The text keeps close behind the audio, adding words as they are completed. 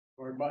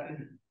Record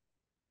button.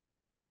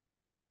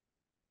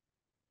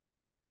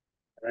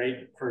 All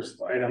right,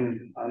 first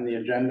item on the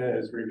agenda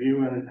is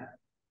review and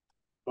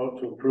vote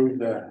to approve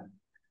the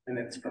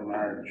minutes from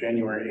our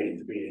January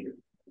 8th meeting.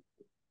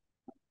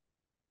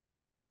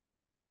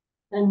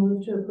 I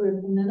move to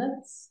approve the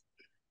minutes.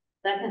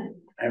 Second.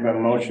 I have a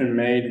motion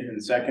made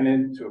and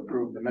seconded to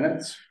approve the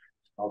minutes.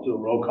 I'll do a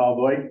roll call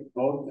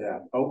vote. Yeah.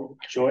 Oh,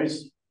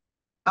 Joyce.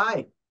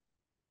 Aye.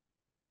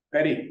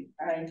 Betty.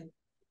 Aye.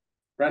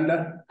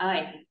 Brenda.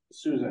 Aye.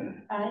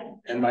 Susan. Aye.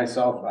 And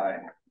myself, aye.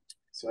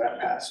 So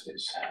that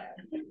passes.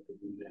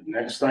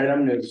 Next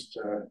item is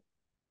to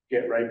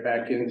get right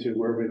back into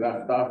where we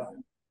left off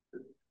a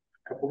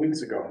couple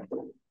weeks ago.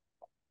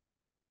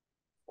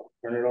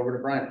 Turn it over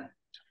to Brian.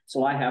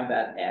 So I have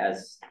that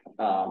as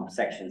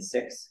section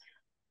 6,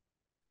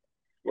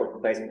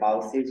 workplace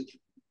policies.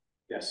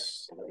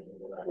 Yes.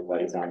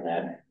 Everybody's on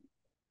that.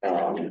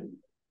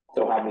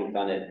 So how we've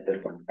done it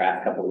the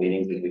past couple of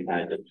meetings is we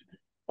kind of just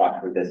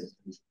talk through this,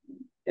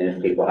 and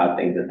if people have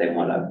things that they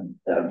want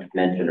to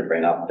mention or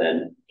bring up,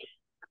 then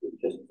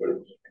just sort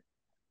of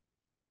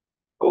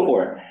go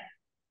for it.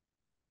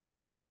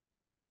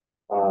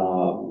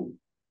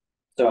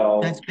 So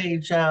That's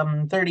page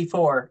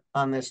 34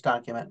 on this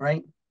document,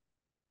 right?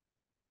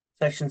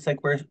 Section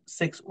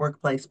 6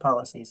 workplace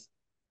policies.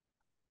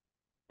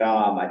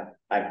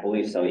 I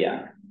believe so,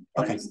 yeah.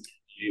 Okay.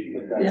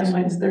 Yeah,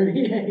 mine's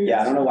 38.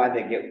 Yeah, I don't know why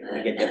we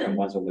get different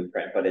ones when we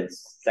print, but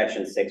it's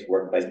section 6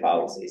 workplace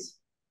policies.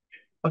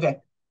 Okay.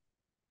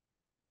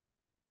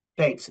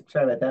 Thanks.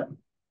 Sorry about that.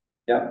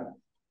 Yep.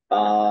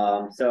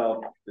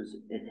 So there's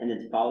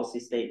attendance policy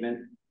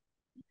statement.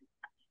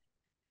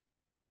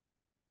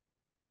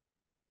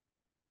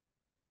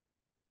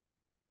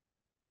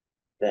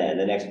 Then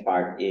the next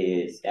part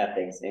is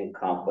ethics and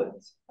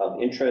conflicts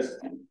of interest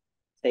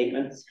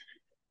statements.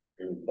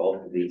 And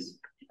both of these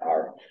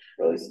are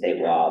really state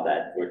law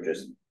that we're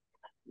just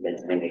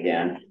mentioning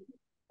again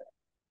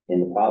in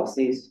the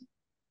policies.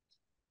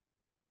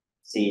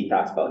 C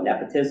talks about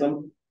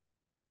nepotism.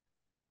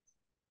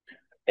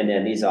 And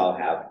then these all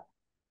have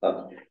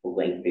a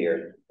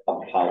lengthier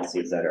of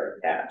policies that are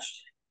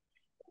attached.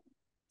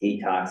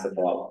 D talks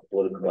about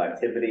political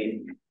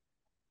activity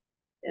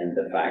and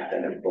the fact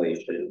that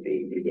employees shouldn't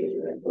be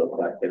engaging in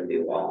political activity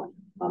while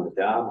on the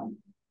job.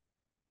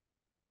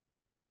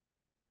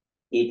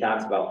 E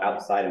talks about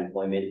outside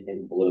employment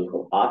in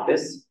political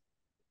office.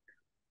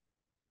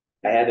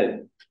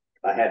 I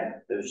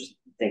was just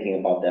thinking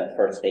about that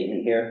first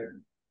statement here,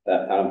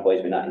 that town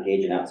employees may not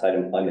engage in outside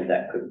employment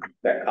that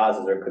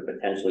causes or could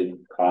potentially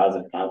cause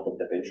a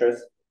conflict of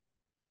interest.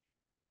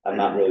 I'm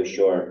not really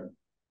sure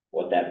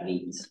what that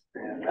means.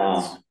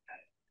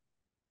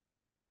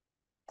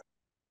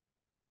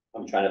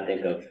 I'm trying to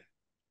think of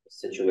a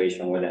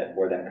situation where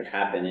that could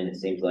happen, and it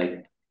seems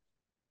like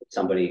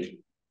somebody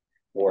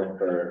worked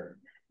for.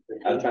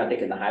 I was trying to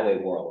think in the highway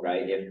world,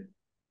 right? If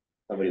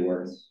somebody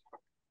works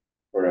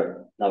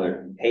for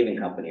another paving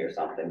company or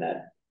something,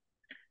 that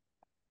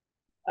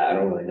I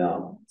don't really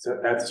know. So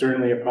that's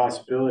certainly a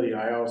possibility.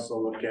 I also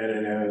look at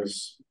it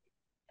as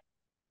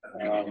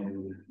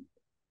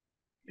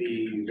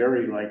be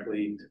very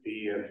likely to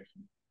be a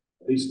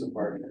police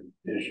department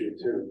issue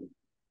too.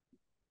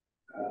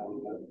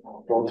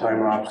 A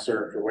full-time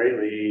officer for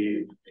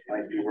Whately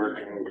might be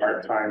working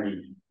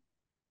part-time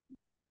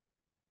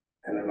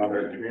in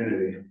another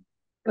community.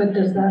 But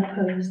does that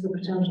pose the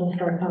potential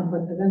for a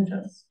conflict of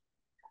interest?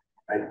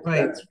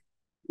 Right.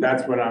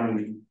 That's what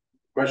I'm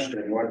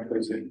questioning.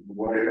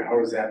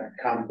 How is that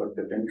conflict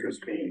of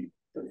interest being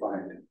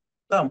defined?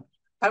 So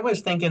I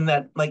was thinking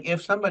that, like,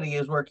 if somebody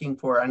is working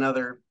for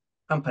another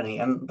company,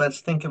 and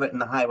let's think of it in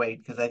the highway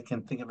because I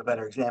can think of a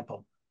better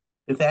example.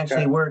 If they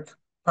actually work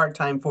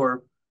part-time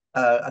for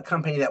a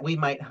company that we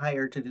might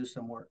hire to do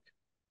some work,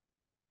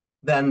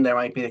 then there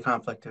might be a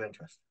conflict of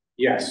interest.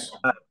 Yes.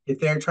 If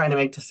they're trying to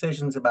make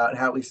decisions about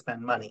how we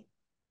spend money.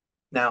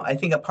 Now, I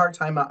think a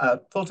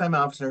full-time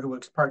officer who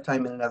works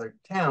part-time in another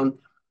town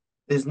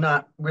is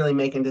not really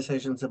making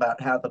decisions about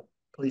how the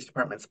police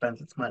department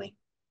spends its money.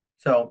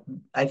 So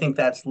I think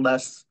that's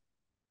less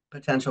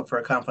potential for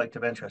a conflict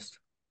of interest.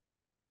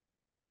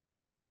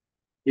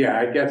 Yeah,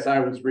 I guess I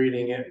was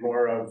reading it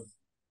more of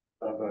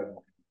a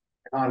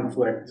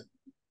conflict,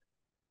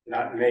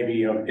 not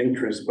maybe of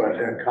interest, but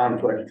a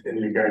conflict in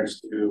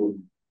regards to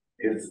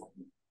if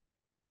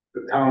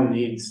the town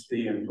needs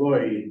the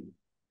employee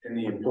and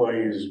the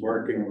employee is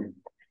working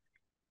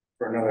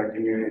for another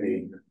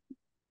community.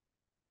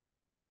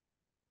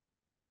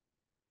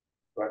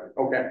 But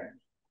okay.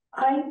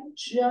 I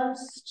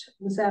just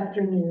this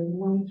afternoon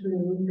went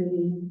through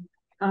the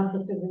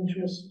conflict of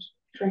interest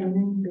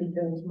training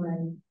because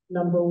my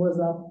number was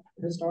up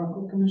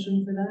historical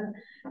commission for that,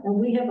 and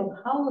we have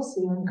a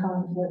policy on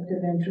conflict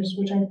of interest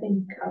which I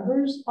think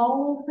covers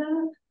all of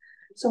that.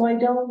 So I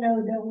don't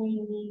know that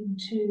we need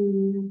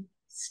to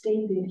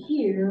state it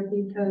here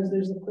because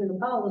there's a clear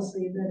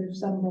policy that if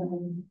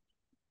someone,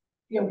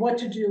 what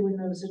to do in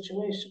those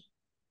situations.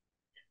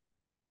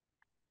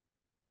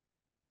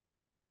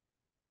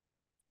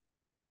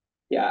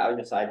 Yeah,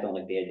 I don't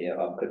like the idea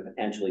of could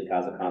potentially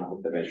cause a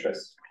conflict of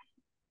interest.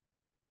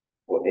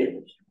 Well,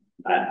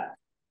 I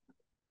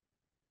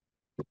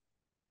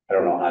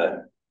don't know how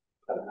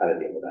to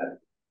deal with that.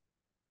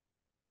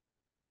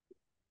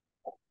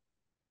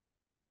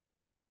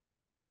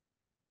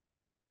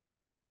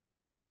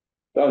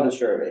 So I wasn't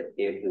sure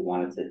if we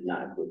wanted to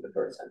not include the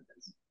first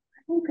sentence.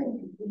 I don't think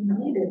we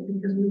need it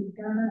because we've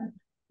got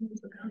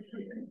the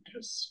conflict of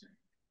interest.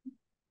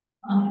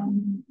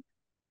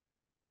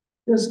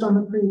 Just on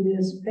the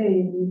previous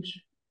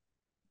page,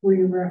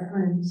 we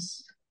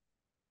reference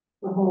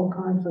the whole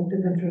conflict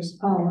of interest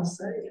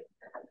policy,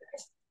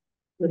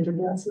 which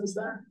addresses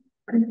that.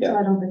 So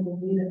I don't think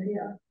we need it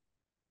here.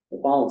 The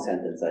following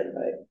sentence,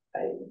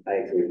 I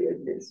agree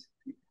with this.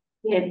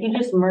 Yeah, if you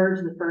just merge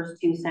the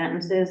first two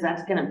sentences,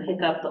 that's gonna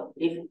pick up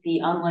in the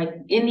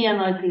unlikely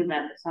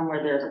event that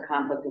somewhere there's a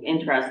conflict of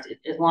interest,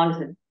 as long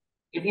as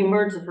if you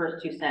merge the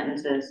first two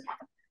sentences,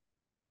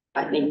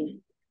 I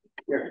think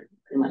you're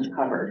pretty much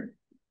covered.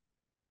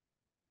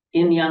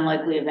 In the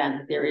unlikely event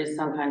that there is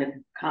some kind of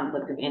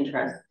conflict of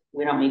interest,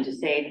 we don't need to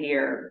say it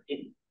here.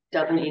 It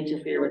doesn't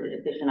interfere with the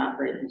efficient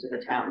operations of the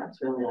town.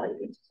 That's really all you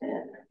need to say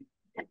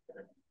it.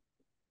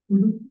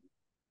 Mm-hmm.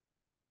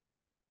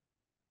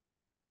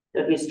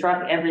 So if you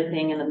struck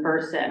everything in the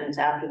first sentence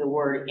after the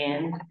word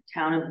in,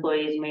 town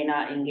employees may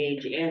not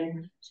engage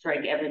in,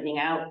 strike everything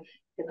out,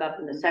 pick up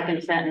in the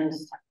second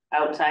sentence,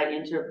 outside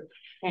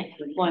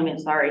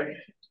employment,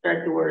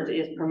 strike the words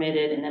is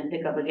permitted, and then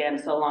pick up again,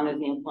 so long as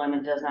the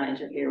employment does not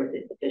interfere with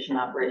the efficient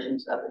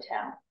operations of the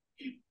town.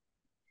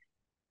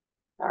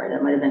 Sorry,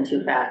 that might have been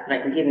too fast, but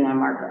I can give you my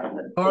markup.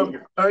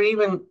 Or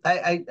even,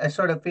 I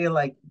sort of feel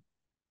like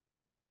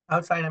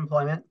outside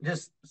employment,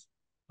 just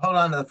hold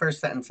on to the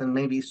first sentence and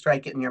maybe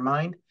strike it in your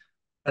mind,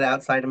 but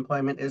outside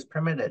employment is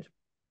permitted,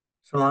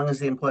 so long as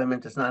the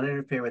employment does not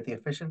interfere with the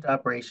efficient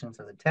operations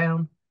of the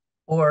town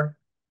or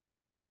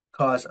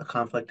cause a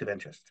conflict of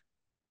interest.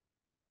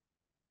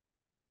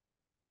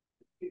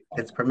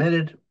 It's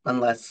permitted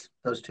unless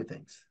those two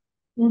things.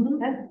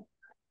 Mm-hmm.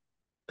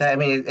 I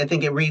mean, I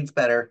think it reads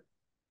better.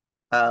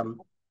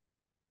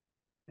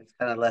 It's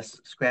kind of less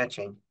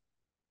scratching.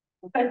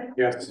 Okay.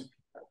 Yes.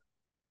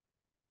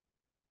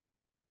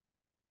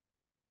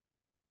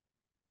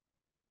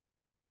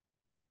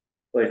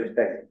 Employees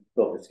respect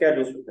both the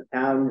schedules with the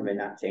town and may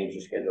not change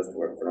their schedules to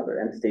work for another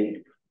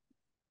entity.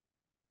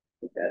 I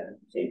think that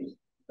seems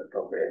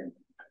appropriate.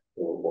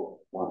 We'll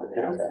want the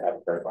town to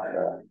have clarified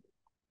that.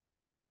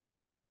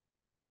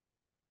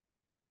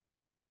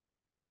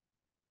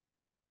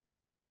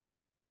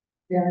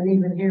 Yeah, and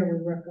even here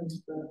we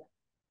reference the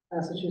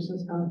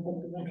Massachusetts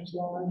conflict of interest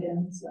law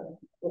again, so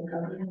we'll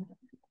cover it.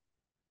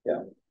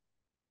 Yeah.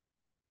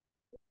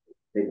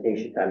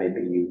 Vacation time may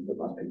be used, but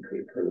must be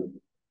pre-approved.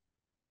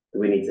 Do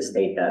we need to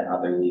state that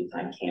other leave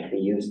time can't be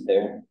used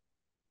there?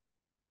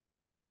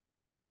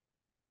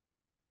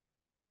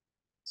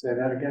 Say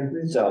that again,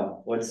 please.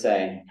 So let's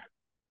say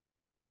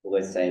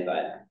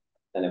that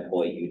an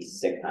employee used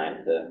sick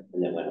time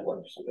and then went to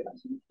work for somebody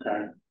else.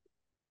 Okay.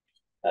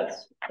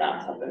 That's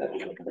not something that we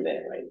can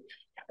permit, right?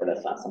 Or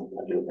that's not something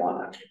that we would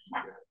want.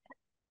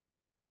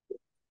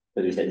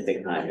 Because you said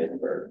sick time is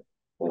for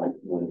when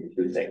you're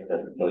too sick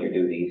to fulfill your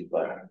duties,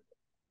 but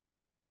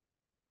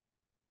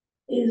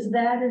Is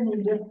that any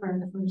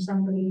different from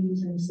somebody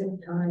using sick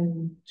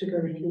time to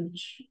go to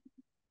teach?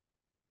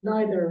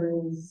 Neither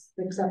is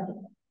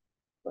acceptable.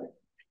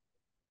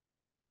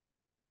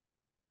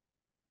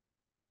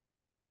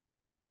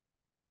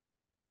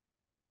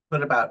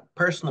 What about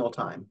personal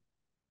time?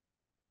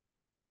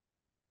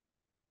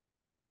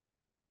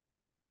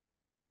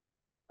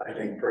 I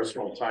think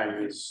personal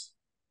time is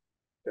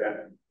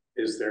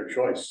their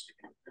choice.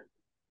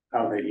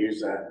 How they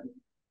use that.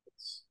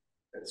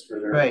 It's for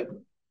their. Right.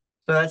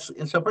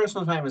 So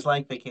personal time is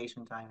like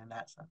vacation time in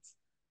that sense.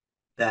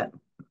 That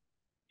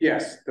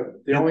Yes,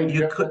 the only you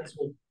difference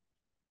with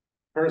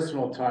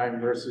personal time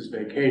versus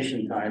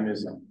vacation time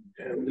is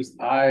at least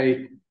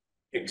I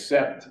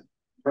accept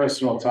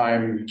personal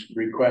time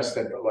requests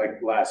at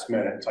like last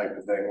minute type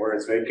of thing,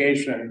 whereas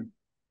vacation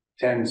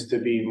tends to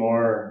be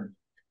more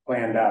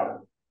planned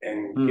out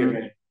and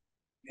given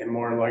and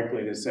more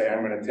likely to say,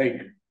 I'm gonna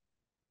take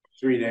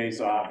 3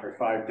 days off or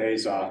 5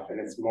 days off, and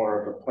it's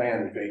more of a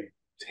planned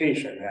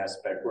vacation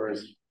aspect,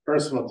 whereas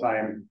personal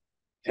time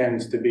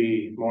tends to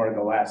be more of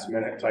the last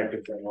minute type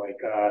of thing, like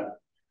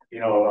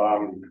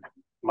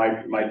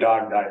my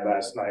dog died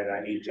last night,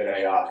 I need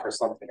today off or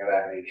something of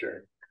that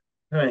nature.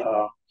 right.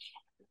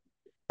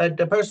 But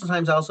the personal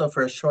time is also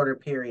for a shorter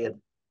period.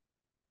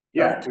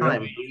 Yeah,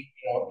 time.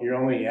 you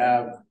only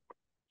have,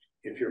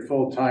 if you're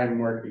full-time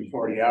working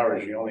 40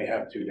 hours, you only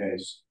have 2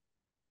 days.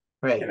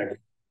 Right. In a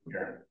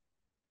year.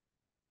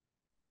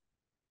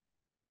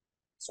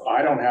 So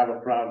I don't have a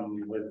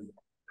problem with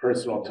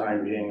personal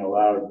time being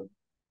allowed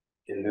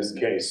in this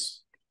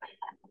case.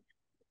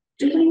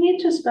 Do we need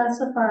to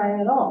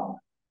specify at all?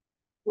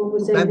 What we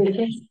say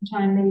vacation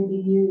time may be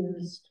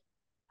used?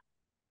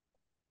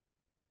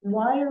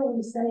 Why are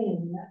we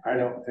saying that? I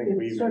don't think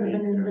we It's sort of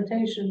even an need to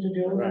invitation to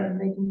do it, Right. and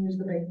they can use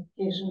the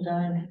vacation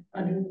time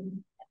under.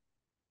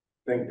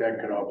 think that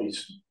could all be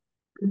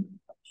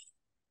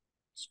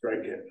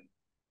strike it.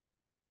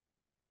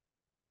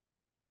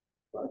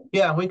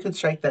 Yeah, we could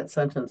strike that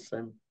sentence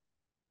and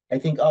I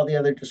think all the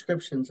other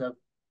descriptions of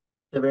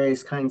the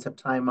various kinds of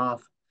time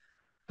off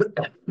would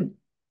kind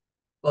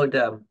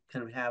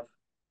of have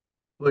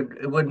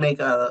it would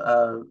make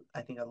I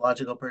think a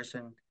logical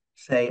person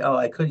say, oh,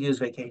 I could use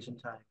vacation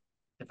time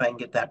if I can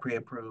get that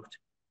pre-approved.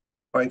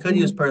 Or I could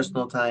use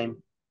personal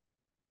time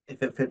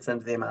if it fits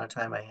into the amount of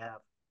time I have.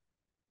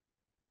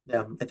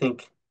 Yeah, I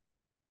think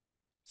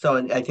so.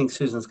 And I think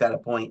Susan's got a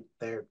point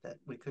there that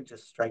we could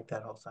just strike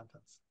that whole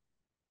sentence.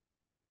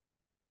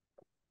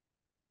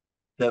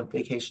 The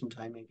vacation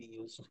time may be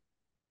used,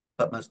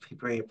 but must be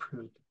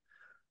pre-approved.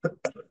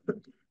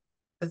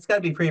 It's got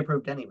to be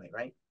pre-approved anyway,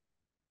 right?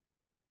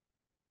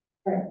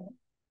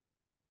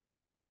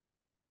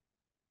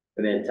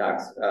 And then it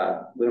talks,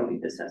 we don't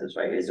need this sentence,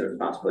 right? Is the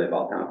responsibility of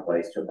all town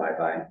employees to abide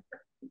by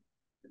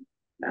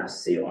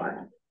Mass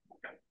COI.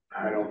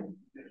 I don't,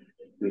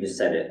 We just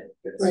said it.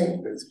 It's- Right.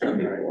 it's been,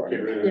 right,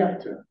 get rid of Yeah.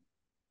 that too.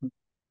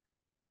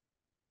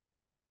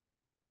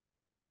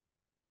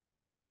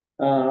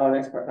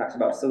 Next part talks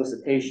about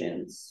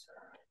solicitations.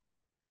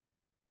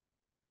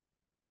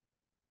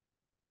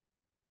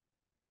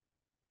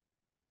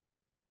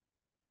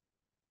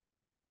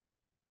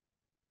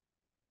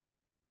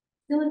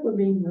 I feel like we're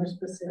being more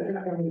specific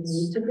than we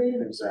need to be,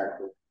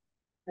 Exactly.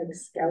 like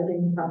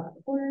scouting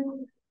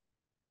popcorn.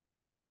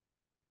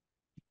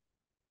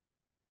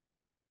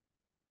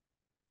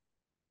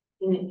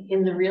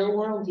 In the real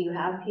world, do you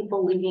have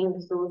people leaving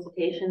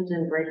solicitations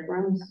in break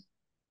rooms?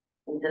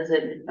 And does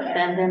it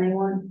offend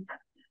anyone?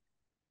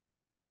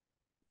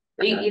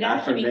 It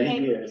actually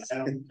became,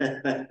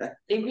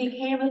 it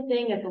became a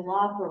thing at the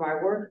law firm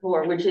I worked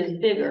for, which is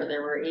bigger.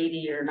 There were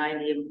 80 or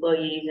 90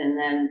 employees, and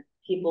then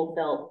people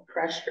felt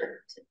pressured,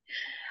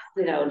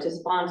 you know, to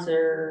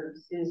sponsor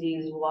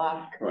Susie's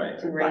walk Right.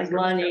 to raise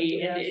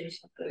money, and it,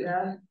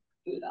 Yeah,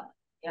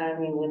 yeah, I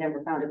mean, we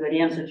never found a good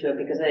answer to it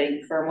because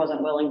a firm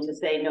wasn't willing to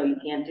say, no, you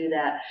can't do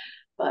that.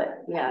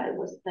 But yeah, it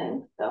was a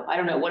thing. So I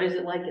don't know, what is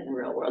it like in the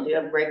real world? Do you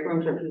have break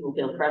rooms where people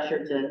feel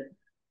pressured to?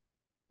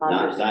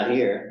 Not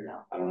here. No.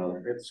 I don't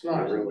know. It's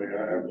not really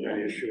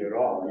an issue at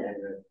all. I mean,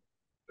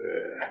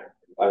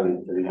 Why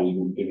do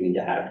we even need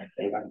to have?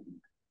 I mean,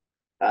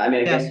 I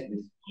Yeah. guess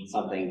we need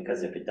something,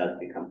 because if it does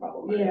become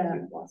problematic, Yeah. we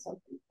want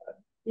something. But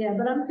yeah,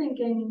 but I'm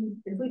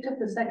thinking, if we took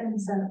the second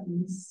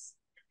sentence,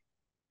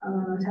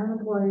 town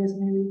employees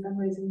may leave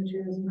fundraising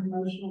materials and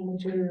promotional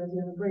materials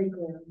in a break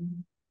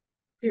room,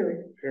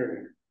 period.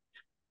 period.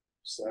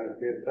 So that'd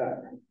be at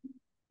that.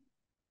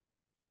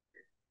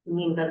 You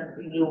mean that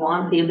you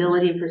want the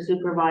ability for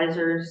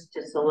supervisors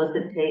to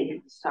solicit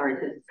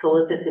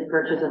the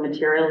purchase of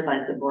materials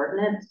by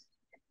subordinates?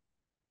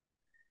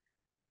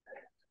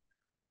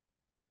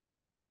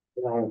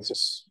 You know, it's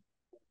just,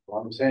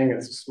 well, I'm saying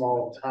it's a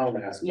small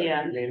town aspect.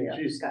 Yeah, I mean, yeah,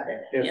 geez, got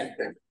it, if, yeah.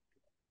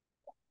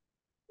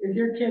 If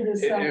your kid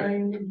is If-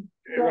 selling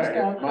Girl right,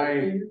 Scout my,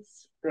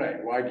 cookies,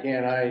 right, why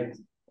can't I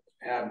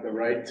have the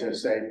right to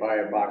say, buy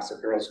a box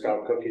of Girl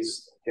Scout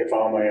cookies if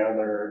all the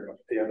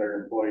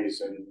other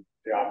employees in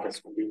the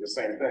office will do the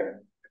same thing?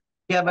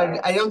 Yeah,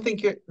 but I don't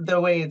think the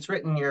way it's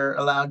written, you're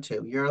allowed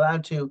to. You're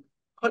allowed to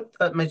put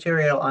the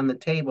material on the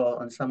table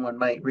and someone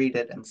might read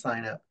it and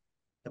sign up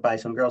to buy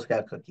some Girl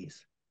Scout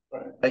cookies.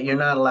 Right. But you're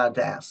not allowed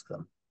to ask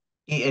them.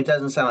 It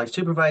doesn't sound like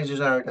supervisors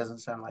are, it doesn't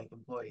sound like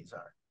employees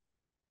are.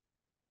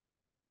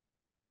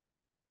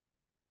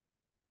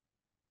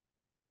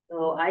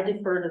 So I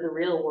defer to the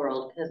real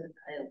world, because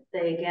I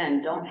say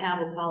again, don't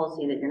have a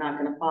policy that you're not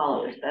gonna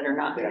follow. It's better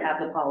not to have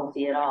the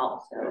policy at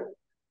all, so.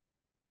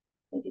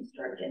 Maybe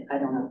strike it, I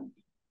don't know.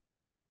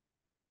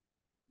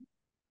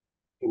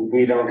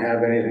 We don't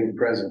have anything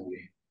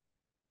presently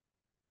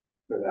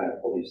for that.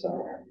 I believe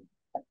so.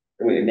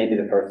 I mean, maybe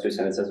the first two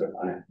sentences are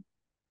fine.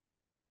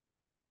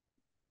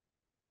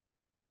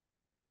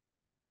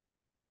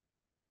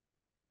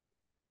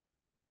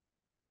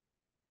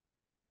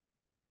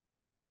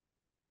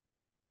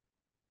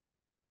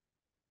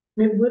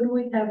 I mean, would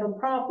we have a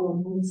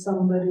problem with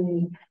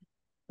somebody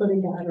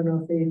putting, I don't know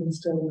if they even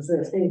still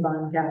exist,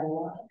 Avon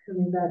catalog? I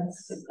mean,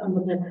 that's, I'm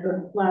looking at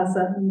the last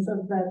sentence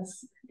of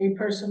that's a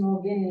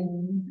personal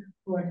gain,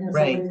 or if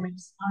Right. somebody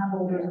makes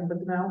holders and put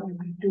them out,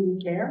 do we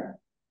care?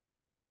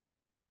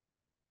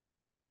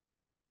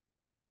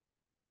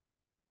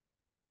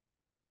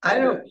 I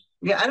don't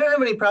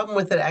have any problem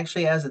with it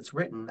actually as it's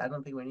written. I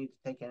don't think we need to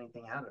take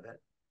anything out of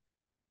it.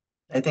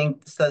 I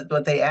think so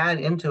what they add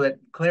into it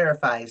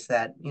clarifies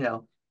that, you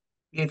know,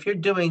 if you're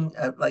doing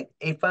like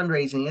a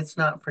fundraising, it's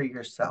not for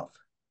yourself,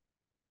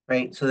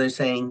 right? So they're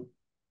saying,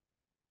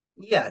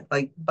 yeah,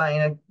 like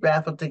buying a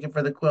raffle ticket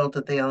for the quilt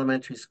at the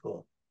elementary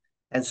school,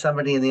 and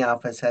somebody in the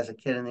office has a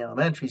kid in the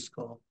elementary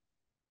school,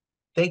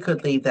 they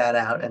could leave that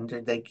out and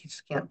they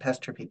just can't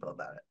pester people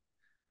about it,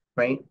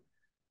 right?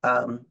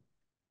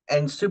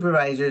 And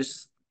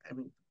supervisors, I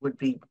mean, would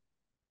be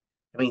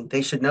I mean,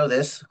 they should know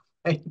this,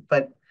 right?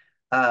 But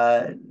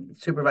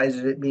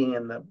supervisors being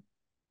in the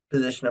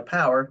position of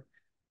power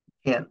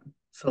can't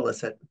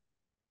solicit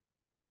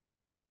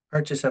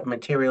purchase of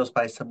materials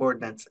by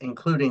subordinates,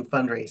 including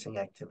fundraising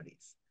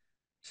activities.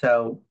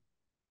 So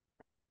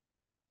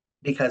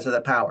because of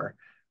the power,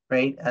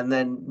 right? And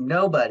then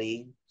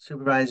nobody,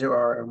 supervisor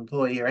or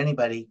employee or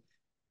anybody,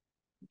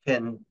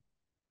 can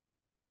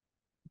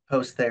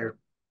post their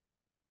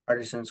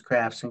artisans,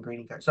 crafts, and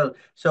greeting cards.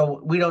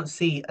 So we don't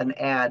see an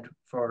ad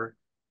for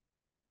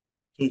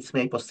Keith's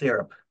maple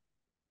syrup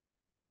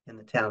in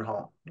the town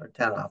hall or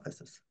town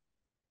offices,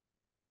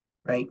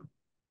 right?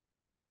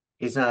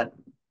 He's not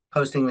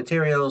posting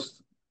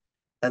materials,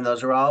 and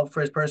those are all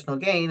for his personal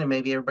gain, and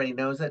maybe everybody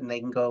knows it, and they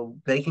can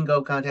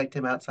go contact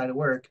him outside of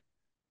work,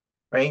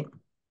 right?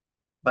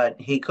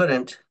 But he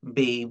couldn't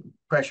be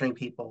pressuring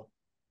people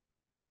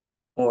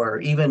or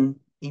even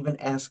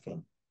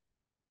asking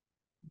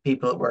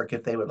people at work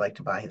if they would like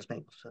to buy his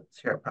maple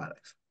syrup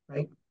products,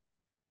 right?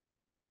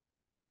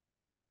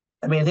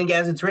 I mean, I think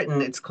as it's written,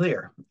 it's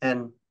clear.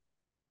 And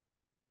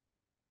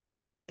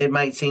it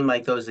might seem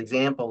like those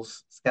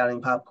examples,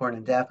 scouting popcorn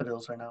and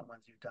daffodils, are not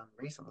ones you've done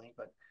recently,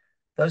 but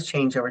those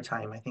change over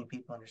time. I think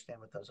people understand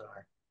what those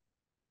are.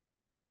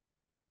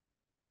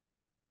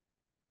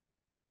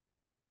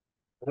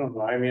 I don't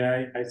know, I mean,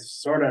 I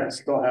sort of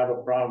still have a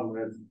problem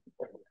with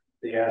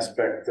the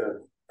aspect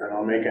of, and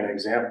I'll make an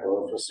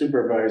example of a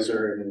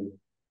supervisor in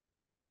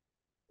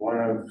one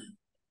of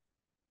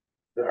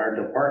our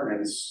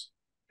departments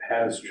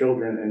has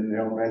children in the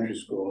elementary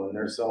school and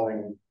they're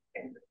selling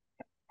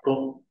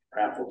book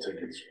raffle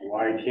tickets.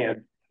 Why can't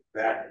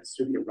that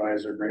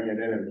supervisor bring it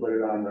in and put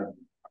it on the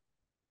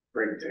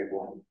break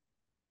table?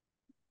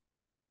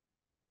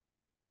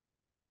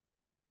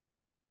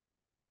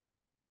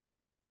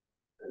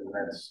 And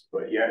that's,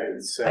 but yeah,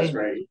 it says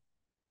right,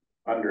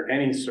 under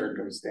any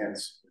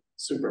circumstance,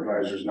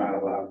 supervisor's not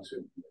allowed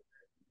to.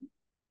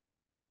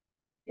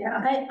 Yeah,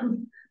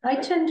 I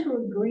tend to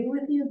agree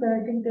with you, but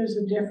I think there's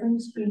a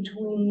difference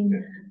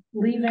between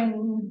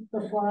leaving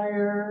the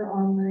flyer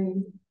on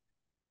the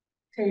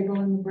table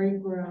in the break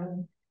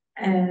room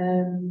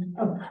and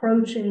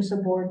approaching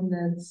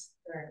subordinates,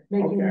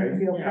 making them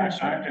feel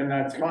pressured. And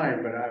that's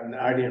fine, but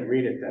I didn't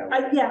read it that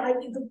way.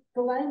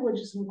 The language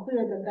isn't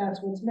clear that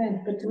that's what's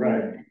meant, but to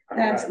Right. me,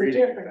 that's the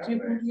difference. You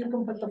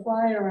can put the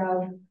flyer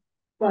out,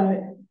 but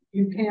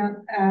you can't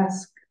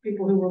ask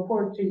people who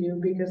report to you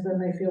because then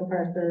they feel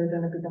pressured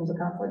and it becomes a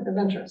conflict of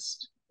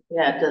interest.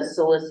 Yeah, does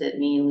solicit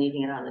mean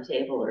leaving it on the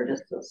table, or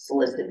does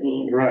solicit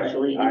mean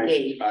actually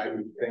engage?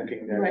 I'm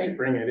thinking that if you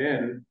bring it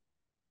in,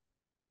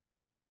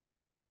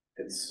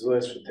 it's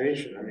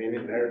solicitation. I mean,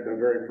 they're the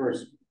very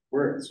first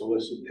word,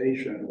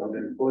 solicitation of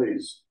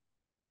employees.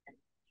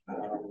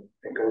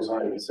 It goes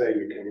on to say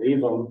you can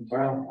leave them.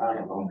 Well, I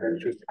don't know. They're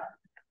just.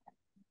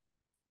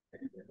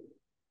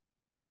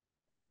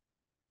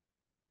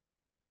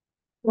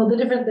 Well, the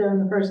difference there in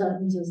the first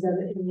sentence is that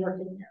in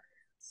working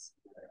areas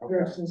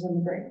versus in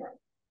the break room.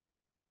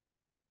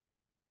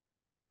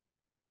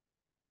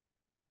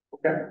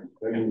 Okay,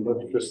 then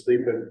let's just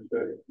leave it.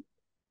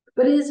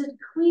 But is it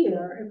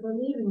clear, if we're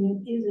leaving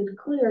it, is it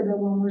clear that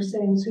when we're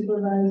saying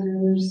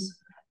supervisors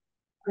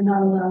are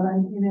not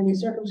allowed in any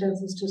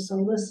circumstances to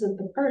solicit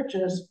the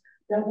purchase,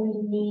 that we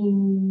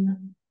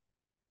mean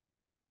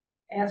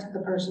ask the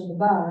person to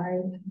buy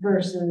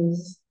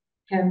versus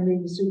can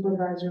the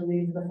supervisor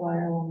leave the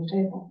flyer on the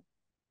table?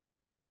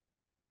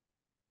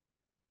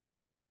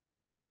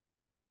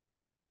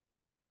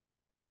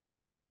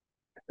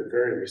 At the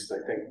very least,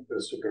 I think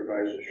the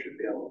supervisor should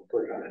be able to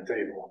put it on a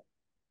table.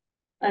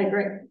 I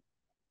agree.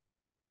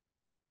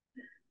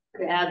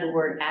 Could add the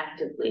word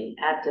actively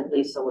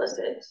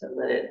solicit, so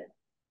that it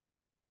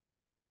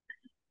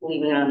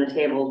leaving it on the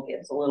table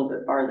gets a little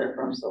bit farther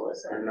from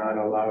solicit. Are not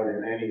allowed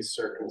in any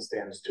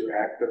circumstance to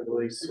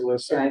actively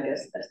solicit. I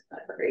guess that's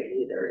not great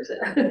either, is it?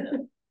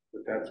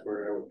 But that's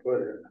where I would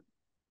put it.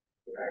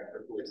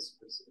 Actively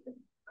solicit.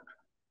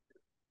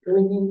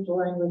 We need the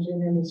language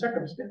in any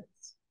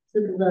circumstance.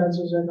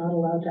 Supervisors are not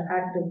allowed to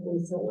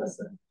actively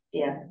solicit.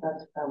 Yeah,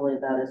 that's probably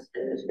about as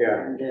good as we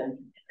Yeah. can do.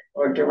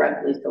 Or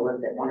directly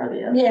solicit, one or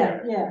the other.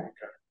 Yeah.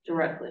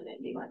 Directly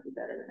maybe might be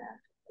better than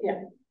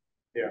that.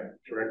 Yeah,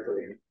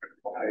 directly.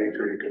 I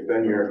agree, because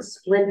then you're.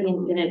 Split the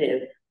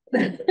infinitive.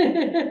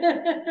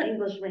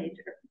 English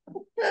major.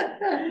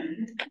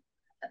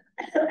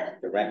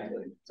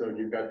 Directly. So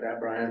you got that,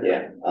 Brian?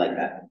 Yeah, I like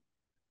that.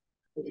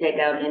 We take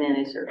out in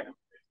any circumstance.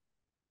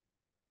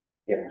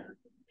 Yeah.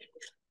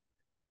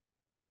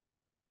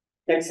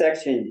 Next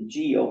section,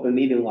 G, open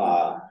meeting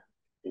law.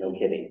 No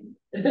kidding.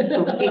 Do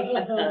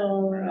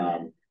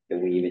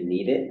we even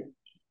need it?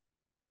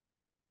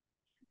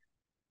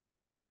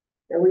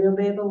 Do we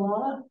obey the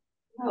law?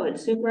 No,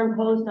 it's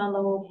superimposed on the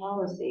whole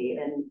policy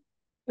and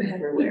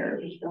everywhere.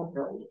 We don't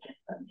really,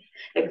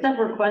 except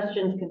for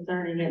questions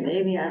concerning it.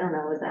 Maybe, I don't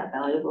know, is that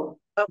valuable?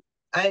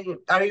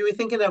 Are you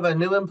thinking of a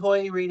new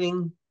employee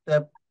reading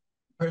the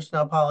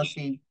personnel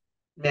policy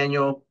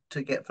manual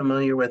to get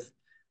familiar with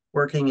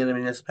working in a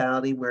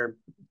municipality where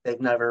they've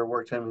never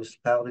worked in a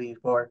municipality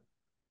before.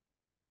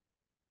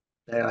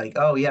 They're like,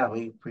 oh yeah,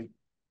 we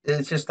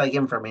it's just like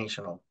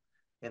informational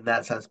in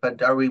that sense,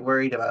 but are we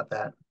worried about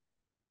that?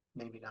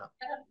 Maybe not.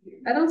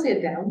 I don't see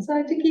a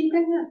downside to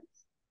keeping it.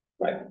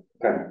 Right,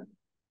 okay.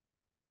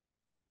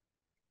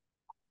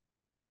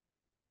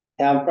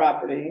 Town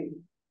property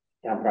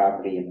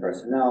and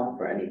personnel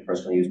for any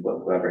personal use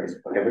whatsoever is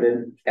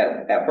prohibited.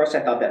 At first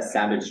I thought that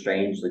sounded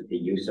strange, like the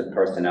use of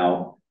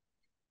personnel,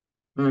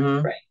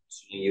 Mm-hmm. right,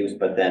 use,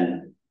 but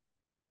then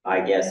I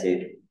guess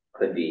it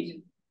could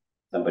be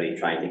somebody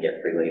trying to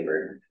get free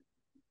labor.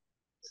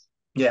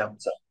 Yeah,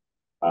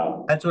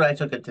 Um, that's what I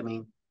took it to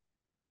mean.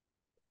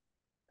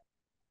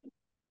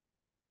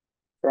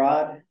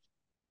 fraud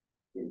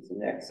is the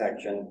next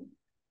section.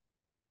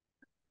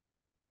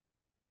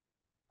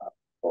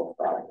 Both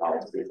fraud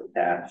policies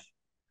attached.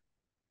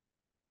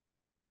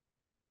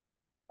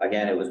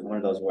 Again, it was one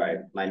of those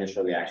where my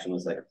initial reaction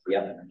was like,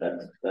 yep,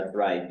 that's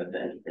right, but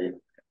then it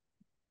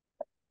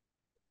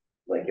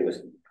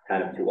was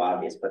kind of too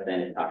obvious, but then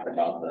it talked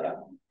about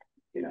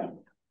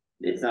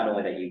it's not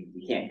only that you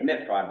can't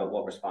commit fraud, but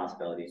what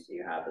responsibilities do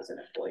you have as an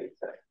employee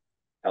to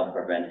help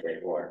prevent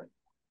it or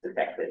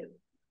detect it.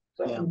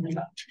 So Yeah.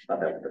 thought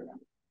that was good.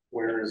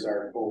 Where is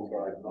our full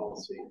fraud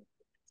policy?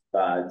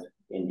 It's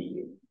in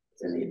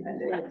the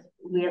appendix.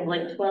 We have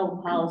like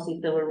 12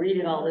 policies, so we're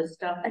reading all this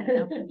stuff, and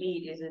the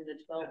meat is in the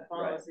 12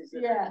 policies that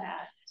are Yeah.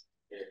 attached.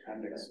 The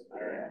appendix, all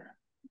right.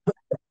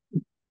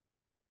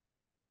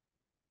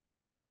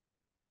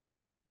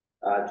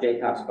 Jay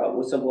talks about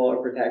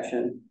whistleblower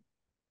protection.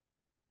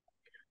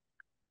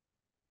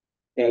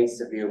 Okay,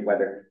 severe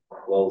weather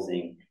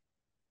closing.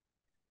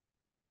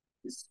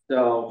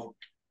 So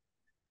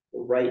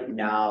right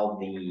now,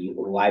 the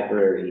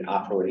library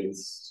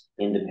operates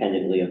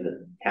independently of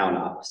the town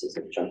offices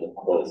in terms of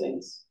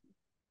closings.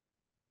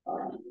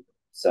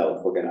 So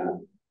if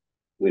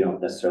we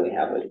don't necessarily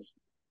have a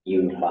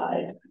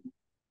unified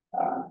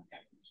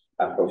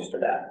approach to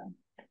that.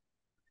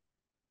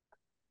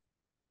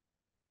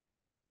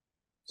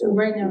 So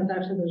right now, it's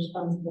actually the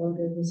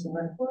responsibility of the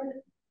select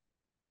board.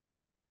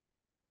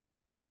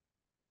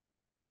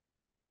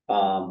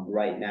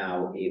 Right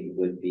now, it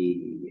would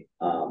be,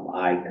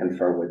 I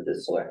confer with the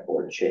select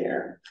board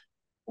chair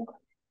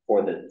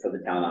for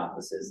the town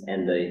offices,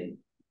 and the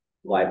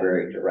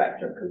library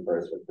director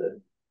confers with the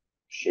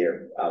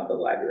chair of the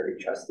library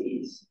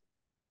trustees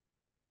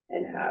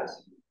and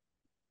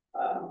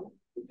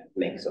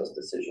makes those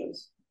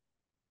decisions.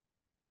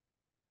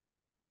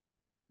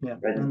 Yeah,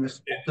 Right. and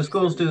the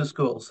schools do the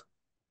schools.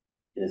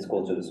 In the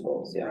schools or the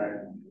schools, yeah.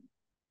 Right.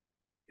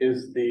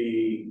 Is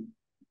the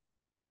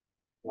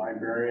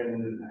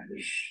librarian,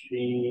 is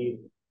she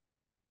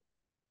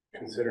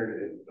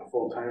considered a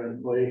full-time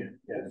employee?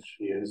 Yes,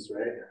 she is,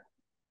 right?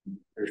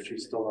 Or is she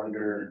still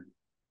under?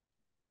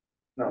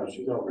 No,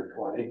 she's over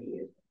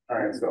 20. All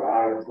right, so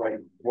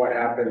what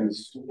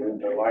happens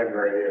with the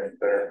library if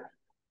their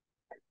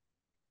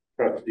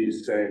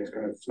trustees say it's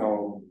gonna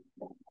snow,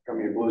 gonna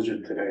be a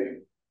blizzard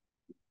today?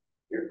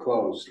 You're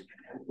closed.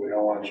 We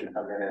don't want you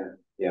coming in.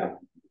 Yeah.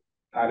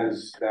 How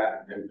does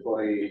that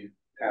employee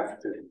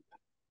have to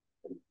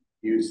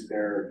use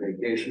their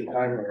vacation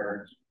time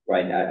or?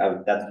 Right,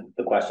 that's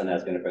the question I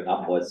was gonna bring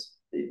up was,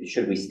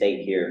 should we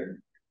state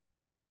here?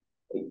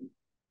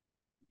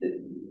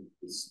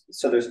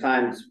 So there's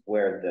times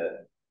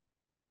where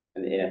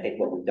and I think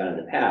what we've done in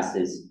the past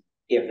is,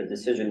 if a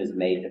decision is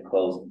made to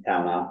close the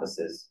town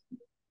offices.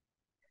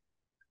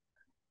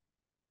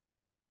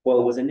 Well,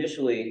 it was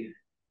initially,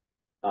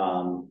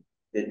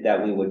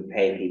 that we would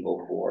pay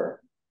people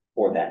for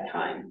that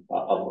time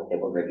of what they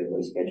were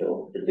regularly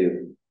scheduled to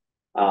do.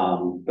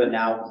 But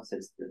now,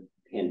 since the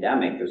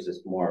pandemic, there's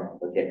just more,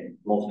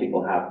 most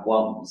people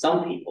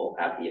some people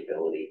have the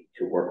ability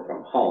to work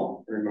from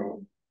home.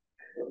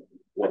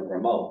 Work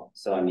remote.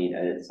 So I mean,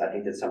 I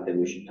think that's something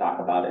we should talk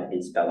about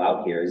and spell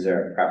out here. Is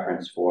there a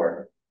preference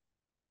for,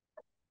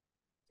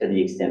 to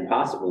the extent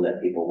possible,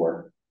 that people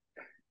work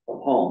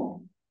from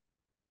home?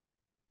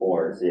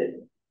 Or is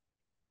it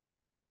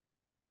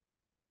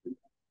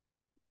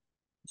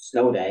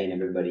snow day and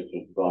everybody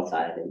can go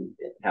outside and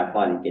have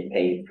fun and get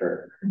paid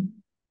for,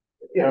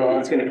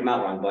 it's gonna come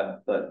out wrong,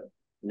 but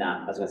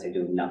not, I was gonna say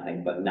doing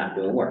nothing, but not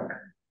doing work.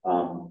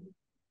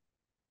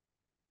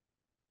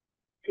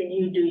 Can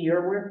you do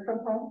your work from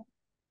home?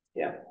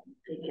 Yeah.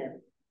 You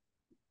can.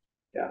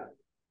 Yeah.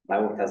 My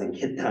work doesn't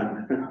get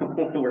done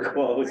when we're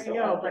closed. I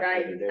know, but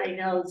I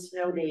know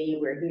snow day you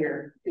were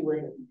here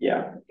doing.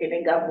 Yeah. And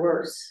it got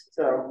worse,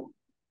 so.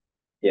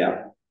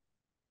 Yeah.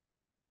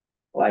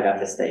 Well, I got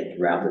to stay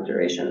throughout the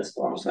duration of the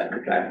storm, so I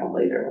could drive home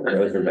later when the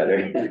roads were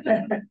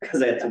better.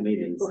 Because I had 2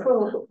 meetings.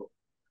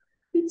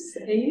 Be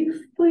safe,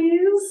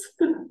 please.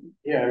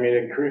 Yeah, I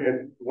mean,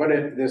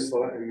 this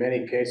in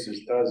many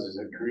cases does is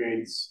it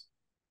creates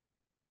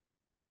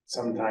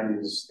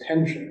sometimes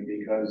tension,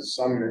 because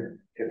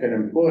if an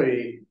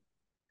employee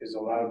is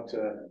allowed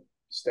to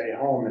stay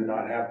home and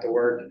not have to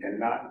work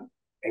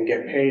and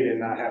get paid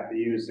and not have to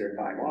use their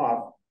time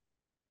off,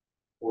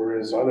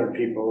 whereas other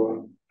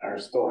people are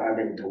still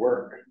having to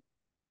work,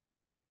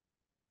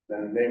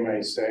 then they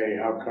may say,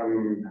 how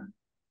come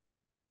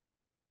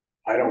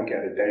I don't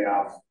get a day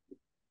off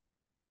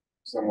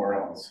somewhere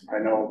else? I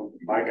know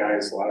my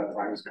guys a lot of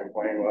times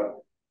complain about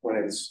when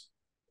it's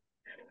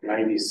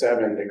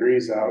 97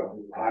 degrees out,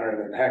 and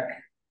hotter than heck,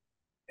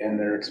 and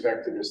they're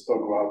expected to still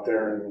go out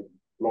there and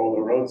mow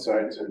the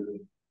roadsides and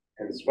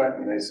sweat,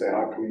 and they say,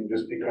 how come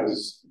just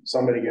because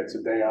somebody gets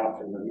a day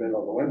off in the middle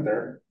of the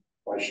winter,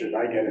 why should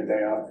I get a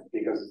day off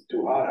because it's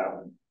too hot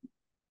out?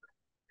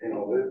 You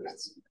know,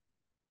 it's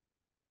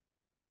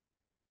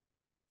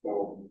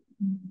so.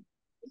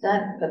 Is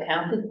that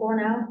accounted for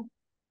now?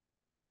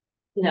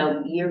 You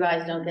know, your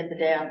guys don't get the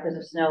day off because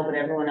of snow, but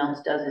everyone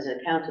else does, is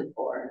accounted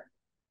for.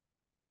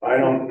 I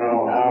don't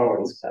know how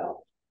it's.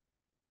 So,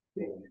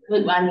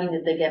 But I mean,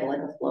 that they get like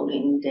a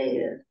floating day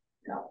to,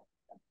 no.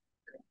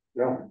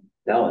 No,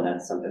 no, and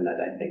that's something that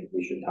I think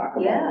we should talk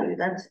about. Yeah,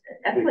 that's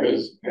equity.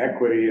 because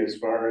equity as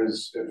far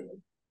as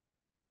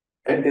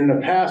if. In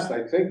the past,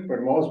 I think for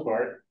the most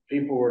part,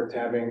 people were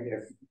having,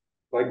 if,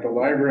 like the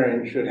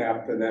librarian should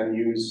have to then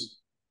use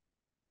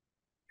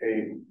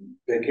a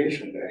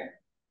vacation day.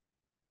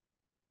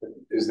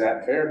 Is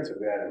that fair to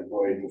that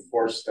employee to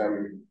force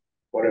them?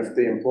 What if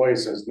the employee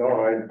says, no,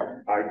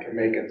 I can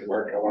make it to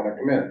work, I wanna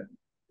come in?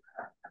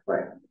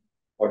 Right.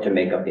 Or to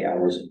make up the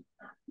hours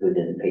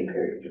within the pay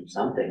period or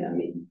something, I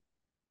mean.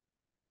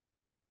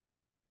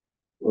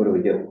 What do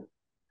we do?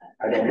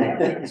 I don't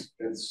know,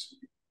 it's,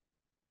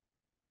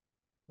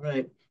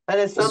 Right. And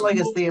it's not like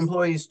it's the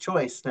employee's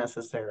choice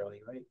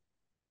necessarily, right?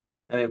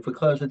 And if we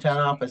close the town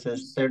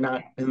offices, they're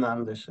not in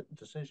on this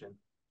decision.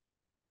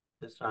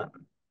 It's not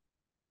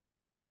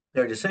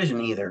their decision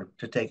either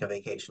to take a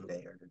vacation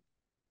day or.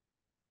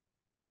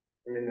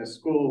 I mean, the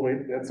school,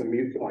 that's a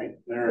mute point,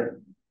 they're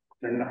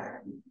not,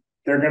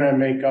 they're gonna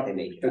make up They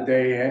make it the up.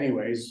 day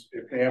anyways.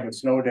 If they have a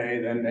snow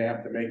day, then they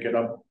have to make it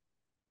up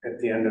at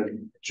the end of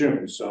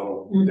June,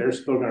 so Mhm. they're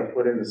still gonna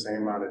put in the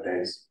same amount of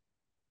days.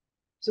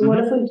 So what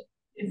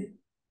if,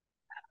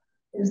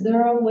 is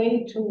there a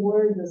way to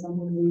word this, and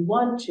when we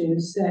want to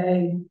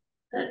say,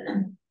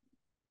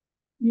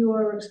 you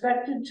are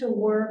expected to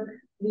work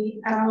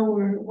the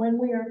hour, when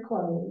we are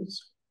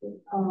closed,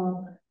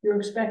 you're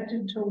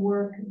expected to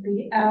work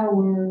the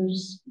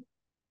hours,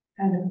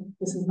 and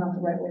this is not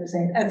the right way to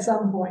say it, at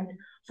some point.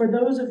 For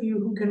those of you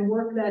who can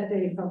work that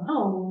day from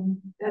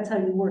home, that's how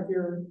you work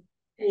your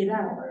 8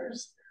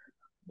 hours.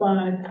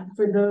 But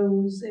for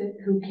those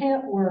who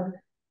can't work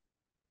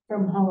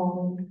from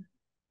home,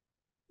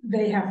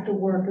 they have to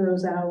work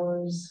those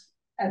hours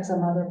at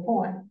some other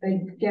point.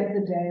 They get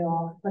the day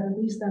off, but at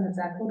least then it's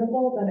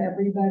equitable that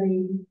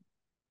everybody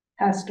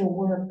has to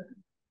work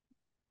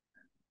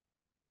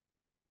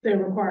their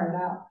required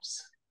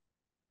hours.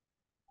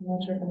 I'm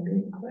not sure if I'm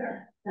being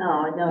clear. No,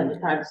 I know what you're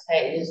trying to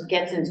say, it just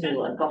gets into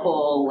like a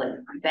whole like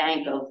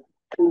bank of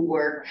food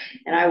work.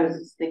 And I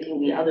was thinking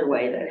the other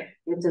way, that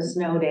it's a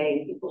snow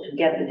day, people should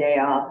get the day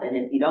off, and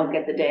if you don't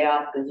get the day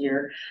off because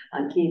you're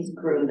on Keith's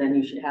crew, then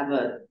you should have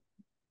a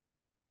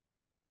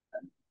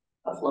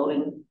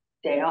floating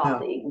day off Yeah.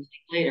 that you can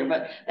take later,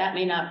 but that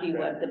may not be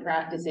what the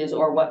practice is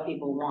or what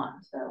people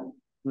want, so.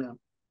 Yeah.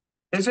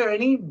 Is there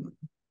any,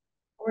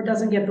 Or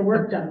doesn't get the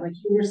work done, like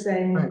you were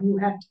saying, Right. you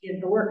have to get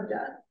the work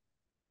done.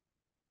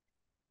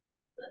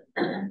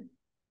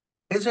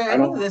 is there I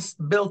any don't- of this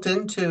built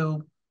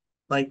into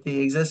like the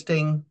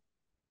existing,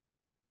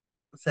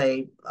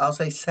 say, I'll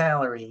say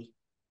salary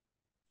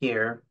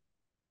here,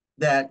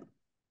 that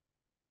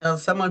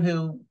someone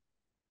who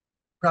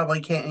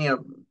probably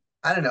can't,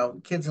 I don't know,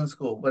 kids in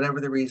school,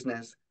 whatever the reason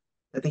is,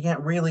 that they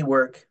can't really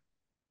work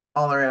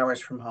all their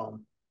hours from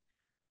home.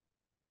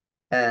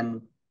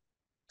 And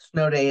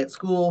snow day at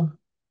school,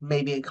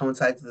 maybe it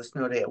coincides with the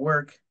snow day at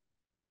work.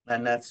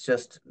 And that's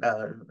just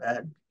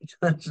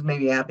just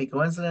maybe a happy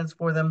coincidence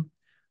for them.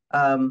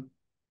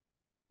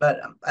 But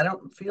I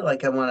don't feel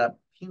like I want to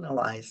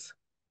penalize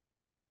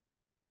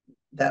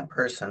that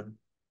person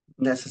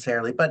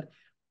necessarily. But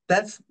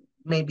that's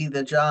maybe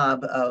the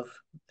job of,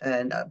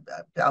 and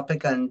I'll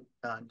pick on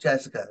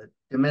Jessica,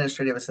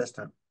 administrative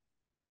assistant.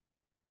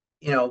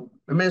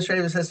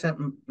 Administrative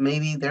assistant,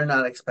 maybe they're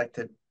not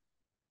expected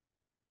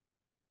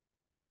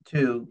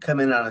to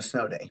come in on a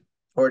snow day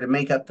or to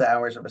make up the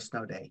hours of a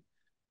snow day.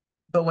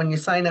 But when you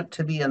sign up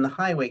to be on the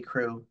highway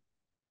crew,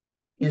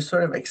 you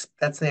sort of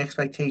that's the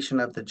expectation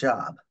of the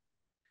job.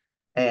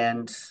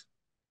 And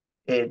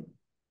it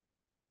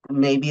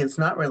maybe it's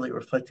not really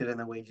reflected in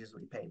the wages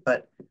we pay,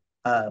 but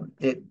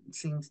it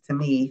seems to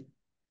me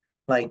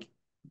like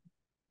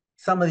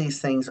some of these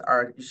things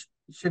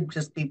should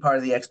just be part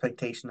of the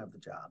expectation of the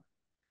job.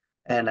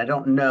 And I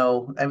don't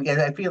know, I mean,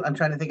 I'm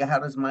trying to think of how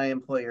does my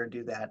employer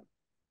do that?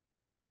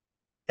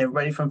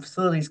 Everybody from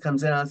facilities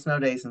comes in on snow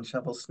days and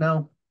shovels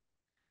snow.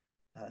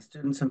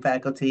 Students and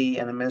faculty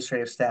and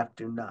administrative staff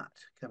do not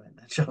come in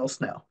and shovel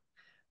snow.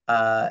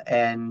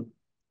 And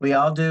we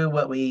all do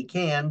what we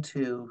can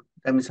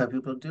I mean, some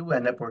people do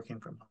end up working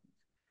from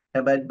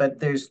home. But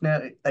there's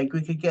no, like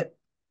we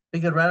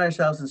could run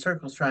ourselves in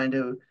circles trying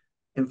to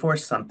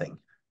enforce something.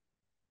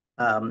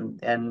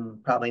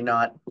 and probably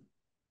not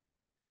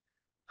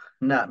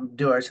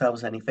do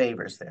ourselves any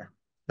favors there.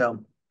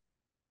 So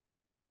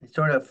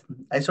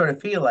I sort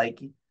of feel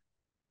like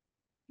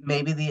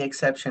maybe the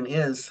exception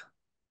is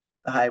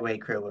the highway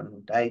crew.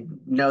 And I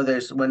know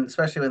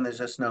especially when there's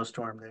a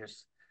snowstorm,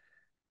 there's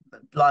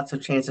lots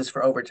of chances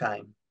for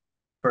overtime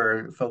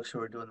for folks who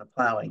are doing the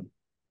plowing.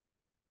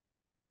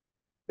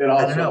 It I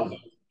don't also know.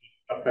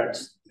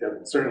 affects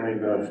certainly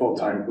the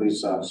full-time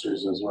police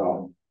officers as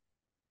well.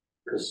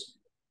 Because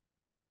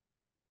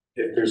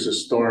if there's a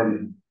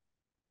storm,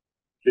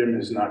 Jim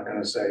is not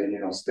gonna say,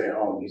 stay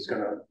home.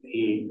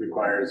 He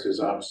requires his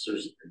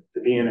officers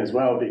to be in as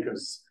well,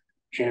 because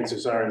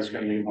chances are there's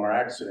gonna be more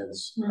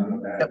accidents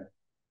on that. Yep.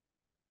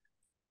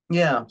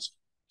 Yeah.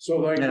 So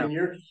like Yeah. in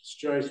your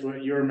choice,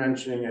 what you were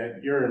mentioning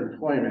at your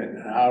employment,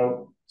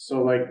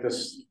 so like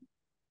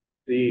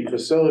the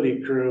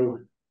facility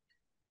crew,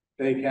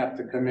 they have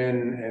to come in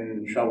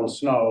and shovel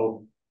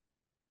snow.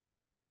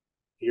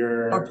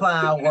 Or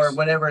plow or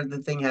whatever the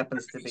thing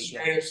happens to be. Yeah.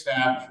 Administrative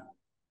staff,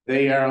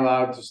 they are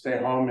allowed to stay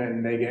home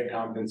and they get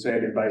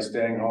compensated by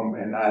staying home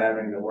and not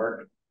having to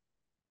work?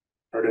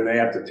 Or do they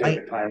have to take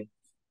a time?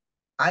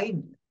 I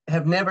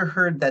have never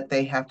heard that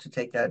they have to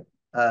take a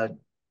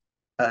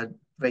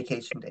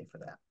vacation day for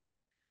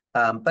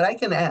that. But I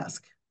can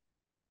ask.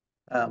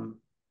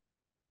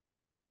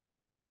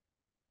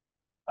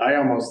 I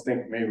almost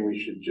think maybe we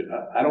should,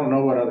 I don't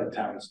know what other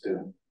towns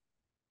do.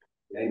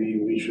 Maybe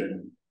we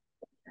should,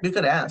 We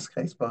could ask,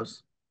 I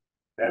suppose.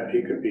 that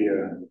he could be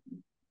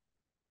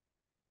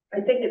I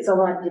think it's a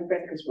lot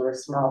different because we're a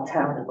small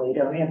town and we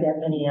don't have that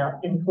many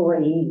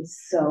employees,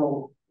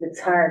 so it's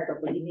hard,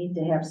 but we need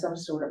to have some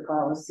sort of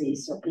policy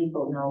so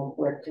people know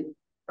where to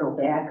go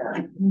back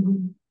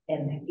on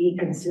and be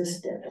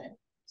consistent,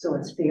 so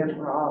it's fair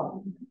for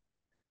all.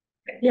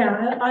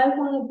 Yeah, I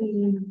want to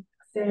be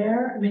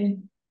fair. I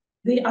mean,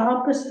 the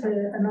opposite,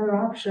 another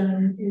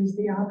option is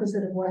the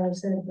opposite of what I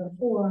said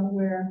before,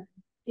 where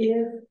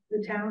if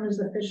the town is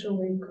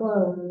officially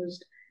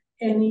closed,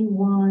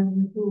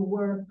 anyone who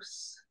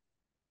works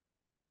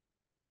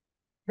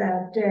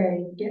that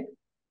day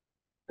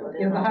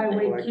the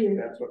highway like, queue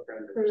that's what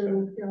Brenda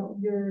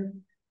crew,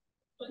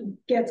 said.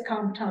 gets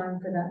comp time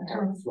for that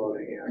time.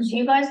 Floating, Do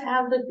you guys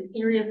have the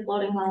theory of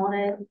floating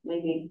holiday?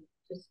 Maybe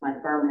just my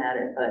firm had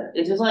it, but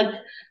it's just like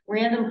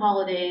random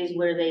holidays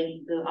where the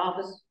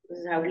office, this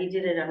is how we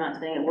did it. I'm not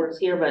saying it works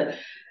here, but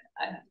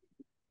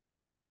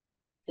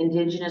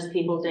Indigenous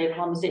Peoples' Day,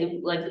 Columbus Day,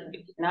 like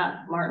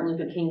not Martin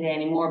Luther King Day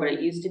anymore, but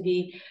it used to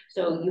be.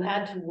 So you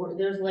had to work,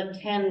 there's like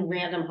 10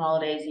 random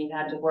holidays and you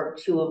had to work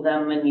 2 of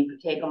them and you could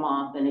take them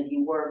off. And if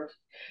you worked,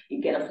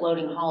 you get a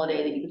floating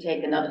holiday that you could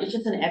take another. It's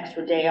just an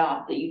extra day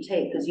off that you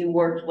take because you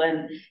worked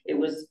when it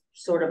was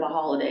sort of a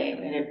holiday.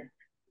 And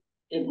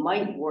it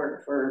might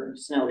work for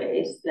snow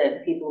days,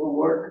 that people who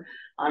work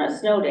on a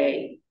snow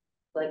day,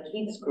 like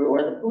Keith's crew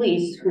or the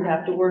police who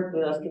have to work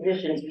through those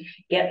conditions,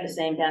 get the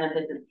same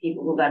benefit that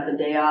people who got the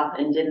day off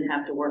and didn't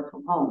have to work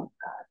from home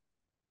got.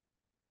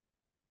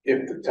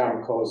 If the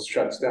town closed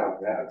shuts down,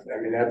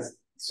 that's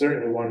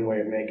certainly one way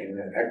of making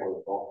it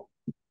equitable.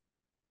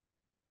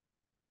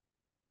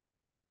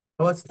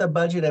 What's the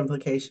budget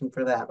implication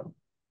for that?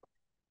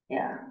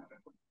 Yeah.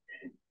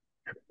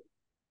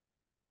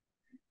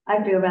 I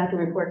have to go back and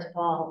report to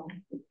Paul.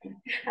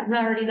 I'm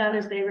already not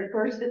his favorite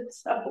person,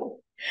 so.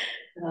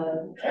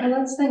 Well,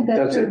 let's think that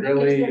Does it if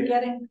really- they're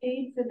getting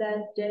paid for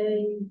that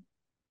day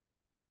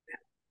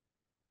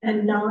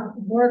and not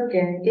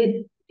working,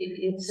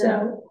 It's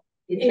so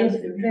it's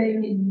if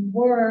they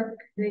work,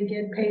 they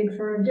get paid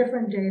for a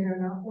different day they're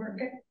not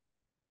working.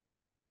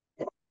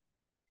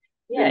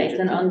 yeah, it's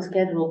an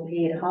unscheduled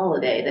paid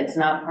holiday that's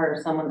not part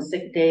of someone's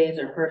sick days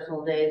or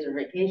personal days or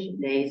vacation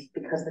days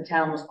because the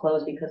town was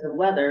closed because of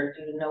weather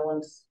due to no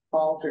one's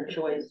fault or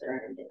choice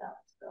or anything else.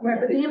 So, Right,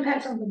 but the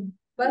impact on the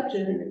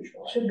budget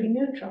should be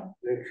neutral.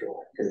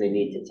 Neutral. Because they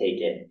need to take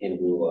it in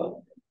lieu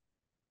of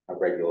a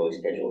regularly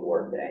scheduled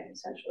work day,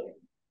 essentially.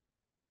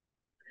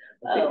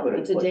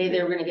 It's a day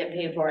they were gonna get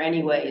paid for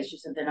anyway, it's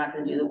just that they're not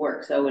gonna do the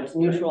work, so it's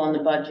neutral on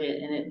the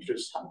budget and it's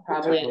Just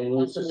probably the town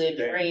loses possibly a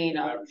day a of drain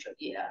on, production.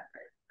 yeah.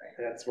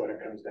 That's what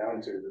it comes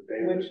down to,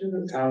 Which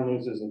the is- town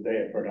loses a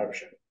day of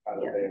production out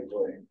of the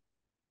employee.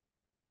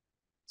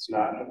 It's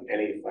not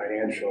any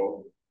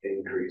financial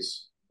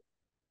increase.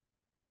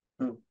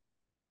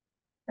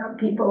 Now,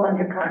 people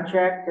under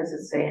contract, does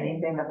it say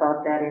anything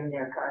about that in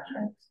their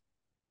contracts?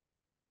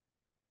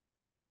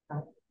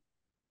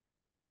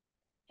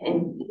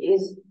 And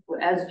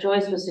as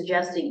Joyce was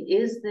suggesting,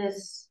 is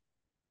this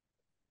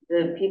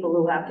the people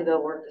who have to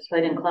go work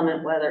despite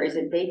inclement weather, is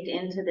it baked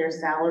into their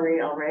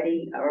salary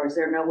already, or is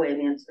there no way of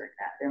answering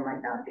that? There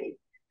might not be.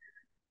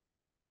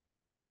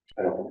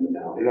 I don't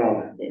know.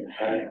 No,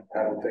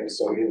 I don't think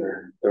so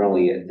either. They're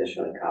only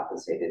additionally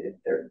compensated if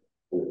they're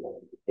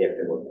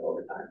working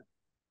overtime.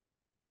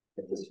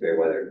 If the severe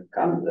weather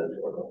comes, then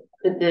it's work.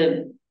 But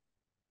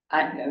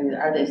I mean,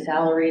 are they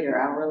salaried or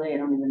hourly? I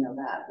don't even know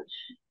that, which.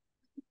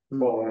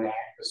 Well, and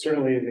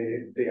certainly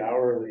the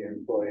hourly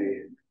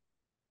employee,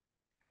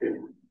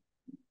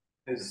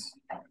 is,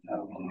 I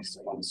don't want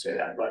to say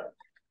that, but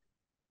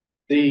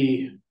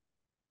the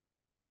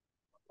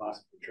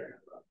lost the train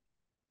of thought.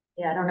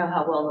 Yeah, I don't know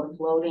how well the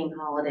floating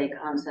holiday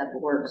concept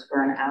works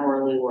for an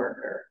hourly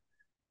worker.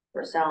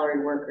 For a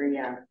salaried worker,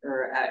 yeah,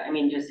 or, I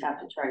mean, just have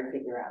to try to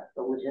figure out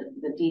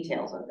the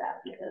details of that,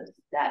 because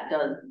that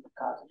does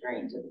cause a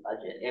drain to the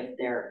budget if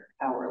they're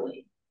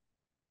hourly.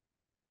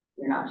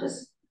 You're not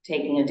just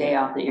taking a day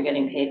off that you're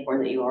getting paid for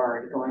that you are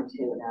already going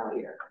to an hour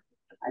year,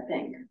 I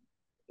think.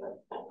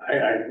 I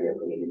If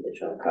we need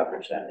additional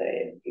coverage that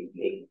day,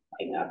 it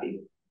might not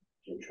be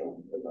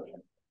neutral.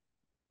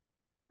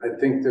 I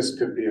think this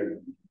could be a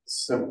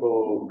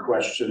simple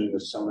question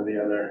with some of the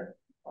other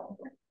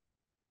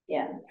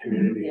Yeah,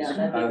 communities. Yeah,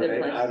 that'd be a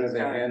good place How to do they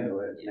start. handle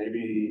it? Yeah.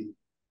 Maybe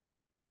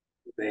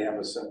they have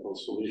a simple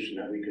solution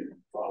that we could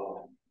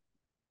follow.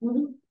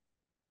 Mhm.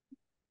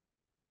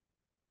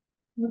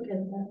 Look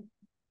at that.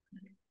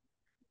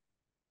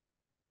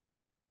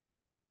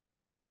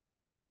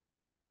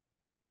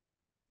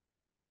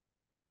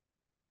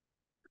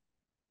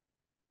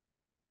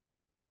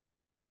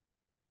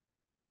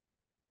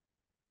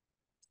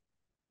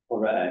 All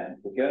right,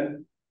 we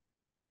good?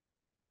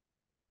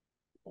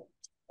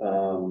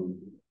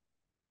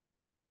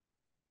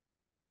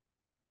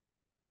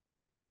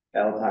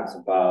 Ellen talks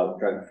about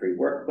drug-free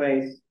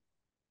workplace.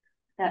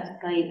 that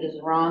site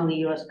is wrong, the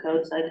US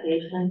code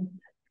citation.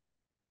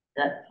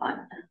 That's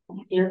fine.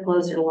 You're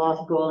closer to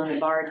law school and the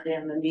bar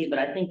exam than me, but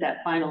I think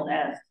that final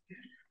S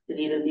could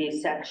either be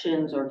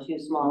sections or two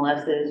small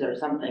S's or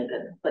something,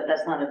 but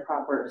that's not a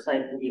proper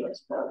site for the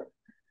US code.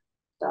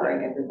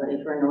 Sorry,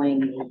 everybody, for annoying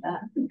me with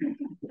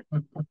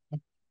that.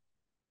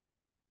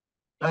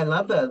 I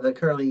love the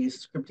curly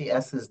scripty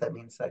S's that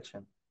mean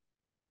section.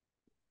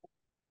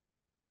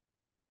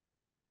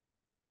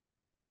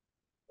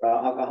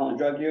 Alcohol and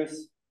drug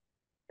use.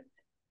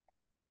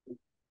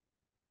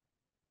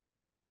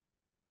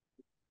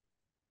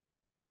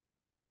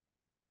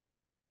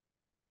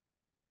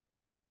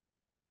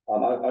 I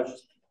was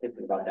just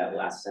thinking about that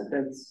last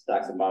sentence,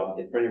 talks about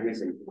if for any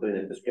reason,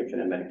 including a prescription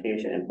and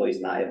medication,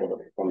 employees not able to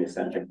perform the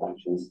essential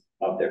functions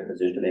of their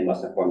position, they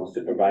must inform the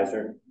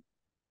supervisor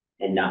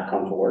and not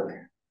come to work.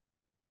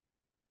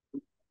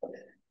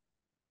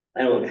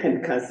 I know it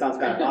kind of sounds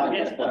kind of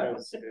obvious, but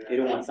you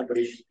don't want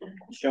somebody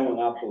showing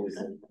up who's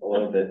a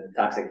little bit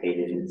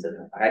intoxicated and says,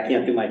 I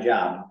can't do my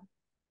job.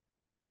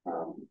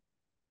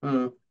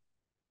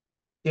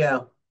 Yeah,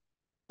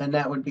 and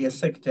that would be a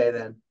sick day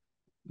then.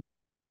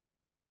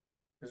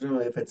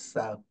 Presumably if it's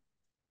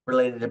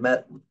related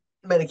to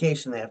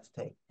medication they have to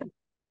take.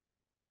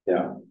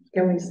 Yeah.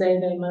 Can we say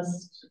they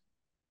must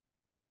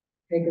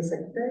take a sick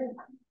day?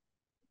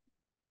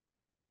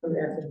 Or they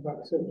have to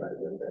talk to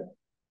supervisor, but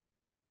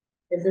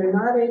if they're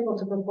not able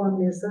to perform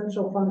the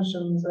essential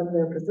functions of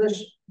their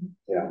position,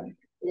 Yeah.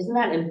 Isn't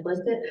that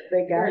implicit?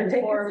 they gotta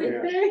take a sick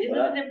Yeah. day.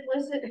 Isn't it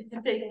implicit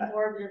to take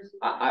more of your?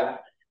 I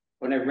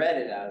when I read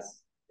it,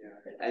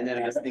 and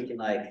then I was thinking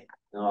like,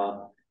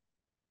 no,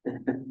 I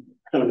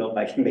don't know if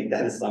I can make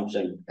that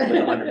assumption with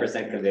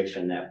 100%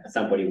 conviction that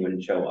somebody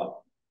wouldn't show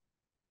up.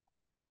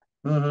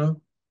 Mm-hmm.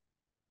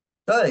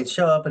 So they'd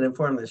show up and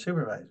inform the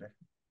supervisor.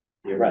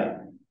 You're right.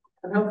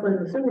 And hopefully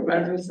the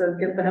supervisor says,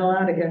 get the hell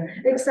out of here,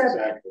 except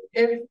Exactly.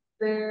 if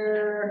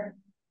they're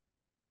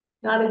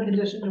not in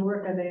condition to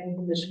work, are they in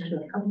condition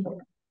to come to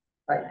work?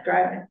 Like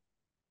driving?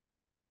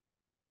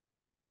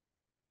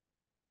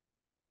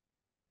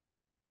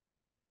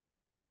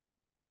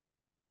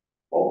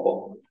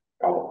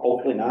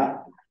 Hopefully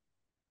not.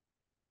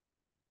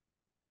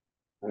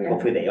 I mean,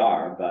 hopefully they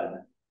are,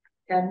 but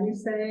Can we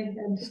say,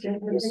 and just take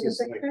This a is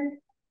sick like- day?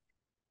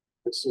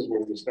 This is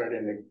where we're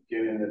starting to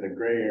get into the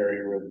gray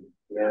area with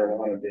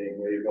marijuana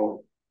being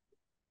legal.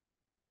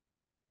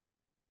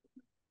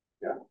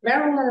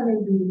 Marijuana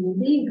may be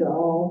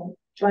legal,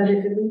 but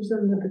if it leaves them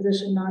in the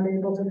position not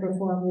able to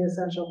perform the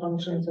essential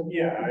functions of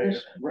their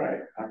position,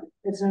 Right,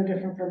 it's no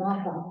different from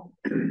alcohol.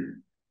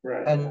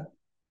 right.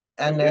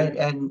 And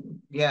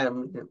yeah,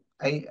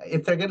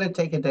 if they're gonna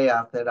take a day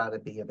off, that ought to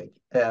be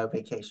a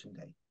vacation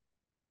day.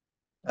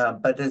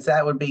 But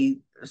that would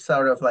be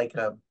sort of like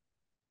a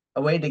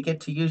way to get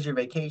to use your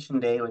vacation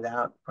day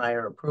without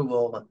prior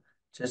approval,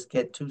 just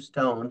get too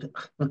stoned.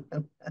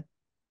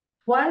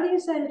 Why do you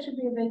say it should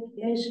be a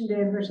vacation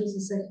day versus a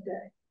sick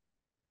day?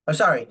 Oh,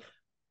 sorry.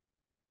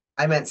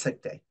 I meant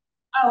sick day.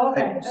 Oh,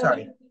 okay.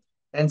 Sorry.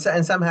 And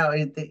somehow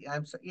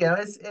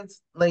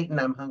it's late and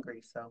I'm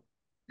hungry, so.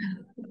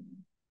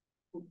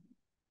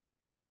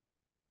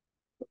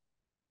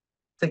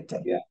 Sick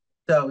day. Yeah.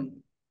 So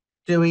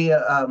do we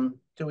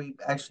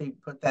actually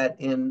put that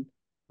in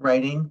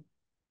writing?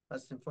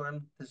 Must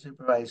inform the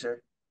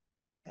supervisor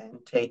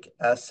and take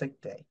a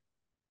sick day.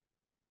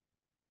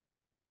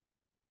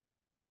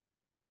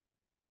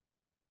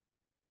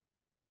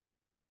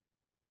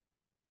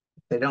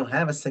 If they don't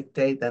have a sick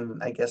day, then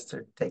I guess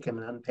they're taking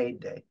an unpaid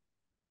day.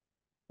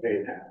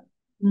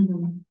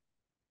 Mhm.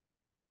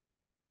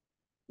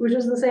 Which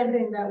is the same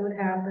thing that would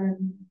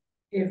happen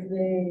if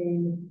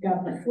they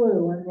got the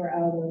flu and were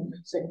out of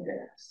sick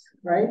days,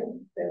 right?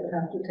 They would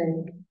have to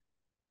take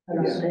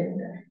an Yeah. unpaid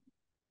day.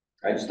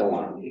 I just don't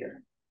want them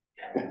here.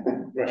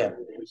 Right.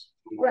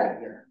 Right.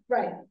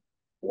 Right,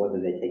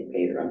 Whether they take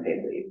paid or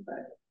unpaid leave,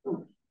 but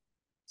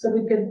so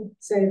we could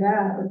say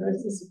that, but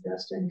that's a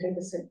suggestion, take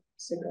a sick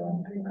or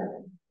unpaid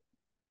day.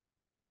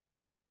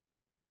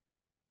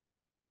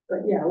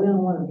 But yeah, we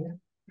don't want them here.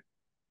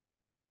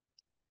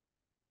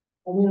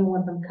 And we don't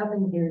want them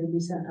coming here to be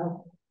sent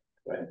home.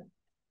 Right.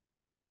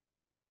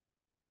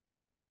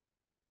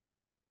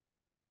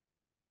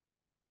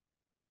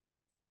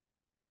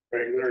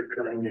 Regular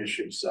occurring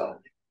issue, so.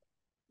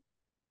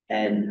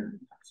 And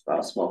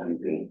about smoking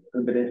being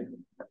prohibited.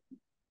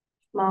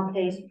 Small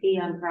case P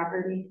on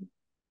property.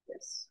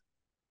 Yes.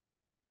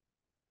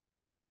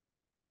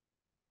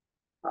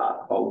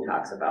 O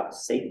talks about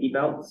safety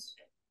belts.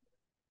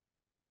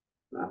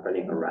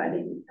 Operating or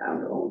riding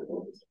town owned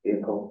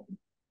vehicle.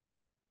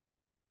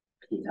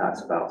 He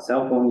talks about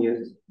cell phone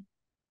use.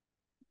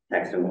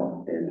 Texting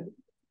while and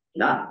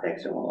not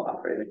texting while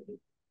operating.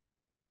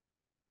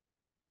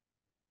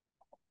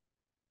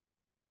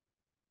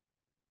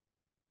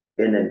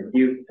 And then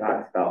you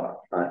talks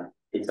about,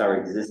 it's our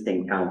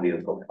existing town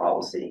vehicle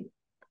policy.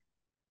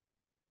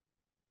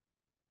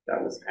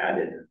 That was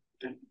added,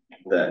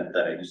 that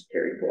I just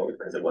carried forward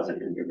because it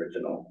wasn't in the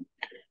original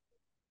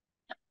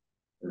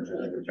of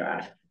the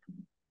draft.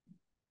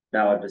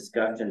 Now, a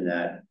discussion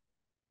that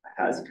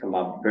has come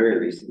up very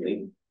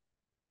recently,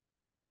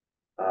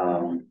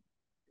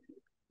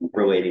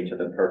 relating to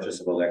the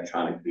purchase of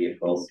electronic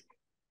vehicles,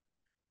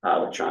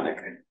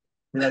 electric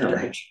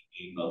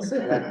vehicles.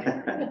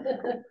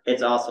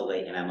 It's also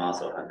late and I'm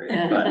also hungry,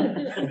 but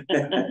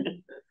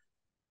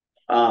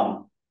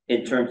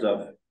in terms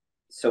of,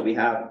 so we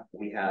have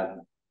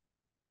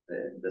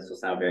this will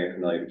sound very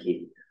familiar to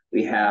Keith.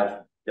 We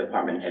have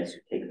department heads who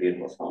take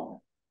vehicles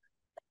home.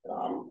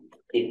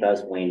 Keith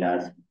does, Wayne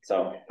does,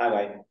 so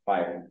highway,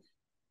 fire,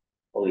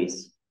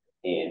 police,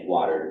 and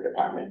water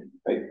department,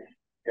 right?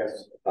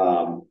 Yes.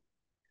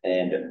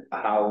 And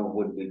how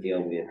would we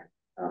deal with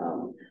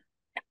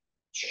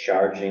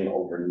charging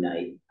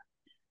overnight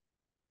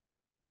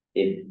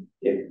if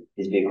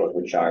these vehicles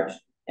were charged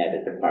at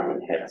the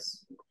department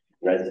head's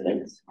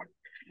residence?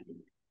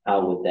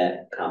 How would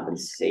that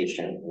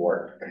compensation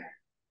work?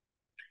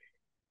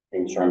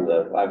 In terms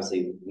of,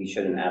 obviously, we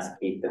shouldn't ask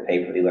Keith to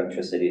pay for the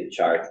electricity to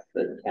charge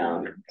the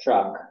town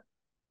truck.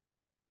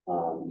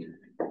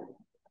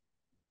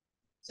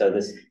 So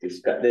this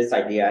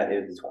idea,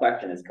 this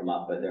question has come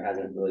up, but there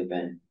hasn't really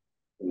been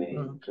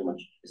too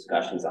much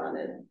discussions on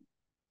it.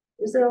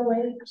 Is there a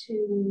way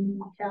to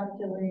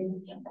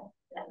calculate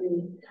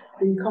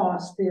the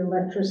cost, the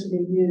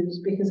electricity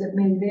used, because it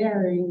may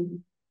vary?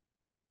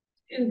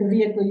 In the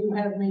vehicle you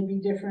have may be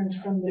different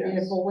from the Yes.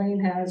 vehicle Wayne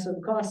has, so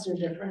the costs are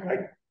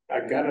different. I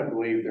gotta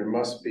believe there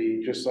must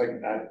be, just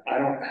like, I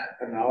don't,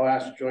 and I'll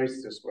ask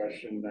Joyce this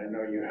question, I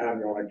know you have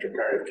an electric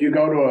car, if you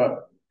go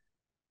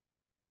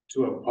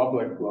to a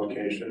public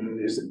location,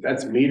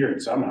 that's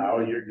metered somehow,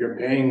 you're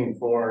paying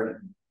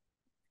for.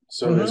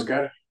 So there's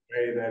gotta be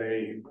a way that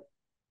a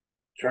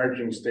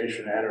charging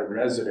station at a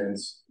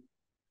residence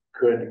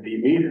could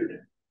be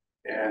metered,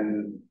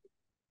 and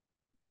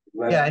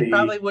Yeah, it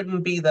probably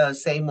wouldn't be the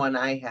same one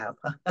I have,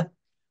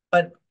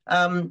 but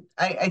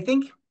I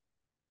think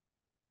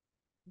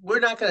we're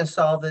not going to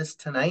solve this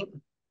tonight.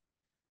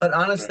 But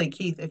honestly, Right.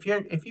 Keith,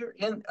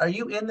 are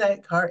you in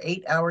that car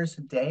 8 hours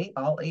a day,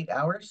 all 8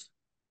 hours?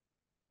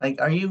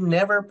 Like, are you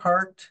never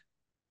parked?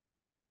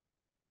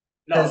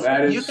 No,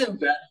 You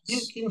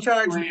can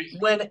charge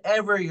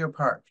whenever you're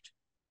parked.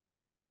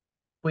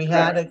 We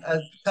had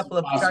a couple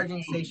of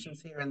charging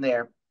stations here and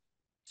there.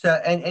 So,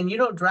 and you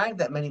don't drive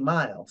that many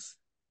miles.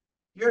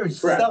 You're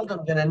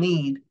seldom going to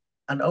need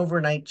an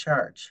overnight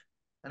charge.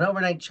 An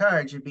overnight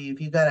charge would be if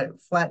you got it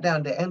flat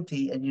down to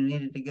empty and you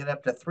needed to get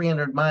up to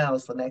 300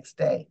 miles the next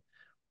day.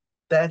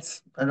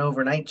 That's an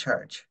overnight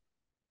charge.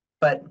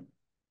 But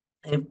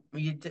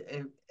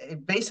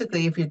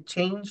basically, if you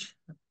change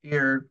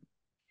your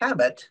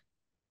habit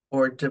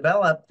or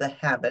develop the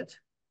habit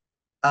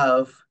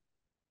of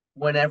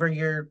whenever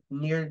you're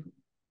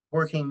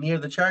working near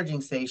the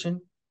charging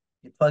station,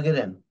 you plug it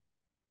in.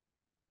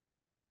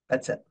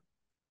 That's it.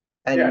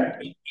 And yeah,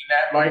 and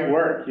that might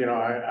work, you know,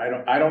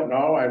 I don't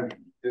know,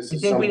 this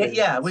is something.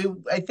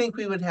 I think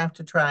we would have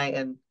to try,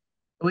 and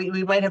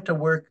we might have to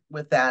work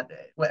with that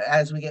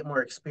as we get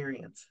more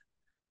experience.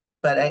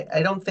 But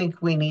I don't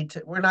think we need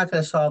to, we're not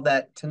going to solve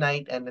that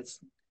tonight, and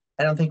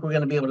I don't think we're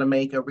going to be able to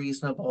make a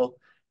reasonable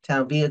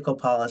town vehicle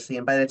policy.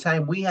 And by the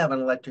time we have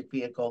an electric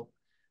vehicle,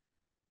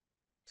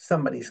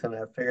 somebody's going to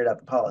have figured out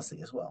the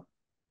policy as well.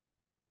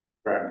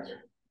 Correct.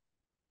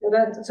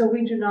 So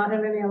we do not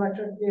have any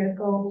electric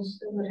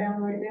vehicles in the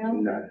town right now?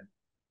 None.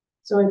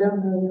 So I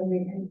don't know that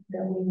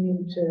we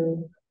need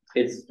to.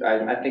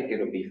 I think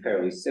it'll be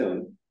fairly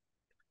soon.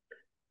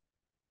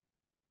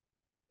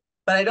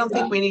 But I don't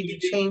think we need to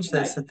change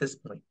this at this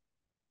point.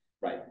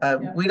 Right.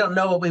 We don't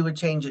know what we would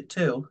change it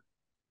to.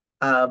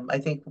 I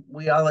think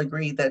we all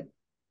agree that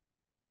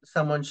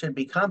someone should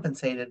be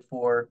compensated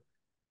for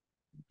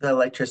the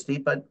electricity,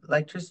 but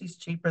electricity is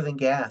cheaper than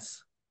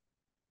gas.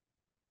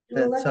 Do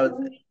So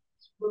electronics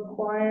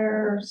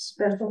require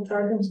special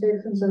charging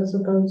stations as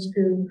opposed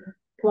to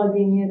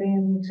plugging it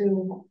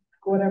into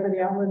whatever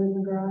the outlet in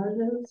the garage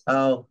is?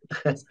 oh,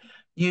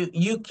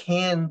 you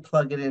can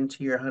plug it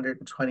into your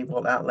 120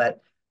 volt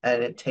outlet,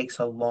 and it takes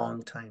a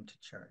long time to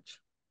charge.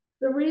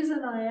 The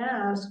reason I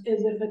ask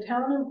is if a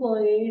town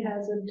employee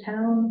has a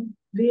town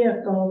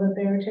vehicle that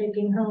they are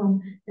taking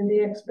home and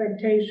the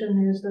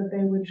expectation is that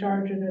they would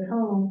charge it at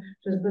home,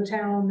 does the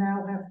town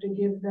now have to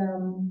give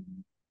them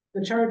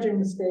the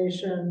charging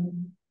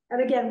station?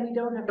 And again, we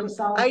don't have to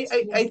solve. I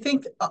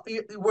think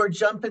we're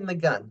jumping the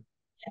gun.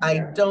 I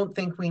don't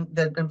think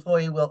the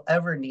employee will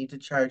ever need to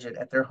charge it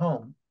at their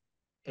home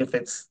if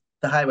it's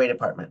the highway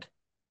department.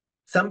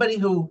 Somebody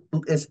who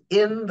is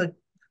in the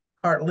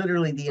car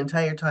literally the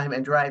entire time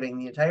and driving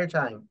the entire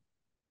time,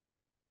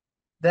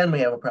 then we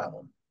have a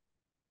problem.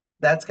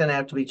 That's going to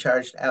have to be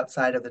charged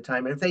outside of the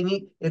time. And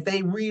if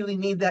they really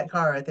need that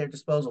car at their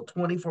disposal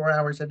 24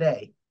 hours a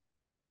day,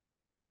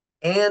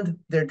 and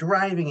they're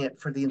driving it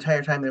for the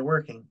entire time they're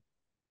working,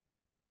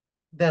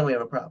 then we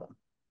have a problem.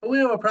 But we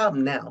have a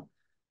problem now,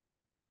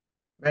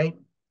 right?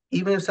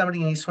 Even if somebody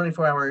needs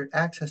 24-hour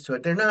access to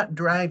it, they're not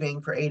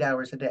driving for 8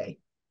 hours a day.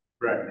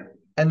 Right.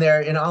 And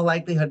they're in all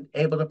likelihood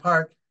able to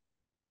park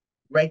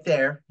right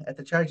there at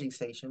the charging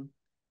station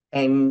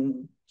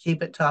and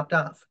keep it topped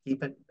off,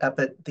 keep it up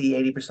at the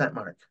 80%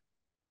 mark.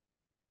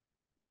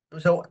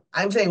 So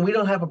I'm saying we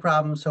don't have a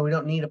problem, so we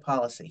don't need a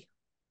policy.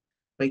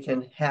 We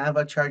can have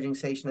a charging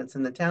station that's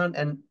in the town,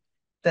 and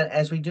that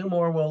as we do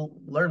more, we'll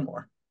learn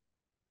more.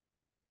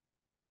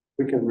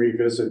 We can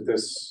revisit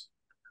this.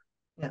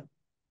 Yeah.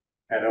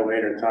 At a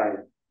later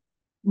time.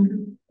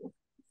 Mhm.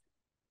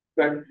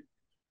 Good.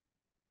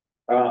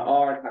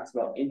 R talks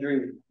about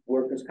injury,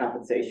 workers'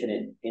 compensation,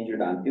 and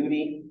injured on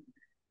duty.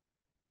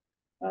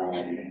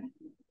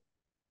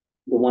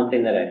 The one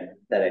thing that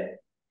I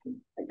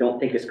don't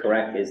think is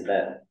correct is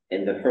that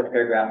in the first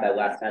paragraph, that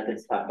last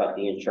sentence talked about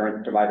the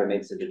insurance provider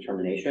makes a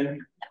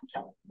determination.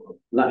 I'm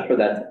not sure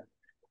that's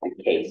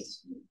the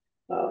case,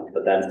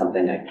 but that's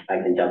something I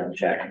can double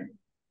check.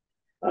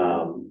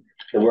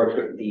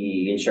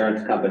 The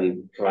insurance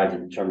company provides a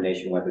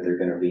determination whether they're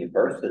going to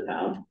reimburse the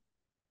town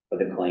for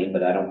the claim,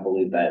 but I don't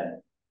believe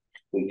that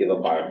we give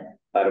up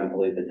I don't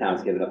believe the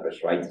town's given up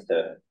its rights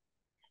to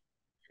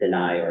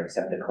deny or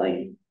accept a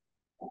claim.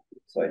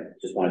 So I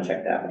just want to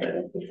check that, but I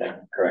don't think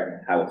that's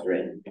correct how it's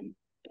written.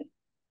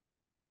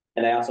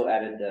 And I also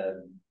added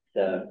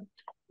the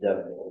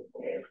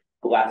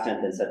last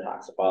sentence that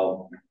talks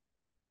about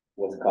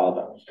what's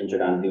called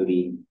injured on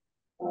duty.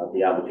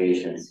 The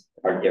obligations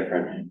are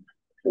different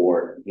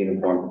for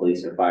uniformed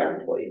police and fire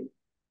employees.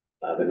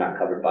 They're not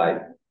covered by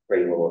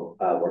regular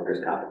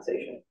workers'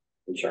 compensation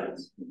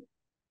insurance.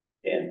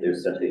 And there's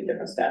essentially a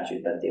different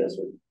statute that deals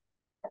with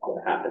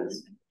what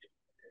happens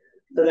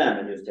to them,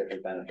 and there's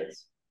different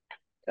benefits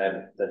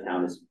that the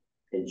town is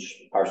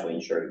partially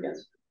insured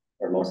against,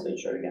 or mostly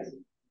insured against.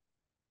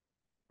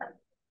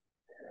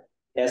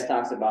 S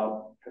talks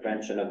about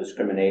prevention of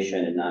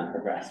discrimination and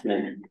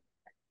non-harassment.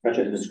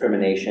 Prevention of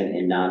discrimination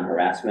and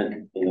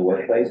non-harassment in the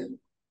workplace.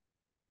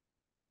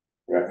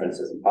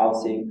 References in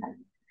policy.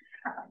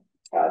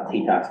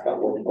 T talks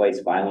about workplace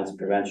violence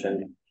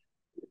prevention.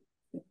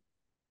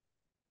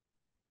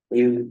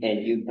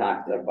 You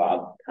talked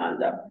about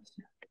conduct.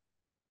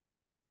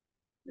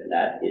 And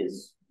that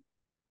is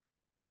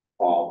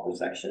all for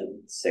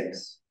section 6.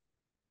 Is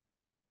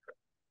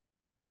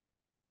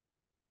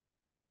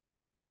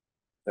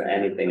there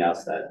anything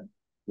else that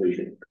we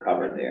should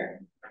cover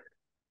there?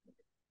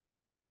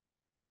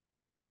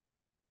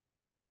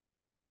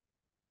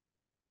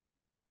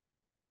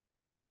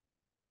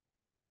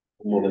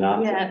 Moving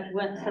on. Yeah,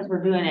 since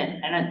we're doing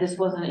it, and this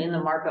wasn't in the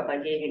markup I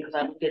gave you because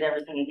I looked at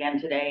everything again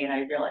today and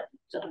I realized,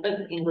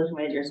 English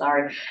major,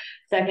 sorry.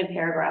 Second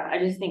paragraph, I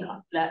just think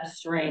that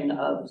string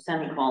of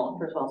semicolon,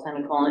 first of all,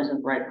 semicolon isn't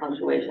the right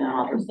punctuation and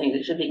all those things.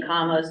 It should be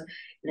commas,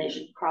 and they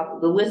should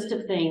probably, the list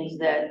of things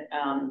that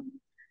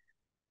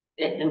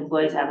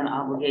employees have an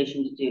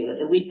obligation to do.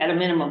 At a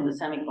minimum, the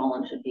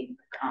semicolon should be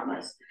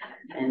commas,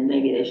 and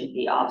maybe they should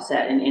be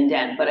offset and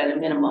indent, but at a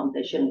minimum,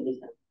 they shouldn't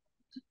be.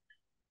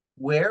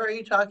 Where are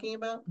you talking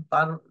about?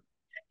 Bottom.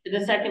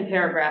 The second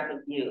paragraph of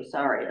you,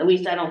 sorry. At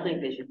least I don't think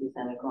they should be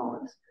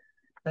semicolons.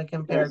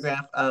 Second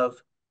paragraph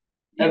of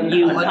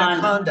you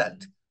under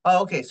conduct.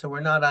 Oh, okay. So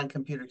we're not on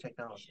computer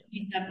technology.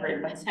 Be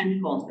separated by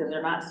semicolons because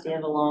they're not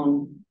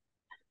standalone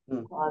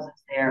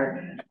clauses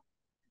there.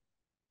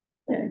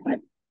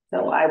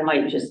 So I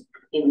might just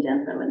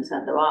indent them and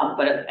send them off,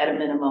 but at a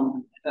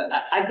minimum,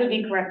 I could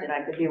be corrected.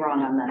 I could be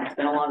wrong on that. It's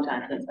been a long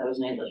time since I was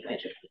an English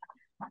major.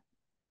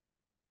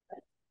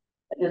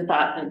 I just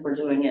thought since we're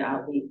doing it,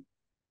 I'll be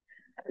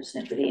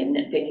snippety and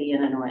nitpicky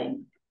and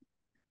annoying.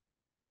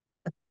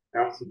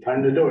 Now's the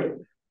time to do it.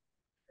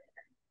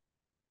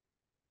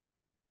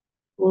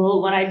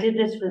 Well, when I did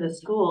this for the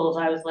schools,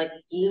 I was like,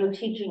 you're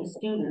teaching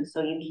students,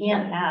 so you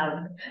can't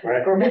have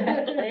Right.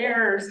 grammatical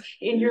errors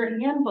in your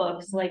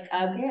handbooks. Like,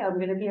 okay, I'm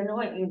gonna be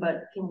annoying,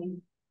 but can we?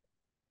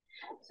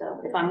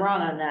 So if I'm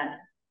wrong on that,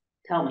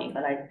 tell me,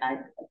 but I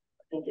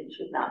think it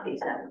should not be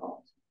that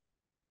involved.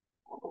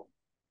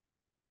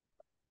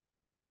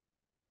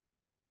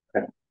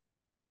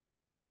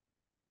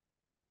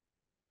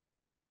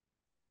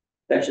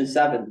 Section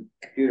 7,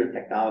 computer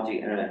technology,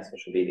 internet,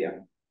 social media.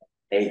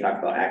 A, talk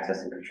about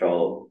access and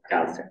control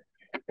accounts,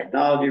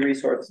 technology,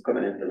 resource,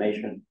 equipment,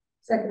 information.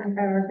 Second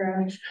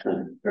paragraph,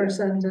 first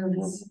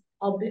sentence,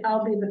 I'll be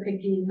the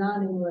picky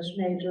non-English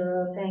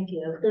major. Thank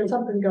you. There's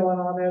something going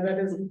on there that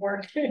isn't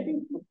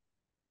working.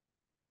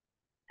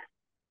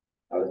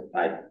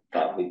 I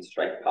thought we'd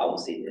strike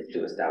policy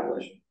to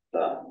establish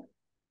the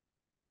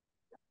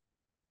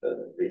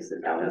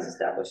town has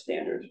established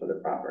standards for the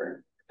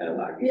proper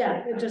analog.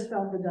 Yeah, it just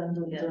felt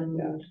redundant Yeah.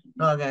 and.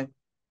 Okay,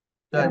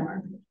 good.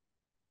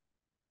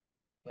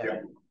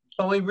 Yeah.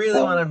 But we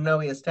really want to know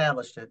we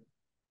established it.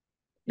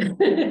 Put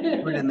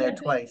it in there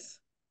twice.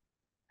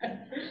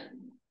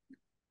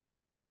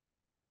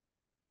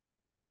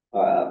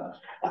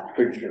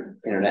 Pretty sure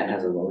internet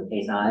has a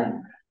lowercase I.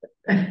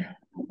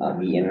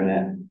 The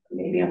internet,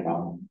 maybe I'm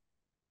wrong.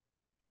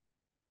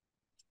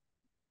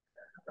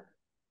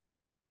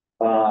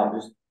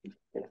 Just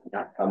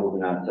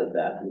moving on to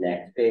that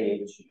next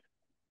page.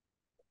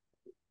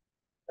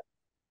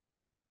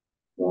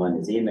 1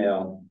 is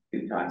email,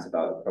 2 talks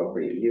about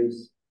appropriate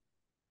use.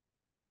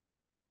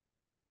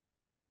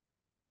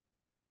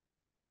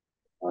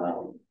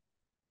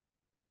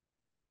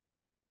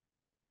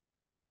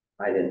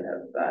 I didn't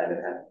have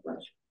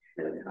much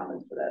really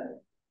comments for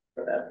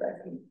that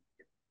section.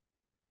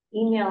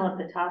 Email at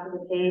the top of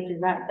the page,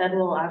 is that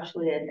federal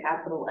actually a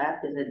capital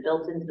F? Is it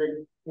built into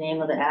the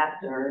name of the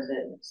act or is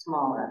it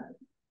small f?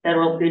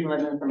 Federal Freedom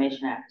of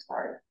Information Act,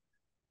 sorry.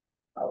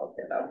 I'll look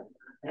that up.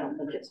 I don't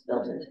think it's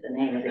built into the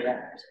name of the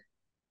act.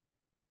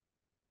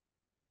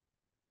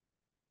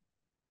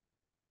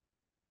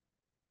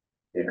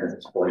 Yeah, because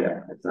it's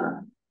FOIA, it's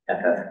not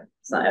FF,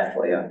 it's not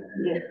FOIA.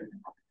 Yeah.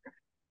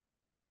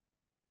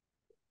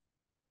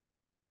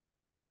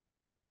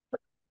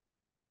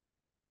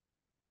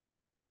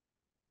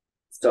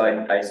 So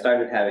I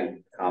started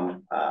having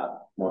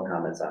more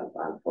comments on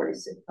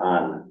 46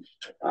 on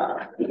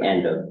the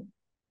end of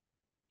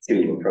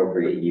 2,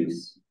 appropriate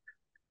use.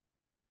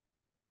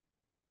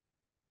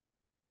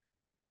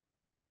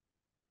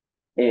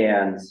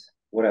 And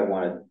what I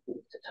wanted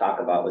to talk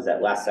about was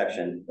that last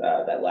section,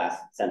 that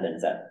last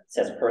sentence that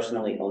says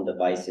personally owned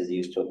devices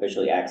used to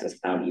officially access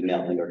town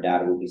email and or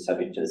data will be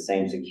subject to the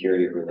same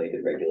security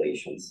related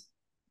regulations.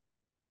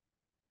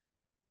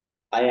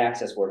 I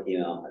access work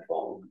email on my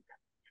phone,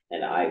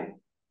 and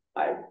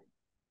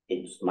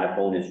my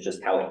phone is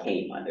just how it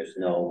came. There's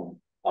no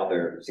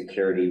other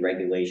security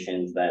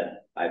regulations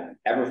that I've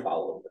ever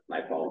followed with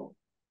my phone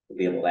to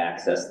be able to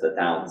access the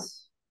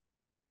town's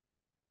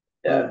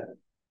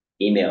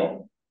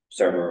email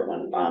server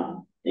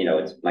on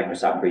it's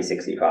Microsoft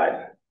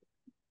 365.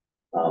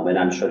 And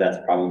I'm sure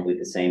that's probably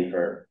the same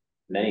for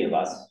many of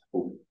us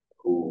who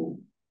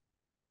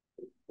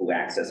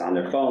access on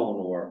their phone,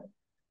 or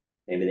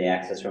maybe they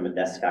access from a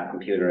desktop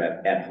computer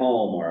at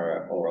home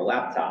or a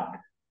laptop.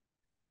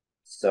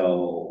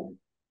 So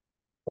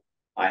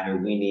either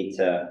we need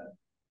to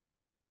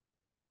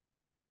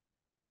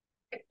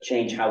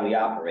change how we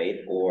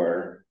operate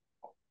or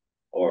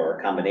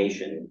a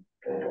combination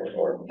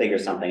or figure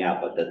something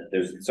out, but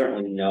there's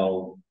certainly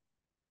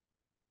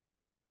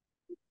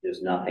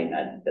there's nothing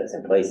that's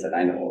in place that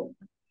I know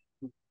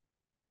of.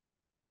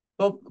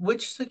 Well,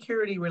 which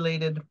security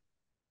related,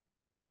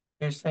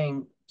 you're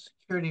saying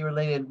security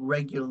related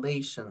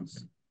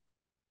regulations.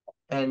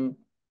 And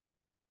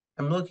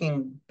I'm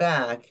looking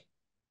back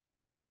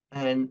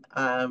and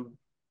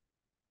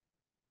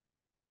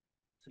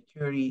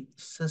security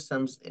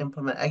systems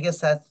implement, I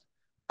guess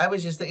I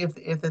was just,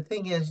 if the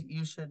thing is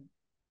you should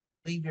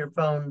leave your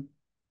phone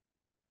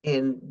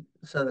in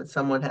so that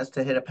someone has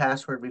to hit a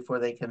password before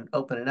they can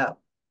open it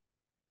up.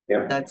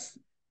 Yeah. That's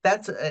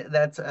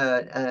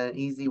an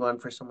easy one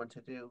for someone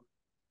to do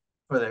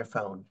for their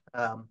phone.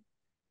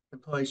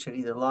 Employees should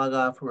either log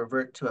off or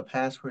revert to a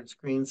password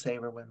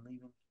screensaver when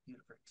leaving the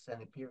computer for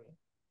extended period.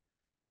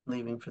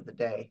 Leaving for the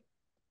day,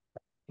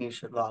 you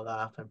should log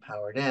off and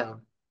power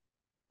down,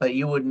 but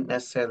you wouldn't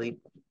necessarily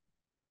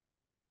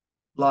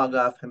log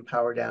off and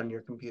power down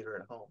your computer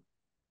at home,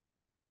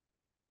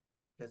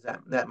 because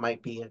that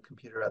might be a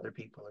computer other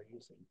people are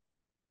using.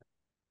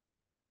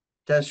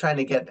 Just trying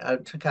to get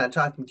to kind of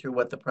talking through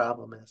what the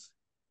problem is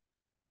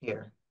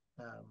here.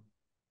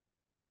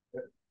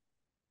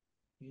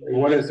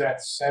 What is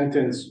that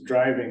sentence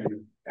driving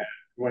at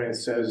when it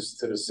says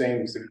to the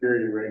same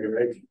security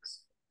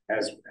regulations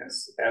as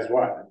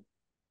what?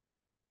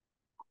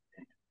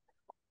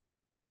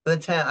 The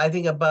town, I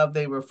think above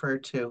they refer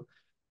to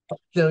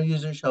no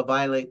user shall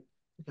violate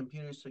the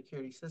computer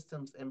security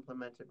systems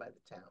implemented by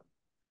the town.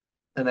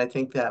 And I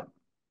think that,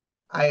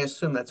 I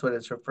assume that's what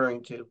it's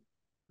referring to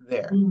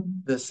there,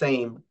 the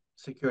same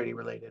security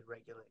related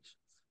regulations.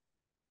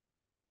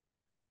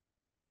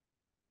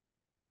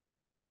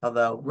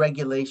 Although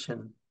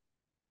regulation,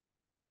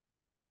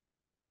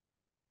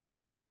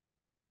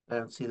 I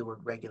don't see the word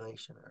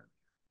regulation or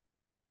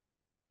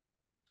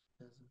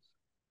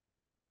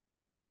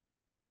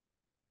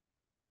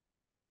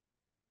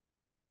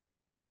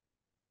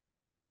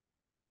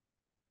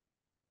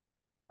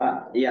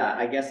Yeah,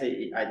 I guess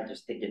I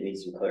just think it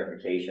needs some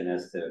clarification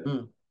as to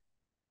Hmm.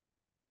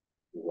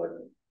 what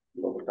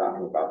we're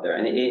talking about there,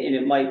 and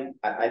it might,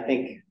 I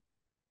think,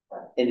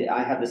 and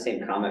I have the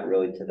same comment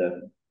really to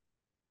the.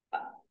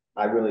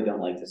 I really don't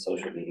like the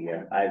social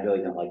media. I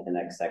really don't like the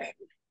next section.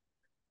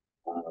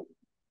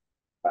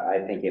 But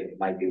I think it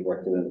might be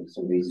worth doing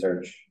some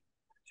research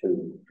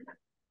to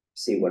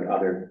see what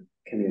other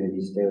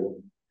communities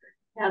do.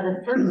 Yeah,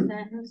 the first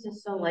sentence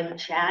is so like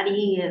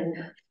chatty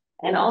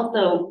and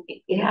also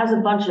it has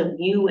a bunch of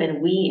you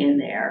and we in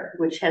there,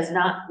 which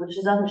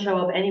doesn't show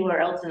up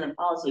anywhere else in the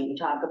policy. We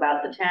talk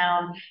about the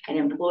town and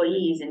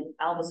employees and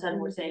all of a sudden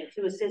we're saying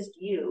to assist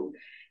you.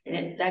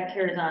 And that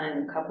carries on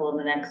in a couple of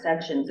the next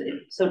sections.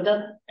 So it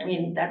does, I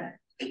mean, that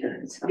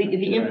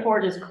the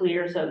import is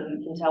clear, so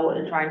you can tell what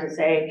they're trying to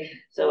say.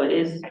 So it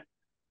is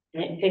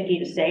nitpicky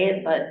to say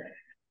it, but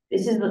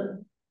this is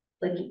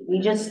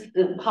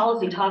the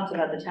policy talks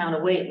about the town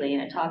of Whately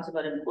and it talks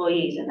about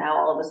employees, and now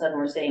all of a sudden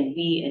we're saying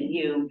we and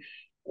you.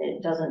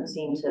 It doesn't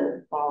seem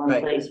to fall in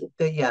Right. place.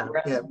 Yeah,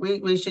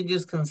 we should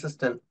use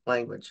consistent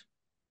language.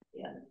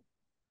 Yeah.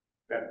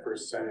 That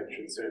first sentence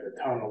should say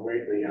the town of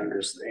Whately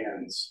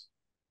understands.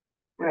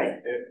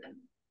 Right.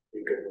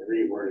 You could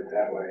reword it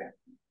that way.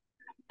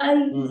 I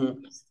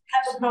Mhm.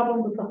 have a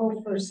problem with the whole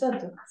first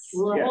sentence.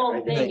 Well, the Yeah, whole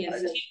I thing think-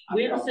 is,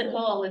 we're sitting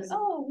all like,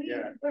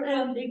 Yeah. we're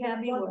one big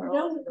happy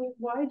world.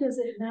 Why does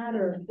it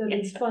matter that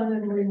it's fun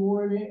and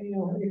rewarding, you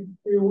know,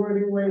 a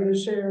rewarding way to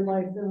share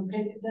life and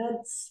opinion?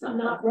 That's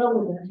not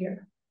relevant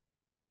here.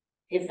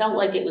 It felt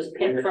like it was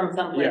picked from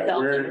someplace Yeah,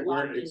 else. and where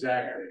locked in there.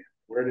 exactly,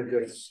 where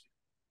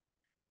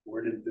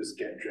did this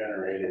get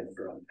generated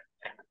from?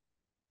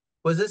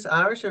 Was this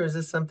ours or is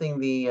this something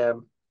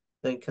the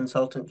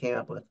consultant came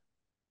up with?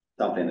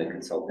 Something the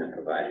consultant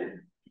provided.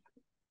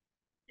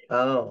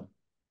 Oh,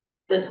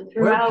 But we're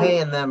throughout.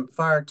 paying them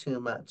far too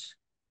much.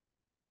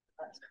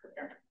 That's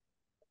clear.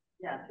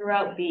 Yeah,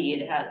 throughout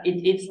B,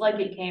 it's like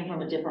it came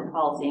from a different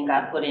policy and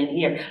got put in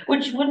here,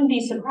 which wouldn't be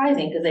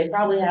surprising, because they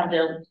probably have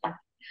their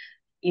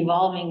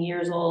evolving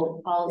years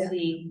old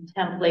policy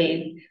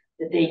template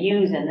that they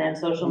use, and then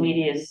social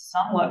media is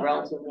somewhat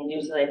relatively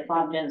new, so they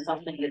plopped in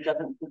something that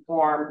doesn't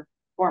conform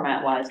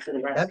format wise to the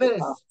I rest of bet the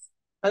it's, policy.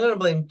 I'm gonna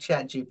blame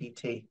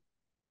ChatGPT.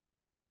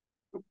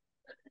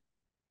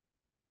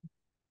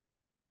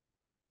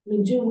 I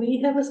mean, do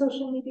we have a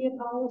social media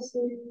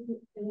policy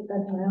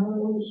that now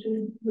we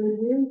should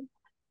review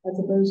as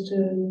opposed to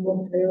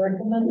what they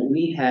recommend?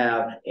 We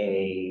had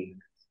it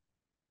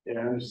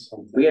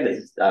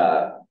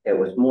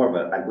was more of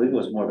a, I believe it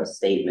was more of a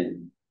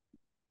statement.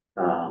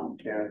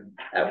 Yeah,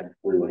 That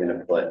we were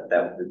gonna put,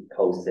 that we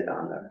posted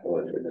on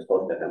or we were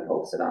supposed to have been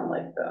posted on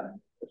like the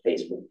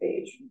Facebook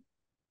page.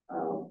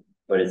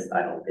 But it's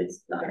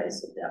not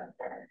as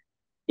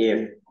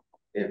in-depth.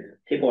 If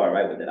people are all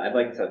right with it, I'd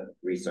like to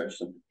research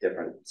some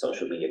different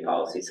social media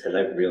policies, because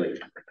I'm really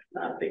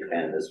not a big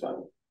fan of this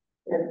one.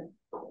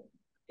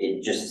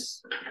 It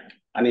just,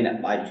 I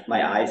mean, my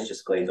eyes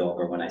just glaze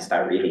over when I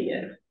start reading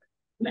it.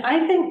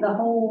 I think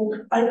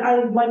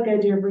I like the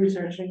idea of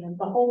researching it,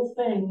 the whole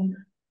thing,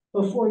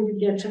 before you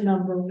get to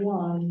number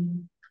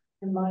one,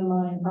 in my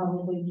mind,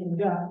 probably can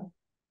go.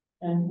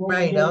 And when we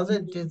Right,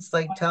 get it's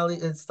like telling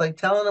them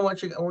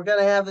we're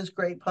gonna have this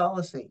great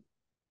policy.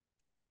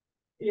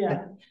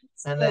 Yeah.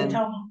 And They then,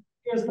 tell them,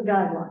 here's the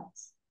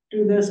guidelines,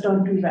 do this,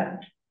 don't do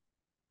that.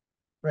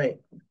 right.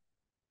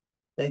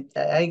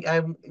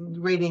 I'm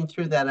reading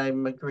through that,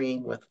 I'm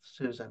agreeing with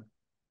Susan.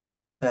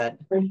 That,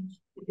 If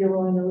you're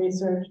willing to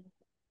research,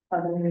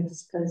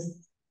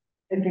 because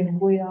I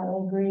think we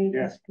all agree.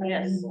 Yeah.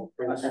 Yes. If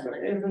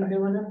we're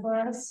doing it for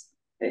us.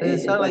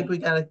 it's not like we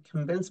gotta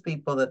convince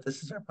people that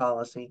this is our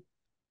policy.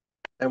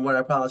 And what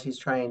our policy is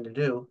trying to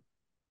do.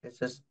 It's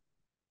just,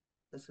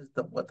 this is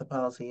what the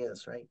policy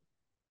is, right?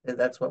 And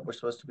that's what we're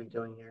supposed to be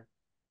doing here.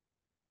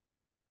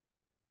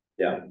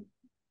 Yeah.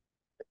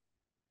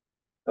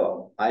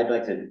 So I'd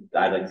like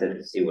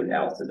to see what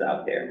else is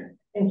out there,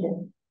 Thank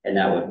you. and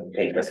that would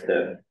take us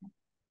to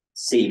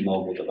see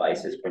mobile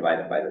devices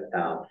provided by the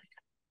town.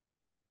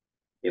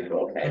 If we're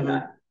okay, Mhm.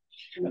 not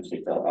too much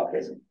detail about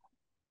this.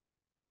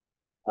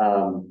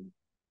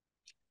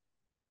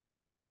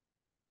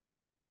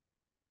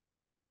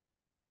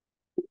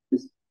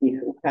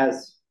 Who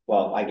has,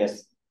 well, I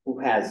guess, who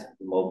has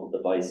mobile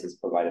devices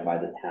provided by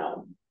the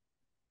town?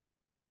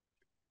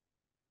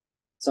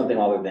 Something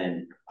other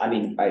than, I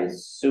mean, I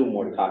assume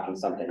we're talking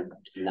something,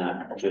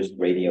 not just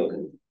radios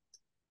and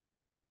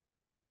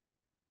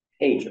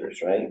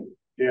pagers, right?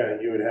 yeah,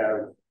 you would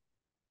have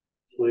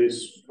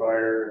police,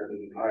 fire,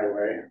 and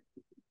highway.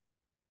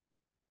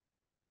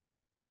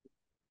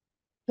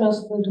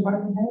 Just the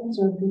department heads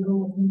or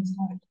people within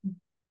staff?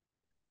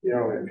 You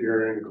know, if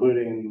you're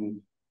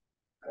including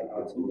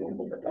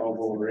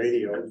mobile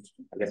radios,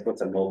 I guess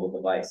what's a mobile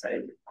device?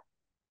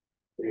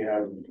 we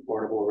have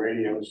portable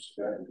radios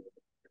that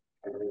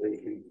are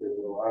related to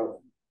a lot of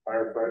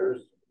firefighters.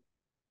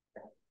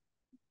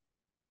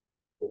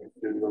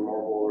 It's a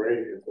mobile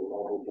radio, it's a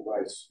mobile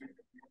device.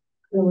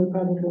 So we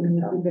probably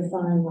need to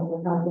define what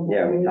we're talking about.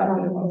 Yeah, we're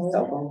talking We're about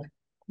cell phones.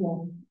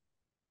 Yeah.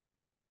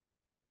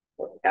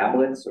 Or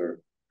tablets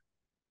or,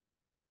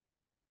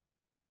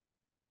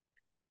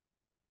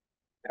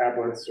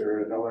 Tablets are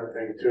another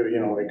thing too, you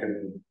know, like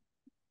in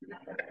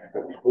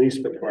the police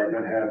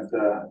department have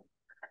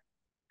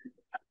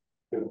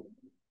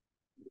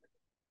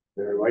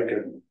they're like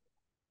a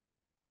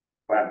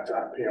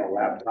laptop, you know,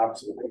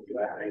 laptops and things of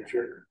that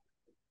nature.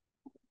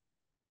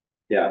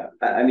 yeah,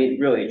 I mean,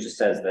 really, it just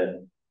says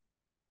that,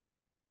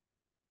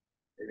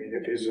 I mean,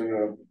 it isn't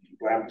a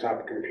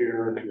laptop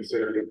computer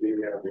considered to be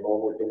a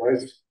mobile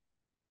device.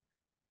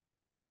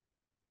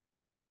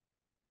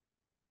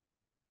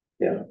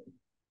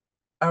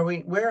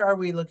 Where are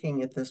we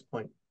looking at this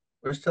point?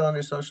 We're still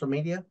under social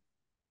media?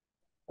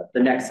 the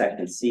next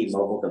section, C,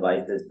 mobile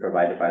devices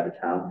provided by the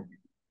town.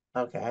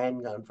 Okay, I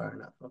hadn't gone far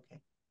enough, okay.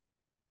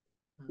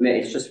 I mean,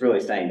 it's just really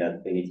saying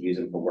that they need to use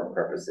them for work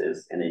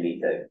purposes and they need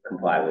to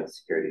comply with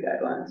security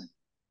guidelines.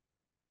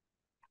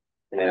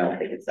 And I don't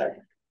think it's that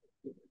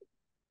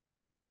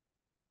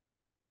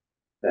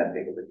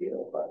big of a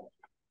deal, but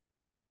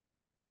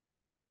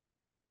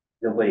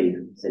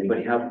does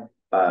anybody have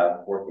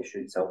work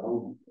issued cell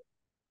phone?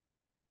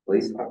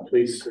 Please?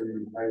 Police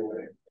and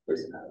highway,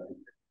 Please and highway.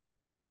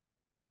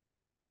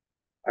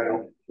 I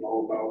don't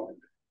know about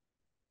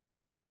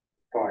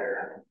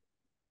fire.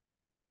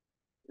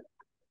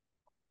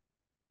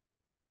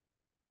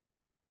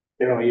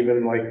 You know,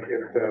 even like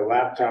if the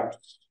laptops,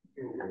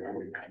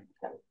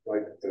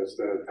 like does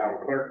the town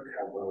clerk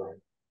have a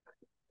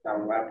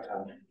town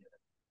laptop?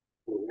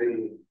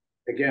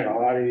 Again, a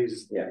lot of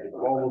these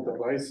mobile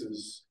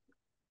devices,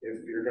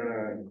 if you're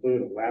gonna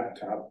include a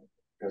laptop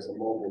as a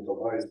mobile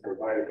device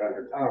provided by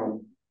the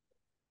town,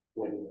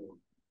 when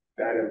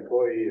that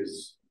employee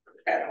is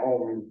at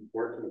home,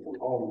 working from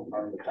home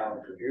on the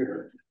town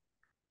computer.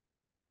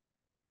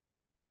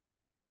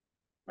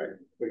 Right,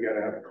 we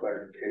gotta have a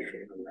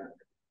clarification on that.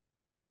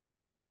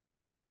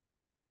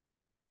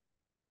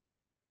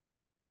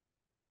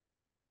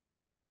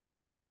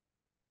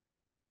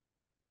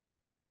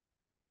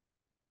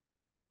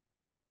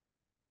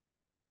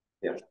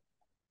 Yeah.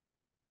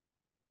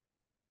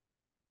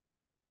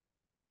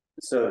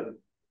 So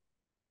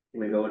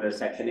can we go to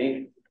section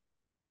 8?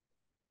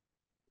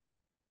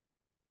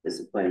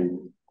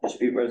 Discipline,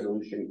 dispute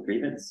resolution,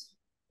 grievance.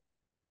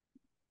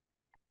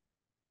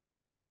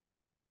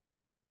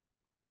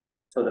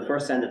 So the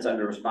first sentence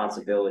under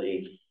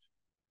responsibility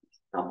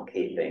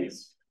complicate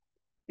things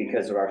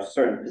because there are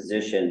certain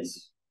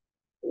positions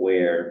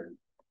where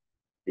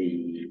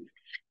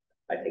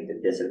I think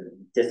the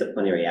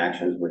disciplinary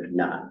actions would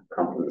not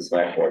come from the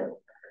select board.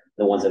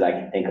 The ones that I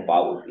can think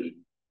about would be,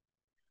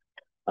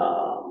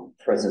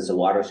 for instance, the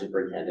water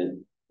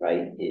superintendent,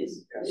 right,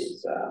 is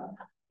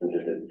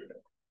under the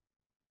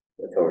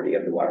authority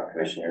of the water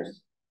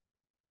commissioners.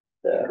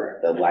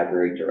 The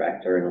library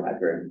director and the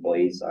library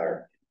employees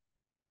are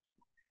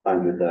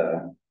under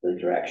the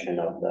direction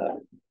of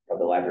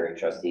the library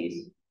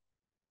trustees.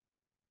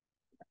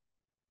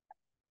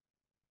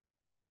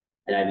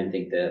 And I even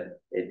think that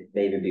it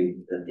may even be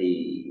that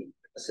the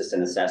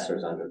assistant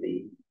assessors under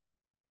the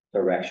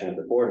direction of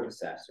the board of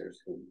assessors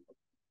who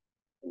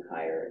can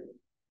hire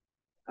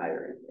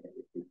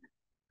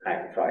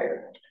and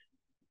fire.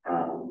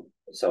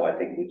 So I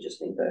think we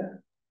just need to.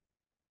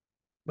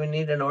 We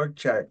need an org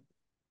chart.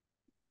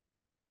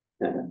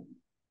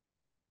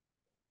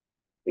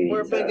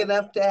 We're big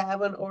enough to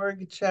have an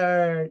org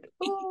chart.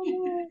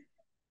 Ooh.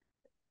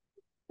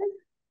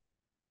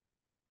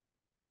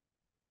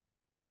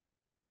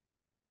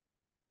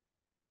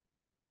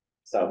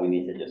 So we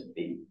need to just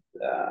be,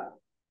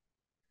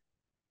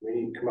 we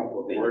need to come up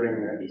with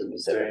wording that would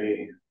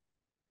say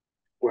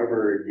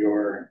whoever's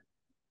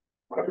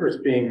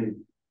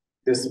being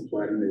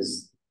disciplined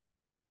is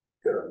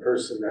the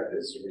person that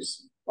is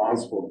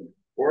responsible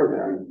for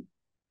them.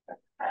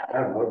 I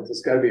don't know,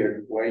 there's gotta be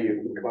a way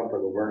you can come up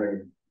with a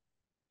wording.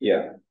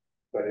 Yeah.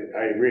 But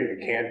I agree,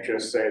 it can't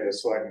just say the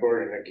select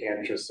board and it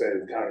can't just say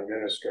the town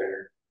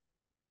administrator.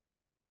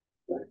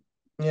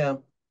 Yeah.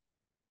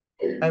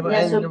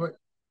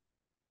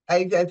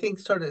 I think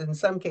sort of in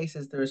some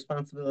cases, the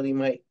responsibility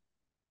might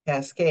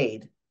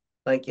cascade.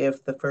 Like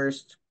if the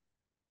first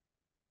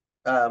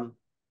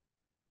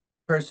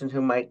person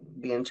who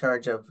might be in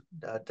charge of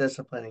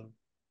disciplining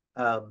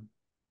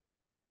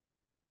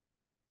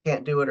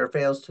can't do it or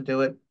fails to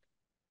do it,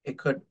 it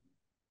could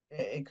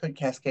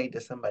cascade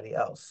to somebody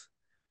else.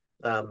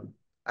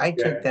 I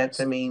took that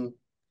to mean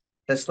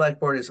the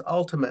select board is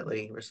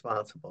ultimately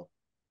responsible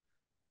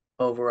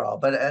overall,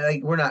 but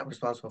we're not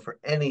responsible for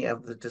any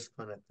of the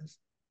discipline at this,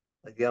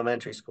 like the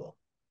elementary school.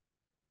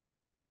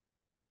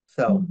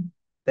 So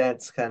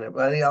that's kind of,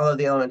 although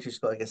the elementary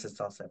school, I guess it's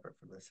all separate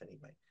from this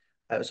anyway.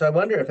 So I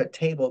wonder if a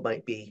table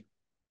might be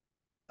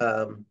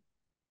a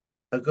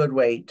good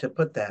way to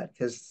put that,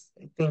 because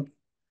I think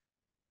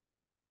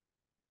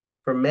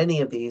for many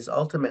of these,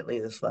 ultimately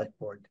the select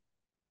board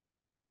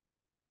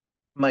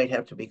might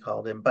have to be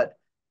called in, but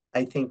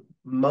I think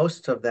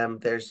most of them,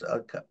 there's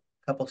a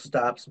couple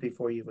stops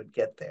before you would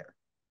get there.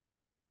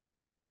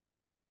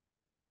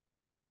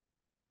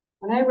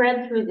 When I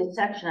read through the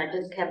section, I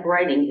just kept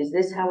writing, is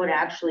this how it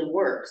actually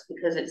works?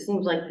 Because it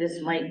seems like this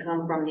might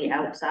come from the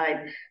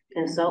outside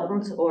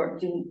consultants, or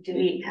do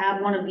we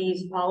have one of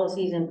these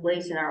policies in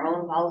place in our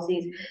own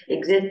policies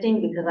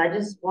existing? Because I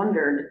just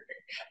wondered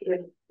if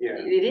Yeah.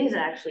 it is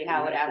actually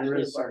how it There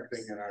actually is works.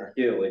 something in our,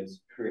 Do, it's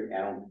pretty,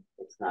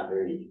 it's not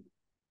very.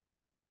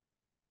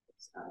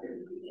 It's not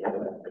very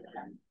detailed.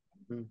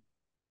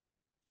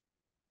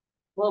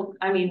 Well,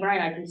 I mean,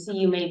 Brian, I can see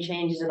you made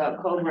changes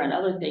about Cobra and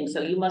other things,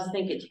 so you must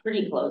think it's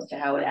pretty close to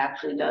how it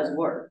actually does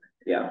work.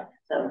 Yeah,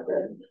 So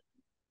good.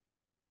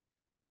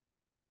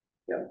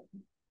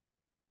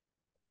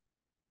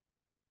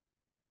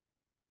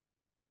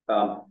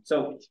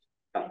 so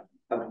I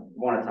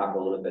want to talk a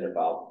little bit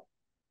about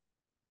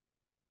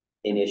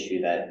an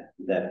issue that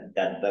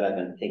I've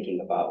been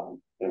thinking about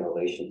in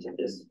relation to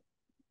this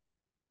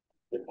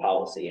with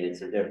policy, and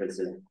it's the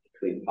differences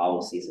between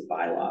policies and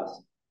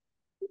bylaws.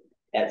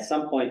 At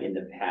some point in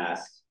the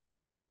past,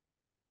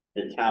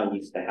 the town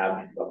used to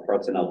have a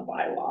personnel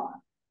bylaw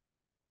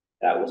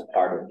that was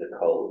part of the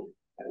code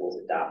and was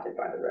adopted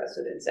by the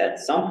residents. At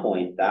some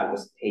point, that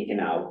was taken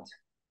out,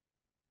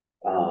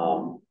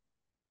 and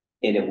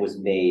it was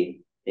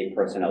made a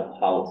personnel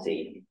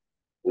policy,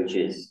 which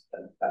is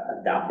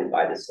adopted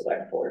by the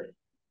select board.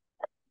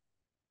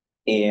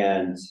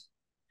 And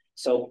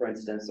so, for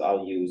instance,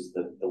 I'll use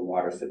the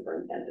water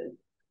superintendent.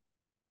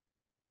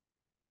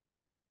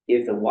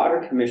 If the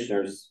water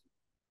commissioners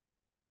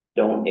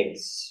don't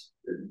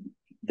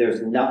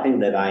there's nothing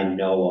that I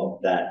know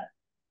of that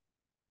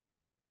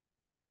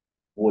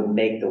would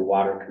make the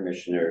water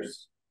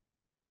commissioners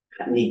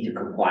need to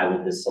comply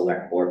with the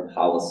select board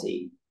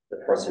policy, the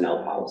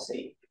personnel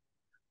policy.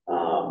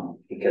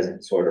 Because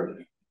it's sort of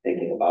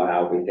thinking about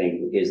how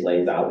everything is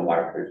laid out,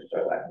 water commissioners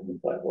are elected, the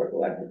select board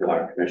elected,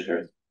 water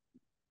commissioners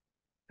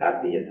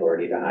have the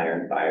authority to hire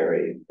and fire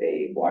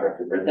a water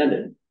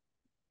superintendent.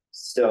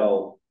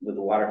 So with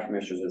the water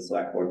commissioners and the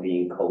select board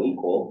being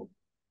co-equal,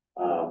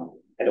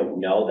 I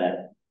don't know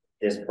that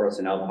this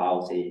personnel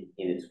policy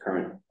in its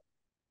current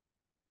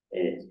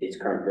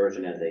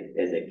version as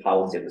a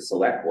policy of the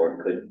select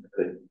board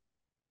could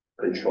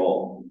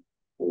control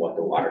what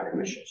the water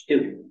commissioners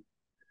do.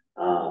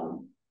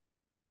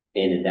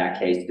 And in that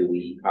case,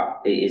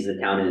 is the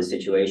town in a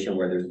situation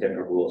where there's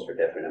different rules for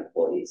different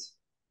employees?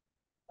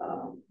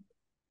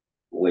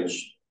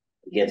 Which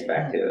gets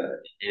back to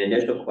an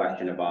initial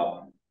question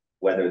about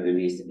whether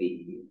this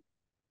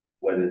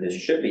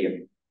should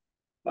be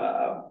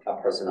a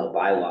personnel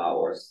bylaw,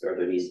 or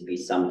there needs to be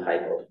some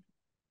type of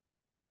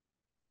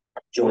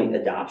joint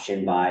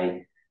adoption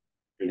by,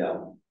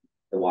 the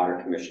water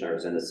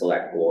commissioners and the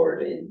select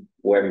board, and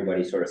where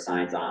everybody sort of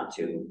signs on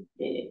to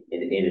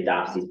and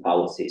adopts these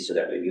policies so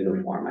that they're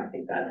uniform. I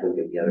think that would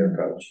be the other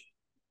approach,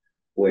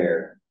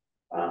 where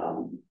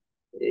an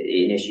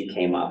issue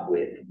came up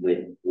with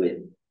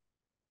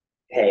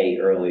pay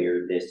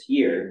earlier this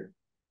year,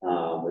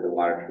 where the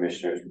water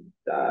commissioners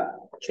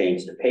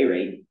changed the pay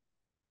rate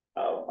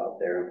of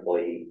their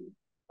employee,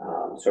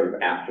 sort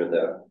of after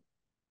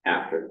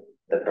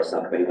the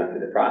personnel committee went through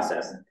the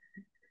process.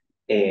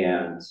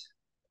 And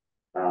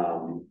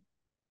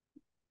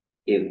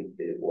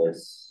there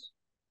was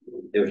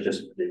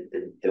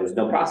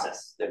no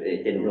process.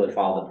 It didn't really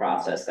follow the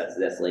process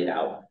that's laid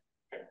out.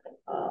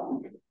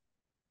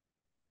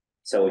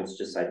 So it's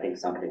just, I think,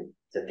 something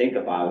to think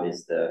about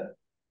is the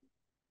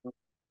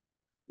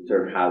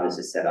sort of how this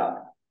is set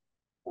up.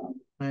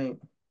 Right.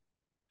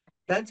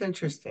 That's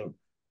interesting.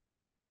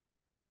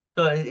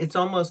 So it's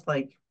almost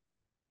like,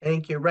 I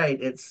think you're right.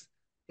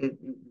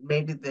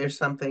 Maybe there's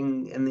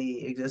something in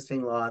the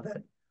existing law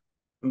that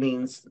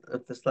means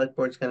if the select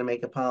board's going to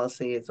make a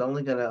policy, it's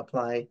only going to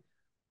apply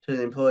to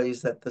the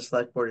employees that the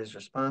select board is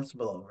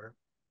responsible over.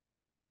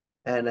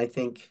 And I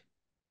think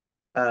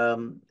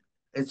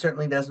it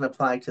certainly doesn't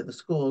apply to the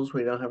schools.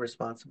 We don't have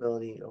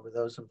responsibility over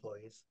those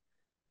employees.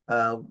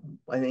 I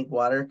think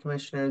water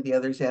commissioner, the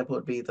other example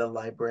would be the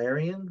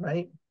librarian,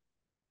 right?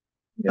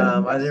 Yeah.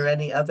 Are there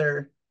any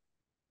other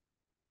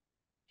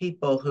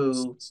people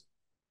who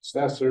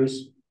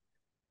assessors,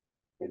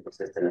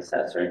 Assistant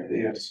assessor.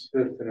 the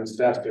assistant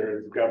assessor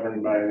is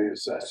governed by the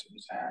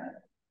assessors.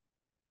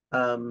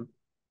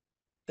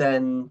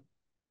 then,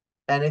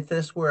 and if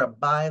this were a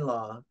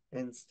bylaw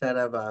instead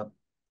of a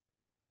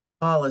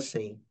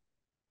policy,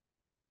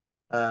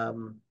 I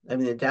mean,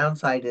 the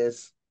downside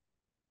is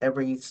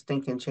every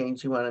stinking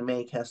change you want to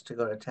make has to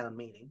go to town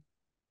meeting,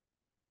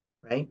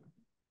 right?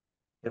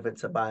 If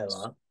it's a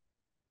bylaw.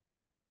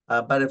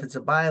 But if it's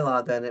a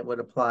bylaw, then it would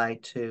apply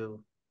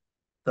to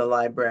the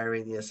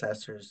library, the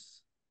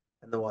assessors,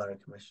 and the water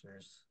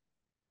commissioners.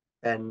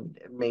 And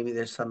maybe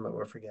there's some that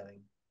we're forgetting.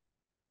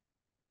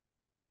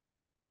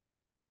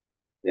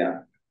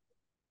 Yeah.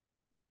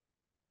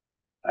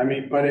 I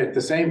mean, but at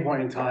the same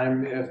point in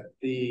time,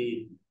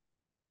 we'll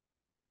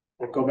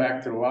go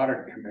back to the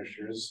water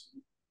commissioners.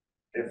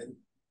 If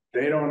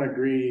they don't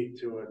agree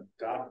to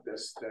adopt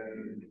this,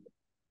 then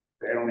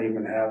they don't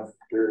even have,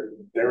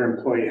 their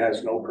employee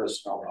has no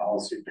personnel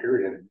policy,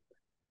 period.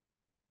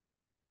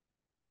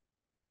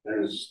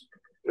 There's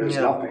There's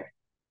Yeah. nothing.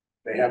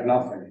 They have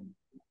nothing.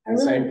 And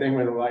same thing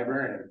with a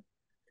librarian.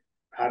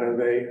 How do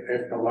they,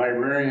 if the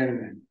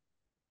librarian,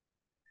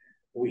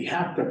 we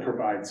have to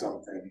provide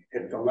something.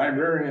 If the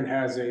librarian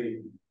has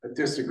a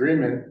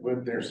disagreement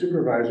with their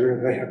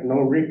supervisor, they have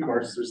no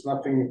recourse. There's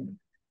nothing.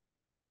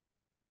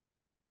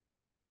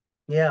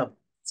 Yeah,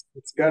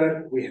 It's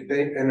gotta,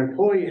 an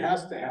employee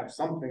has to have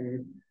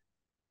something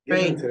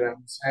given Right. to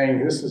them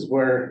saying, this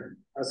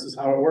is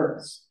how it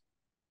works.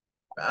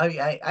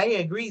 I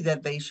agree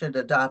that they should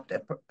adopt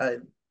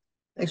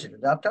they should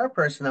adopt our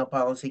personnel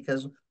policy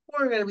because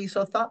we're going to be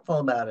so thoughtful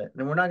about it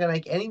and we're not going to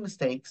make any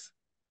mistakes.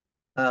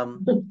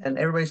 And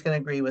everybody's going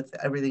to agree with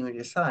everything we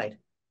decide.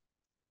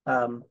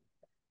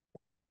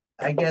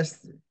 I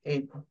guess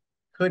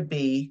could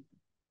be,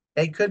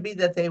 it could be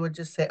that they would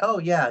just say, oh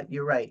yeah,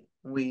 you're right.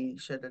 We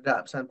should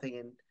adopt something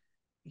and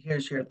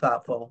here's your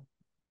thoughtful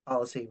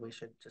policy. We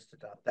should just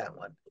adopt that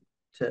one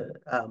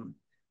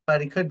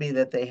but it could be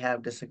that they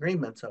have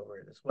disagreements over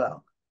it as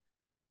well.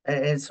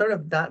 And it's sort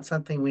of not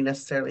something we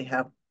necessarily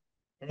have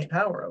any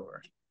power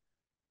over.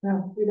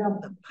 No, we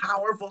don't. The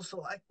powerful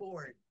select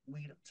board,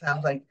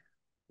 sounds like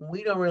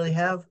we don't really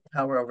have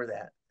power over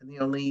that. And the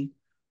only,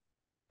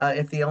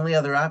 if the only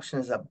other option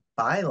is a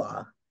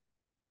bylaw,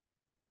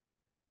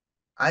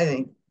 I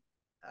think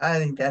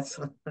that's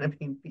gonna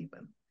be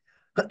even,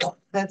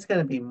 that's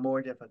gonna be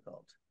more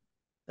difficult.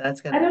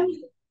 That's I gonna don't,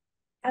 be,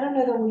 I don't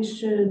know that we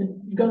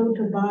should go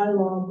to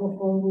bylaw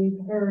before we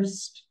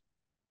first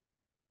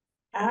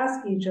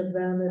ask each of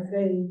them if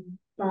they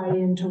buy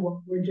into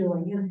what we're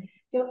doing. And,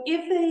 you know,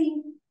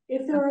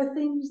 if there are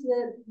things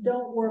that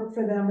don't work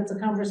for them, it's a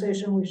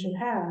conversation we should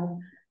have.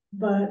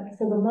 But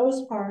for the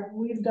most part,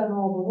 we've done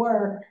all the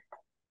work.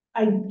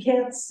 I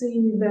can't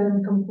see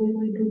them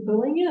completely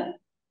poo-pooing it.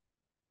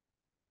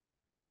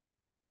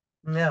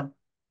 yeah,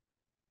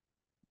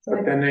 So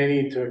But then they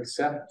need to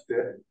accept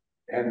it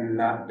and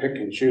not pick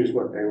and choose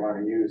what they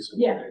want to use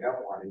and Yeah. what they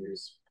don't want to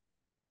use.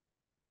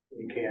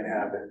 You can't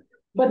have it.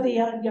 But you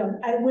know,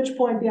 at which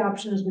point the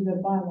option is we go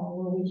to bylaw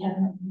where we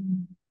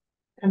can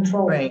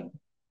control right. it.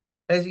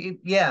 I think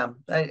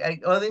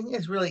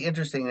it's really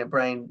interesting that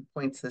Brian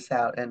points this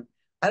out, and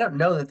I don't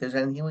know that there's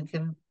anything we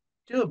can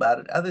do about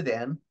it other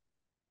than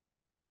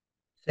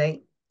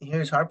say,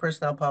 here's our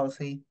personnel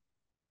policy,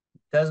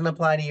 doesn't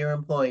apply to your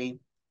employee,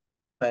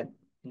 but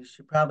you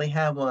should probably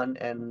have one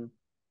and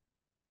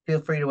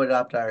feel free to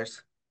adopt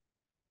ours.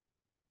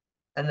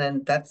 And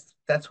then that's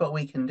what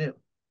we can do,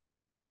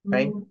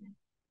 right? Mhm.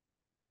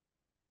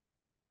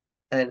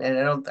 And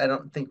I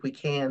don't think we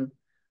can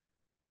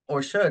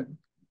or should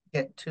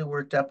get too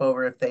worked up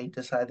over if they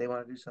decide they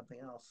want to do something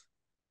else.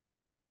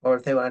 Or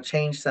if they want to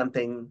change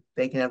something,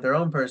 they can have their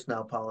own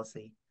personnel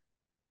policy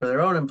for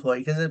their own employee.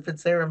 Because if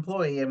it's their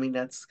employee, I mean,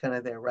 that's kind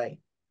of their right.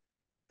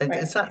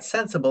 It's not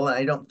sensible, and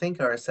I don't think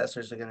our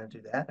assessors are going to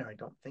do that, or I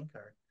don't think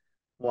our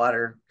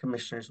water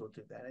commissioners will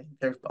do that. I think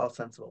they're all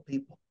sensible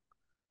people.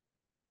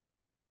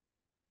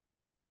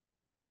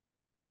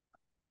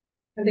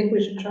 I think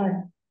we should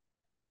try.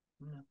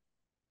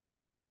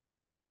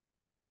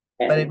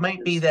 But it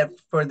might be that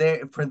for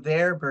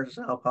their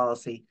personnel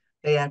policy,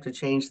 they have to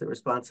change the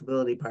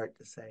responsibility part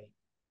to say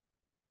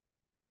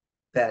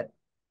that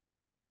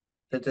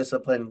the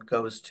discipline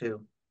goes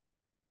to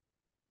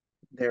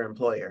their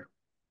employer.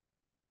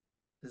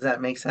 Does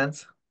that make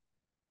sense?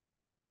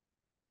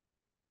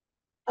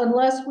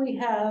 Unless we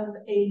have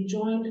a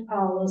joint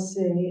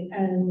policy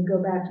and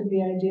go back to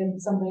the idea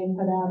that somebody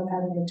put out of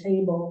having a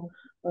table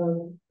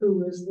of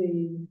who is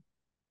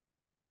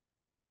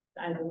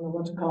I don't know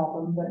what to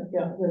call them, but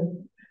yeah,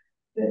 who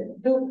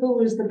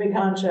is the big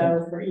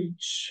honcho for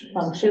each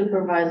function.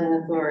 Supervising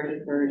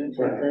authority for each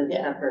of the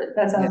Yeah. separate.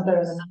 That sounds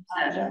better than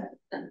honcho.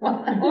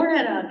 Or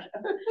head honcho.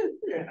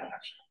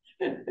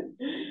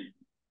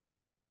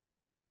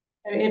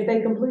 If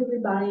they completely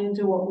buy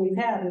into what we've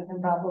had, we can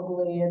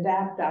probably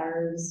adapt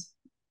ours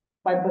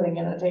by putting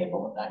in a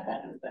table and that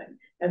kind of thing,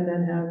 and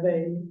then have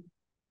a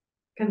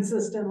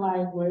consistent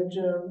language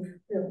of,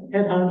 you know,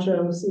 head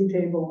honcho, see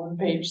table on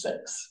page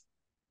 6.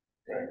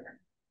 Right.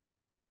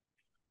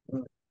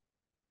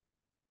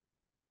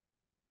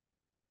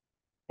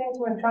 Things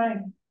we're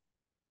trying.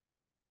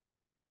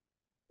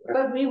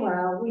 But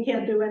meanwhile, we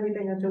can't do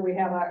anything until we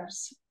have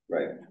ours.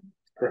 Right.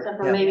 Except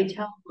for maybe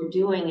tell them we're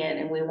doing it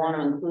and we want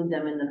to include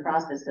them in the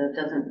process, so it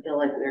doesn't feel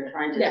like we're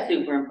trying to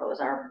superimpose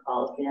our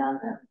policy on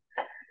them.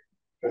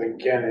 But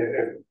again,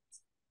 if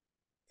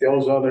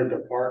those other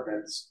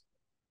departments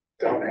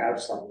don't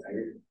have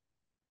something,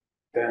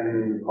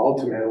 then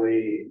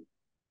ultimately,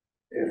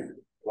 if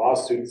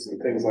lawsuits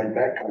and things like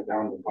that come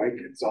down the pike,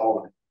 it's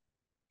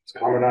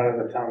coming out of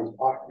the town's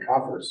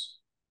coffers.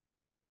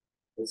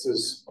 This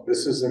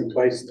is in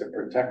place to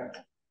protect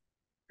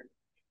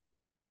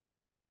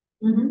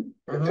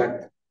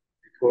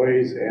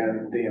employees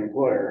and the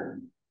employer.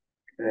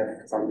 And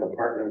if some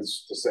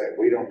departments to say,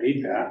 we don't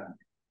need that.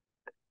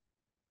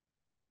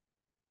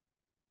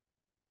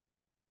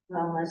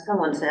 Well, as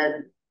someone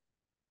said,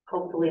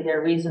 hopefully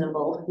they're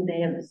reasonable.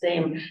 They have the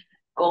same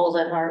goals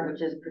at heart,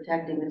 which is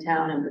protecting the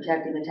town and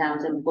protecting the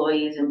town's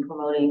employees and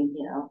promoting,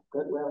 you know,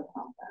 goodwill and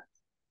all that.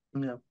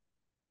 Yeah.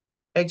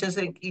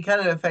 It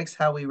kind of affects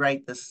how we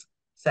write this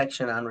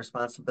section on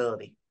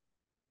responsibility.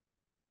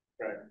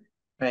 Right.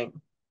 Right.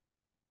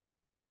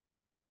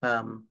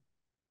 Could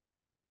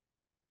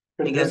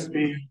Because- this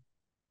be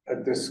a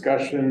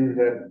discussion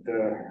that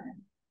the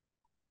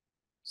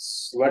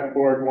select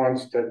board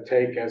wants to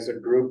take as a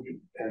group,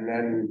 and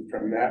then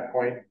from that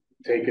point,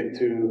 take it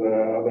to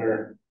the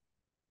other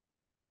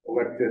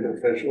elected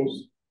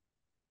officials?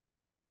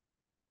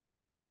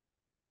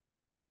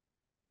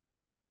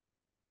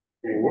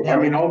 I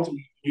mean,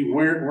 ultimately,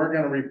 we're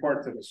gonna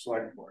report to the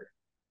select board.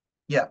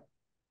 Yeah.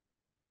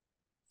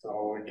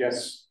 So I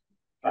guess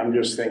I'm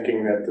just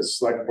thinking that the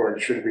select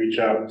board should reach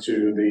out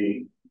to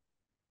the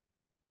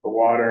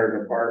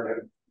water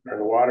department, or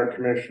the water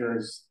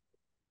commissioners,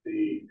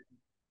 the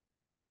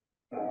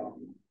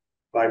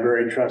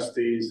library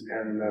trustees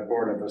and the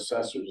board of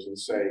assessors, and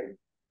say,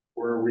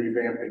 we're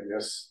revamping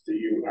this.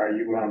 Are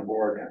you on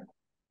board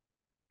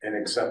and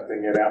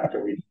accepting it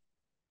after we?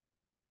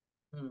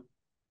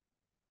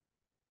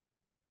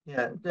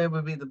 Yeah, it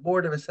would be the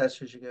board of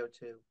assessors you go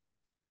to,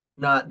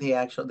 not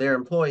their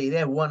employee. They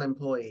have one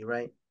employee,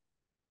 right?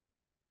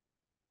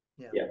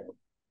 Yeah.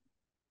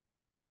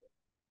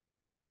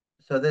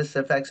 So this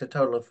affects a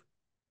total of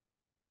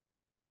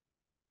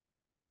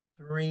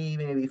 3,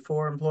 maybe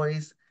 4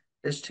 employees.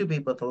 There's 2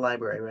 people at the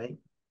library, right?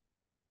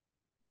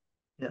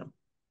 Yeah.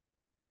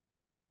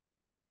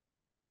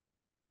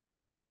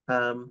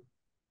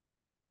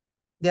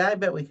 Yeah, I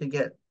bet we could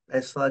get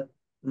a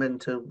selectman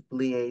to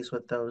liaise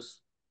with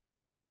those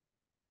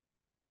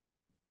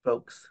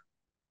folks.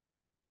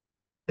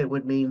 It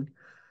would mean,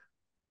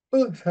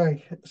 oh,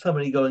 sorry,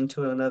 somebody going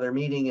to another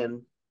meeting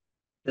and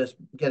just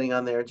getting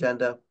on their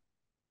agenda.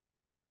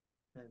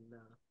 And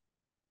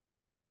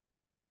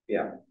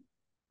Yeah.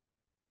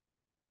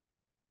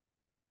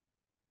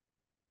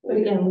 But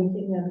again,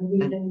 we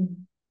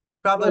can,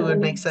 probably would Well,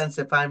 make sense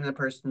if I'm the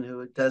person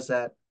who does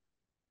that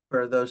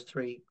for those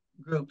 3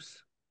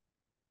 groups.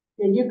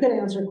 yeah, you could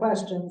answer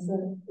questions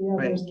that the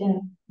others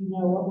can't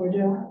know what we're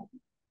doing.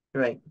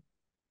 Right.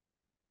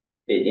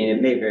 And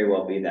it may very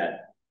well be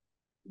that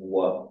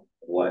what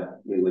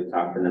we would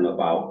talk to them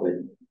about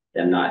with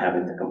them not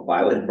having to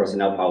comply with the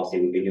personnel policy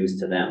would be news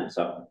to them,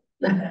 so.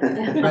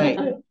 Right.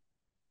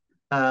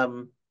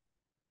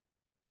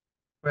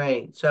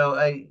 Right.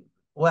 So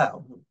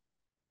well,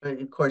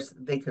 of course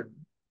they could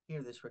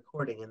hear this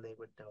recording and they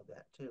would know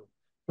that too.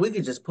 We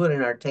could just put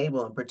in our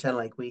table and pretend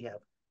like we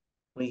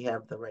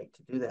have the right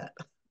to do that.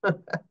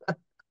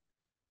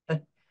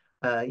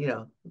 You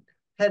know,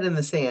 head in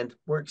the sand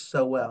works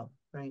so well,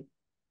 right?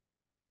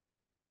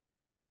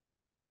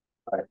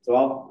 All right, so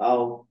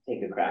I'll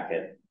take a crack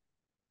at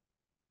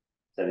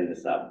setting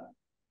this up.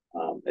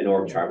 An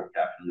org chart would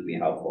definitely be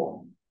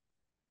helpful,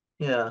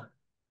 Yeah.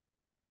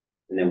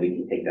 and then we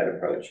can take that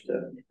approach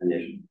to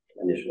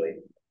initially.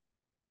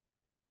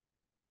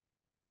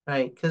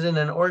 Right. Because in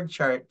an org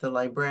chart, the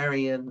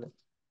librarian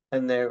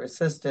and their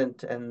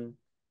assistant and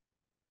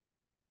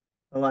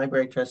the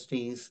library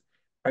trustees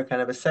are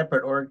kind of a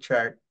separate org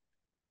chart,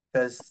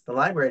 because the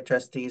library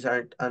trustees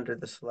aren't under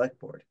the select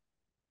board.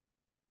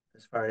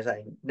 As far as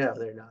I know,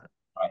 they're not.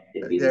 Right,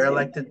 it'd be the They're same.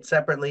 elected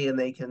separately and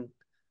they can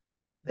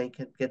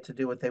get to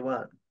do what they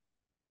want.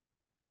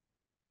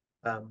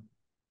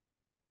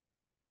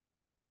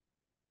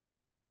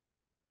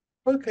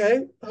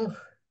 Okay.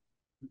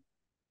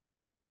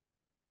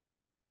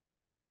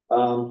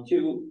 Oh.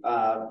 Two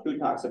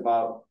talks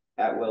about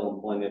at-will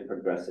employment,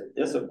 progressive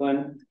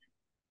discipline.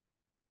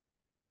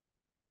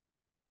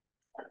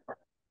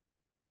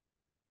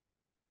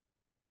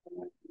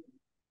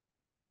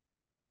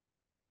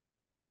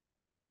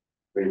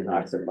 3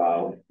 talks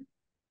about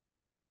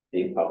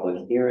the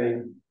public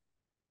hearing.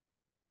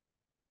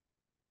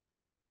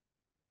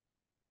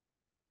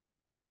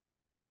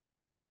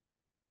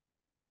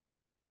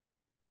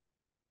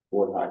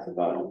 4 talks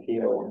about an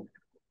appeal.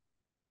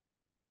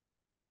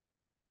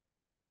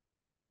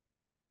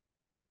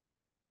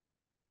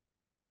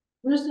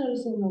 I'm just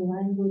noticing the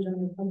language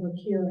on the public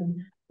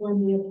hearing,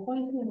 when the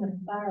appointing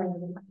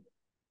authority,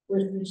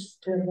 which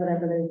to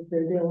whatever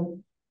they're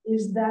doing,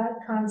 is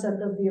that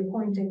concept of the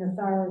appointing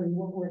authority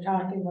what we're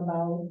talking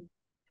about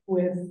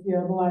with, you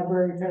know, the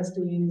library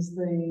trustees,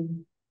 the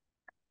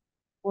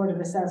board of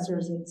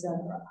assessors, etc.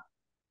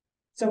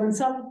 So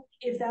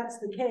if that's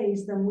the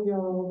case, then we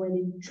are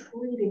already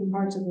treating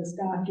parts of this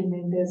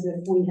document as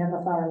if we have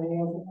authority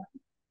over them.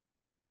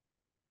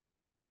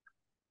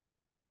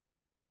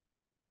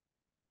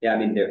 Yeah, I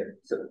mean,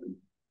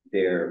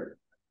 they're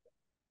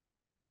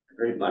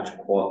pretty much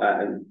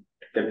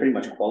they're pretty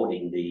much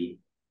quoting the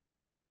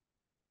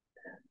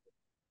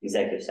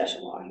executive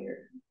session law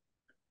here.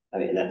 I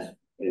mean, that's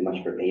pretty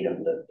much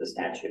verbatim the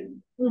statute.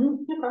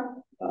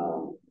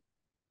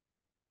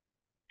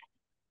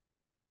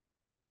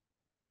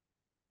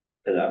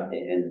 Okay.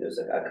 And there's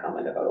a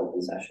comment about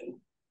open session.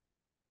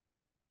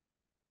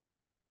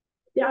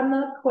 Yeah, I'm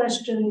not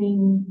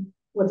questioning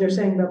what they're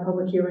saying about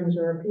public hearings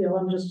or appeal.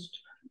 I'm just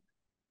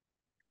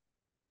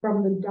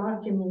from the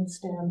document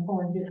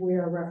standpoint, if we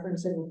are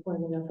referencing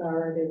appointing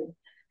authority,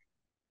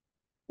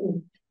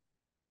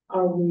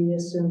 are we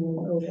assuming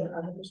over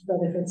others? But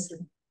if it's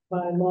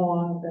by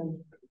law,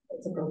 then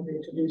it's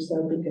appropriate to do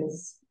so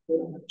because we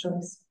don't have a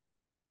choice.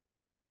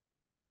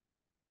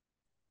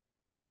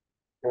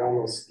 I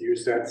almost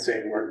use that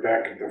same word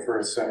back at the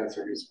first sentence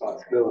of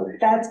responsibility.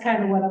 That's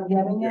kind of what I'm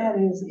getting at,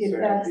 is if So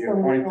that's the the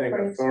appointing legal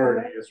phrase for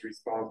authority it. is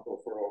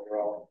responsible for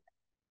overall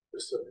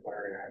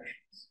disciplinary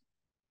actions.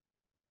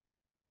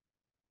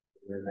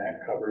 And then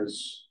that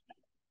covers.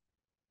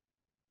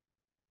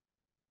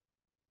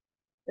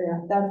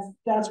 Yeah,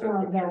 that's where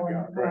I'm what you've going,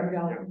 got, where I'm right,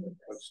 yeah. going with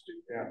Let's this.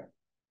 do, yeah.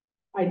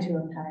 I too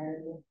am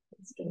tired of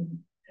this game.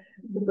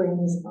 The brain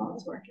is not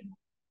working.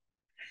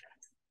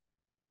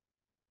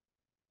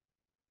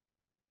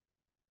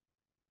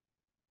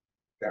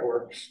 That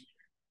works.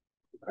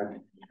 Okay.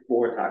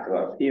 Board talks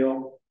about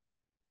appeal.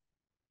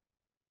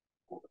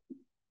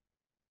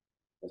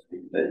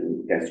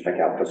 You guys check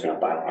out personnel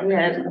bylaw.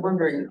 Yeah, I was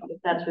wondering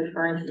if that's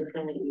referring to the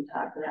thing that you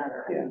talked about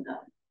or Yeah. no.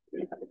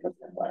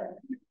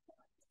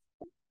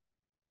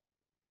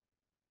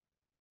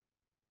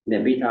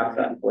 Then B talks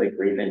about employee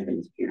grievance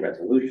and dispute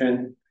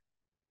resolution.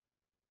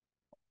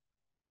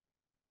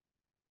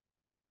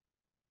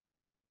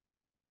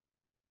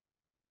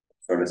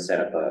 Sort of set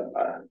up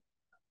a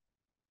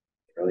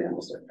really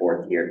almost a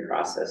fourth-tiered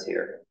process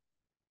here.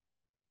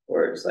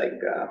 Where it's like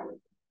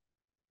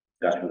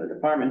discussion with the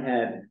department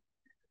head,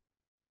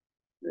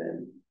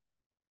 then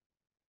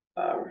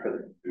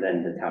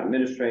then the town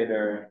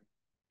administrator,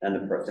 then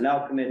the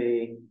personnel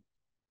committee,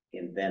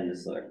 and then the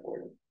select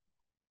board.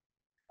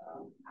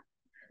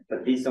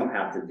 But these don't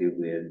have to do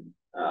with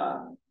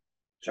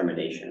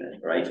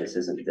termination, right? This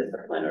isn't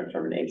discipline or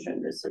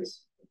termination. This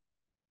is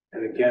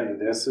And again,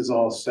 this is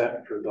all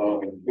set for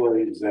the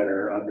employees that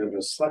are under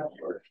the select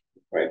board.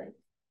 right.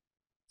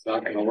 It's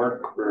not gonna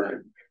work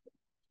for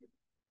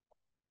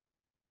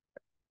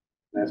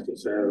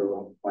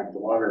necessarily like the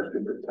water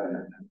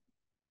superintendent.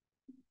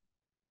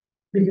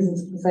 Because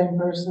it's the same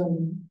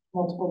person,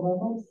 multiple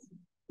levels.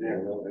 Yeah,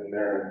 well,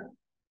 and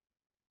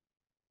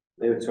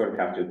They would sort of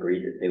have to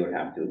agree that they'd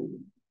have to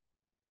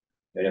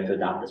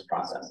adopt this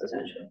process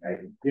essentially, right?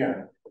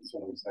 yeah, that's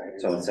what I'm saying.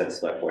 So instead of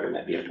select board, it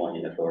might be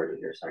appointing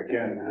authority or something.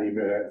 Again, like that. leave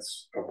it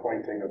as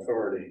appointing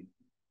authority.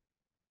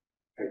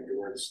 Take the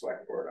word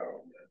select board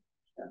out.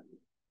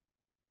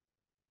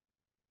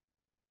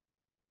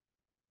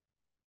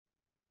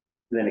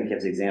 Then it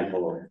gives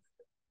example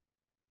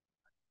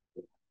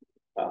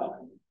of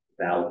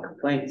valid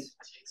complaints,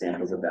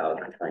 examples of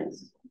valid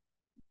complaints.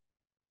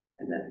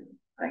 And then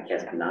I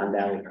guess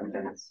non-valid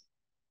complaints.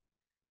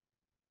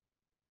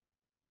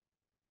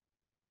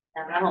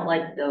 And I don't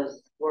like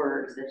those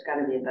words. There's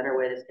gotta be a better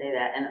way to say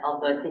that. And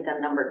also I think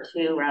on number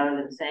 2, rather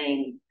than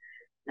saying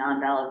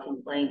non-valid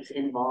complaints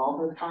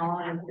involved with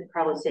following, I'd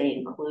probably say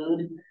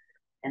include.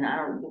 And I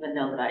don't even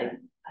know that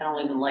I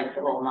don't even like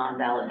the whole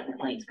non-valid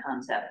complaints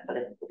concept, but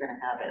if we're gonna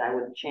have it, I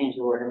would change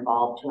the word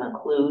involved to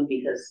include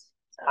because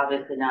it's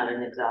obviously not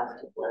an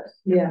exhaustive list.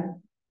 Yeah.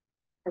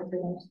 Okay,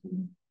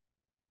 understand.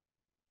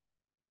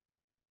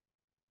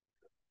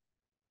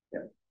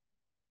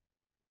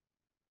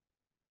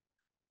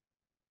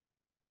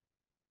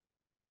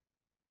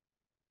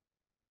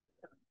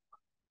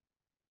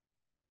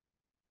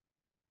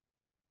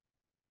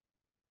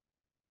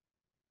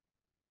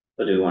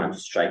 So do we want to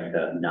strike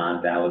the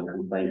non-valid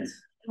complaints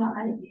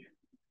Well,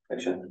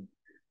 section?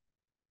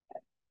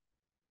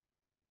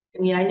 I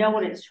mean, I know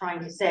what it's trying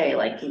to say,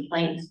 like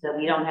complaints that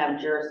we don't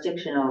have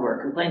jurisdiction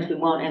over, complaints we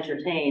won't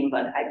entertain,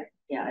 but I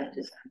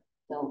just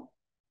don't.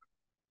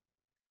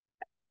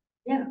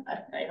 Yeah,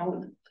 I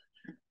don't.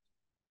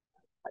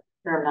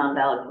 Term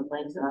non-valid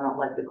complaints, and I don't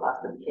like the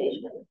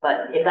classification,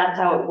 but if that's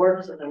how it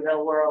works in the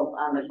real world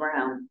on the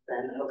ground,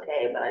 then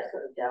okay, but I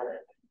sort of doubt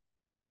it.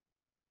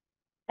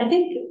 I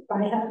think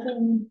by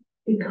having,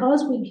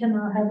 because we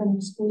cannot have an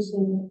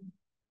exclusive,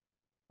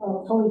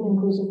 fully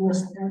inclusive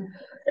list there,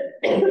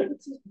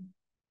 it's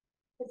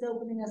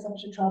opening us up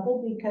to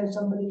trouble because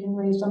somebody can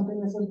raise something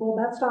that says, well,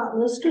 that's not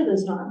listed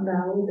as not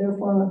valid,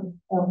 therefore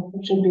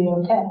it should be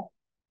okay.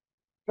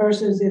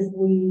 Versus if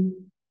we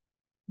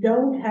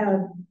don't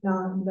have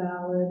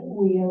non-valid,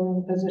 we are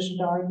in a position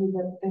to argue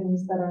that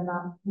things that are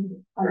not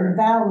on the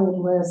valid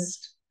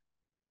list,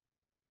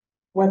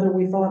 whether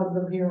we thought of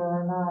them here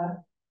or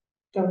not,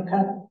 don't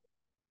cut it.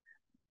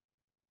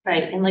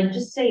 Right, and like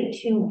just say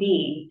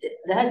 2B,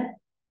 that,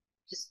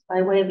 just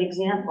by way of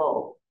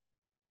example.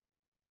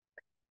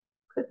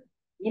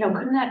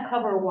 Couldn't that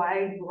cover a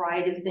wide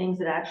variety of things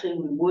that actually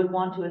we would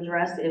want to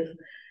address if,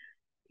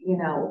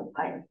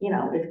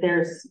 if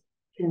there's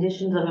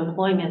conditions of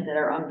employment that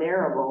are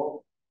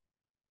unbearable?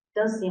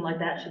 Does seem like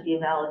that should be a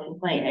valid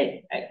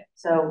complaint.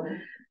 So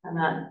I'm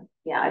not,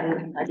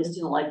 I just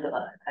didn't like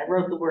I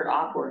wrote the word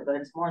awkward, but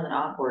it's more than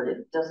awkward.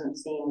 It doesn't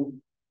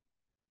seem,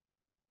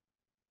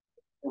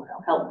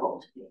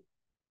 helpful to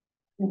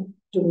me.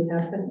 Do we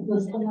have to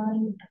list the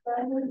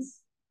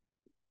non-valids?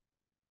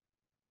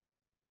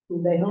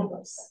 Do they help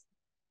us?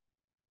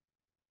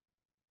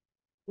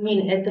 I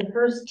mean, at the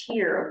first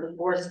tier of the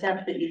 4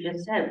 steps that you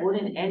just said,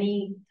 wouldn't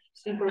any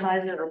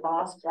supervisor or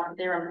boss want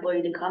their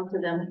employee to come to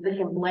them with the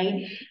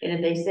complaint? And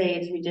if they say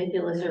it's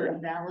ridiculous or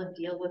invalid,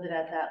 deal with it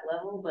at that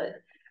level, but.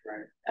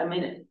 Right. I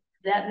mean,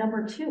 that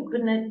number 2,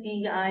 couldn't it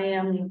be, I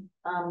am,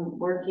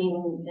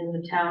 working in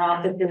the town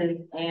office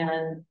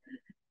and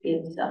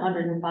it's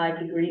 105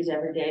 degrees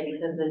every day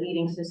because the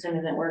heating system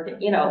isn't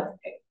working, you know,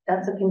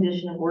 that's a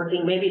condition of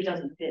working. Maybe it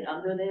doesn't fit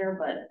under there,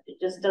 but it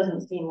just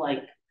doesn't seem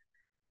like.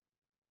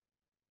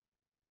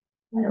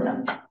 I don't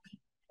know.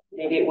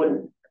 Maybe it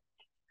wouldn't,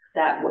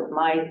 that would,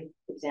 my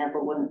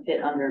example wouldn't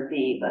fit under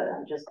B, but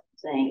I'm just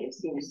saying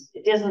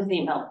it doesn't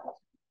seem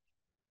helpful.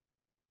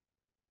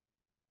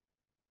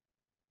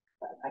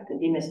 But I could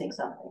be missing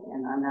something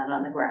and I'm not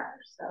on the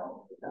ground,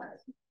 so.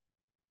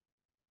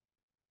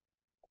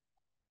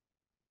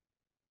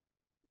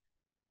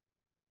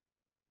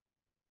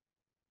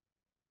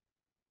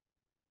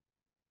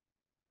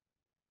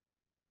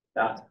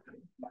 Yeah.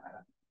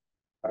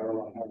 I don't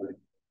know how to.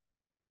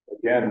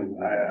 Again,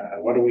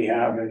 what do we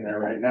have in there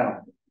right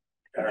now?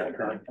 Our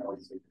current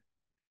policy,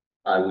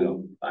 I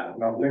don't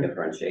Nothing?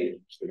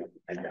 differentiate. We don't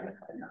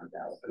identify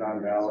non-valid.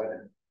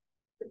 non-valid.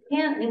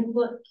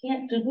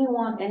 Do we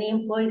want any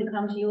employee to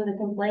come to you with a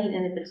complaint,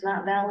 and if it's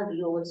not valid,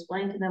 you'll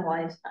explain to them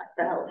why it's not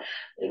valid?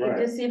 Like,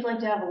 it just seems like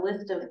to have a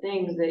list of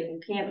things that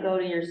you can't go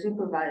to your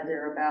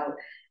supervisor about,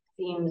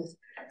 seems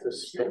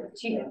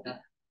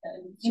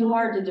too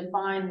hard to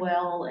define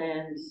well,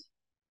 and.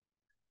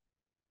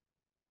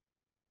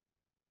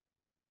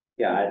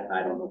 Yeah,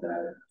 I don't know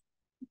that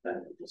I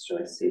just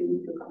really see the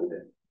need to include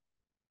it.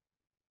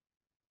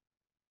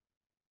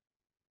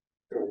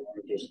 So we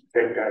wanna just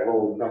take that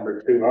whole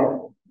number 2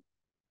 out.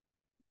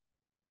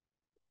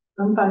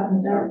 I'm fine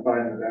with that. I'm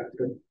fine with that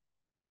too.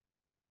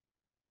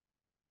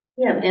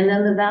 Yeah, and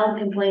then the valid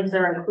complaints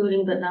are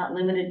including but not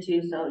limited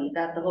to, so you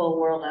got the whole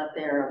world out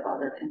there of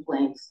other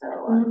complaints, so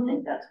I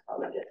think that's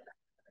probably good.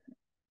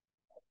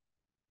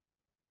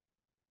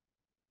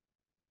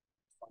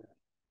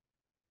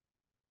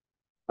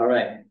 All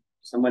right,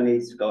 someone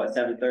needs to go at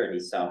 7:30,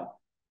 so.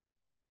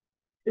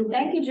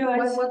 Thank you,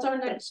 Joyce. What's our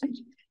next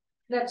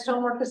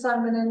homework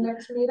assignment in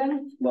next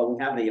meeting? Well,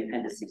 we have the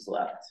appendices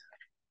left.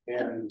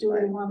 And Do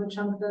we want to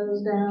chunk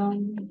those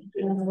down? Do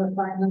you want to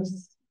refine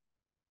those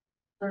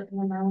certain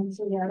amounts?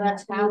 So yeah,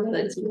 that's how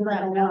it's a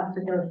lot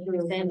to go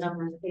through. Same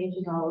number of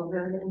pages all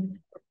over again.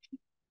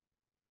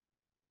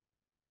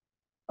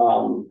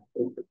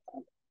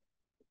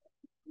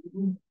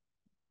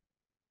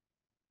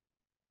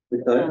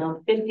 We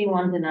could,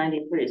 51 to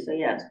 93, so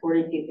yeah, it's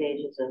 42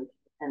 pages of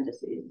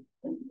appendices.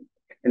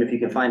 and if you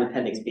can find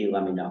appendix B,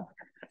 let me know.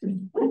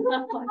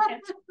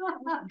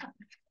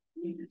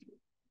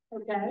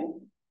 Okay.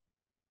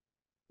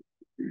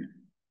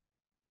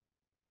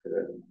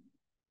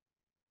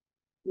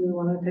 We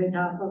want to take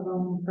half of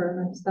them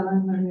for next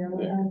time and the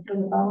other half for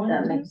the following.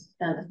 That makes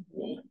sense to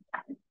me.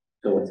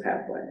 So it's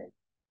halfway.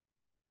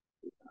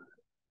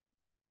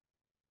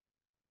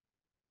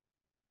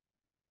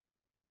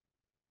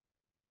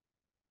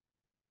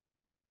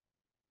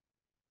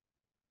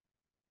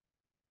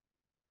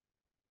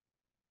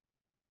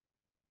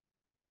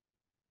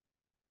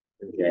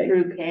 Okay,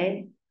 Through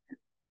K.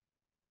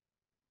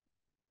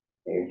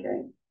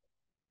 okay.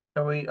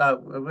 Are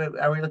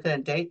we looking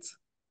at dates?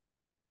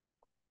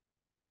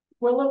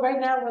 Right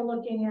now we're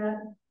looking at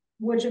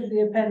which of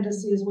the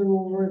appendices we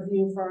will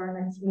review for our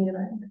next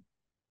meeting.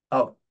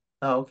 Oh,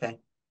 okay.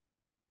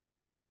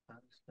 I'll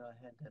just go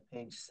ahead to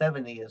page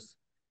 70 is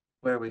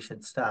where we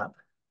should stop.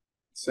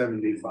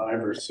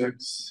 75 or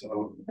 6,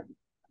 so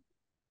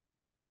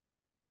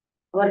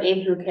What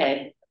A through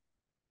K?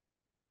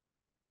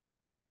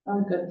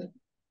 Oh, good.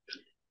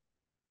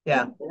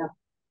 Yeah.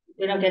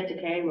 We don't get to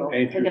K, we'll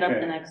A pick through it up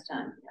K. the next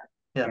time.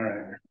 Yeah. all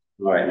right.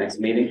 All right, next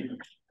meeting.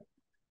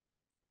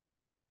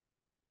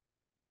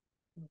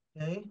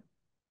 Okay.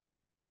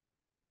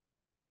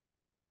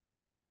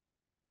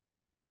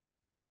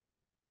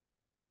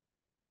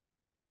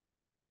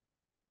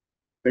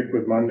 Stick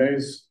with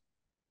Mondays.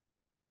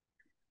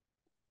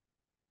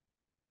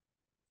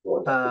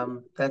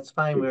 That's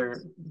fine.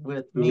 We're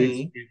with 2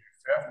 weeks. me.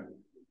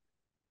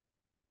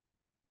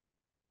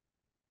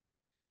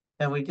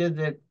 And we did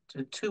it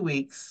to 2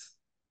 weeks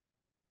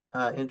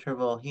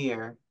interval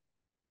here.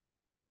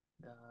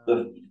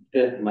 The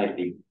 5th might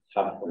be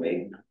tough for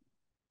me.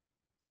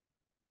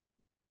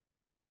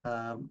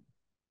 12th.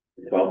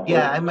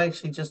 Yeah, I'm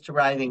actually just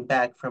arriving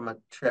back from a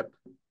trip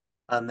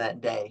on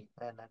that day,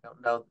 and I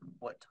don't know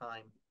what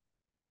time.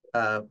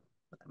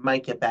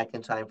 Might get back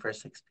in time for a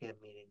 6 p.m.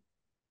 meeting.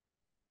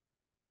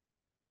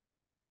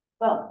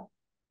 Well,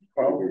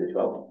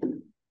 12.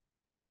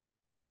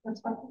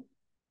 That's fine.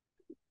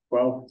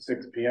 12,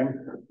 6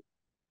 p.m.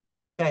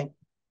 Okay.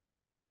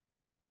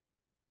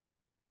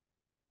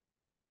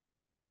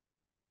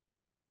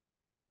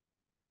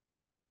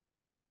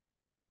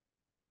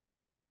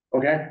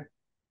 Okay.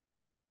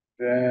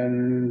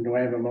 Then do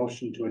I have a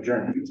motion to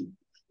adjourn?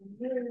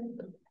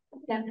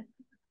 yeah.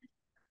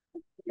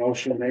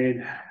 Motion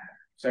made,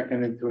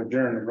 seconded to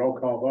adjourn, roll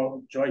call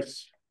vote,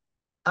 Joyce,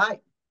 Aye.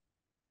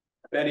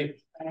 Betty?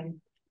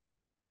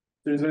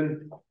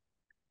 Susan?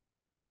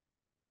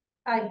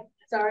 Hi,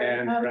 sorry,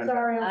 And I'm Brenda.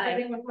 sorry, I'm Aye.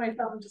 fighting with my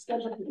phone to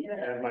schedule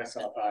it. And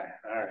myself, aye,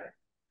 all right.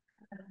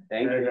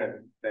 Thank Very you.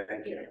 good,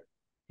 thank you.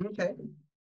 Okay.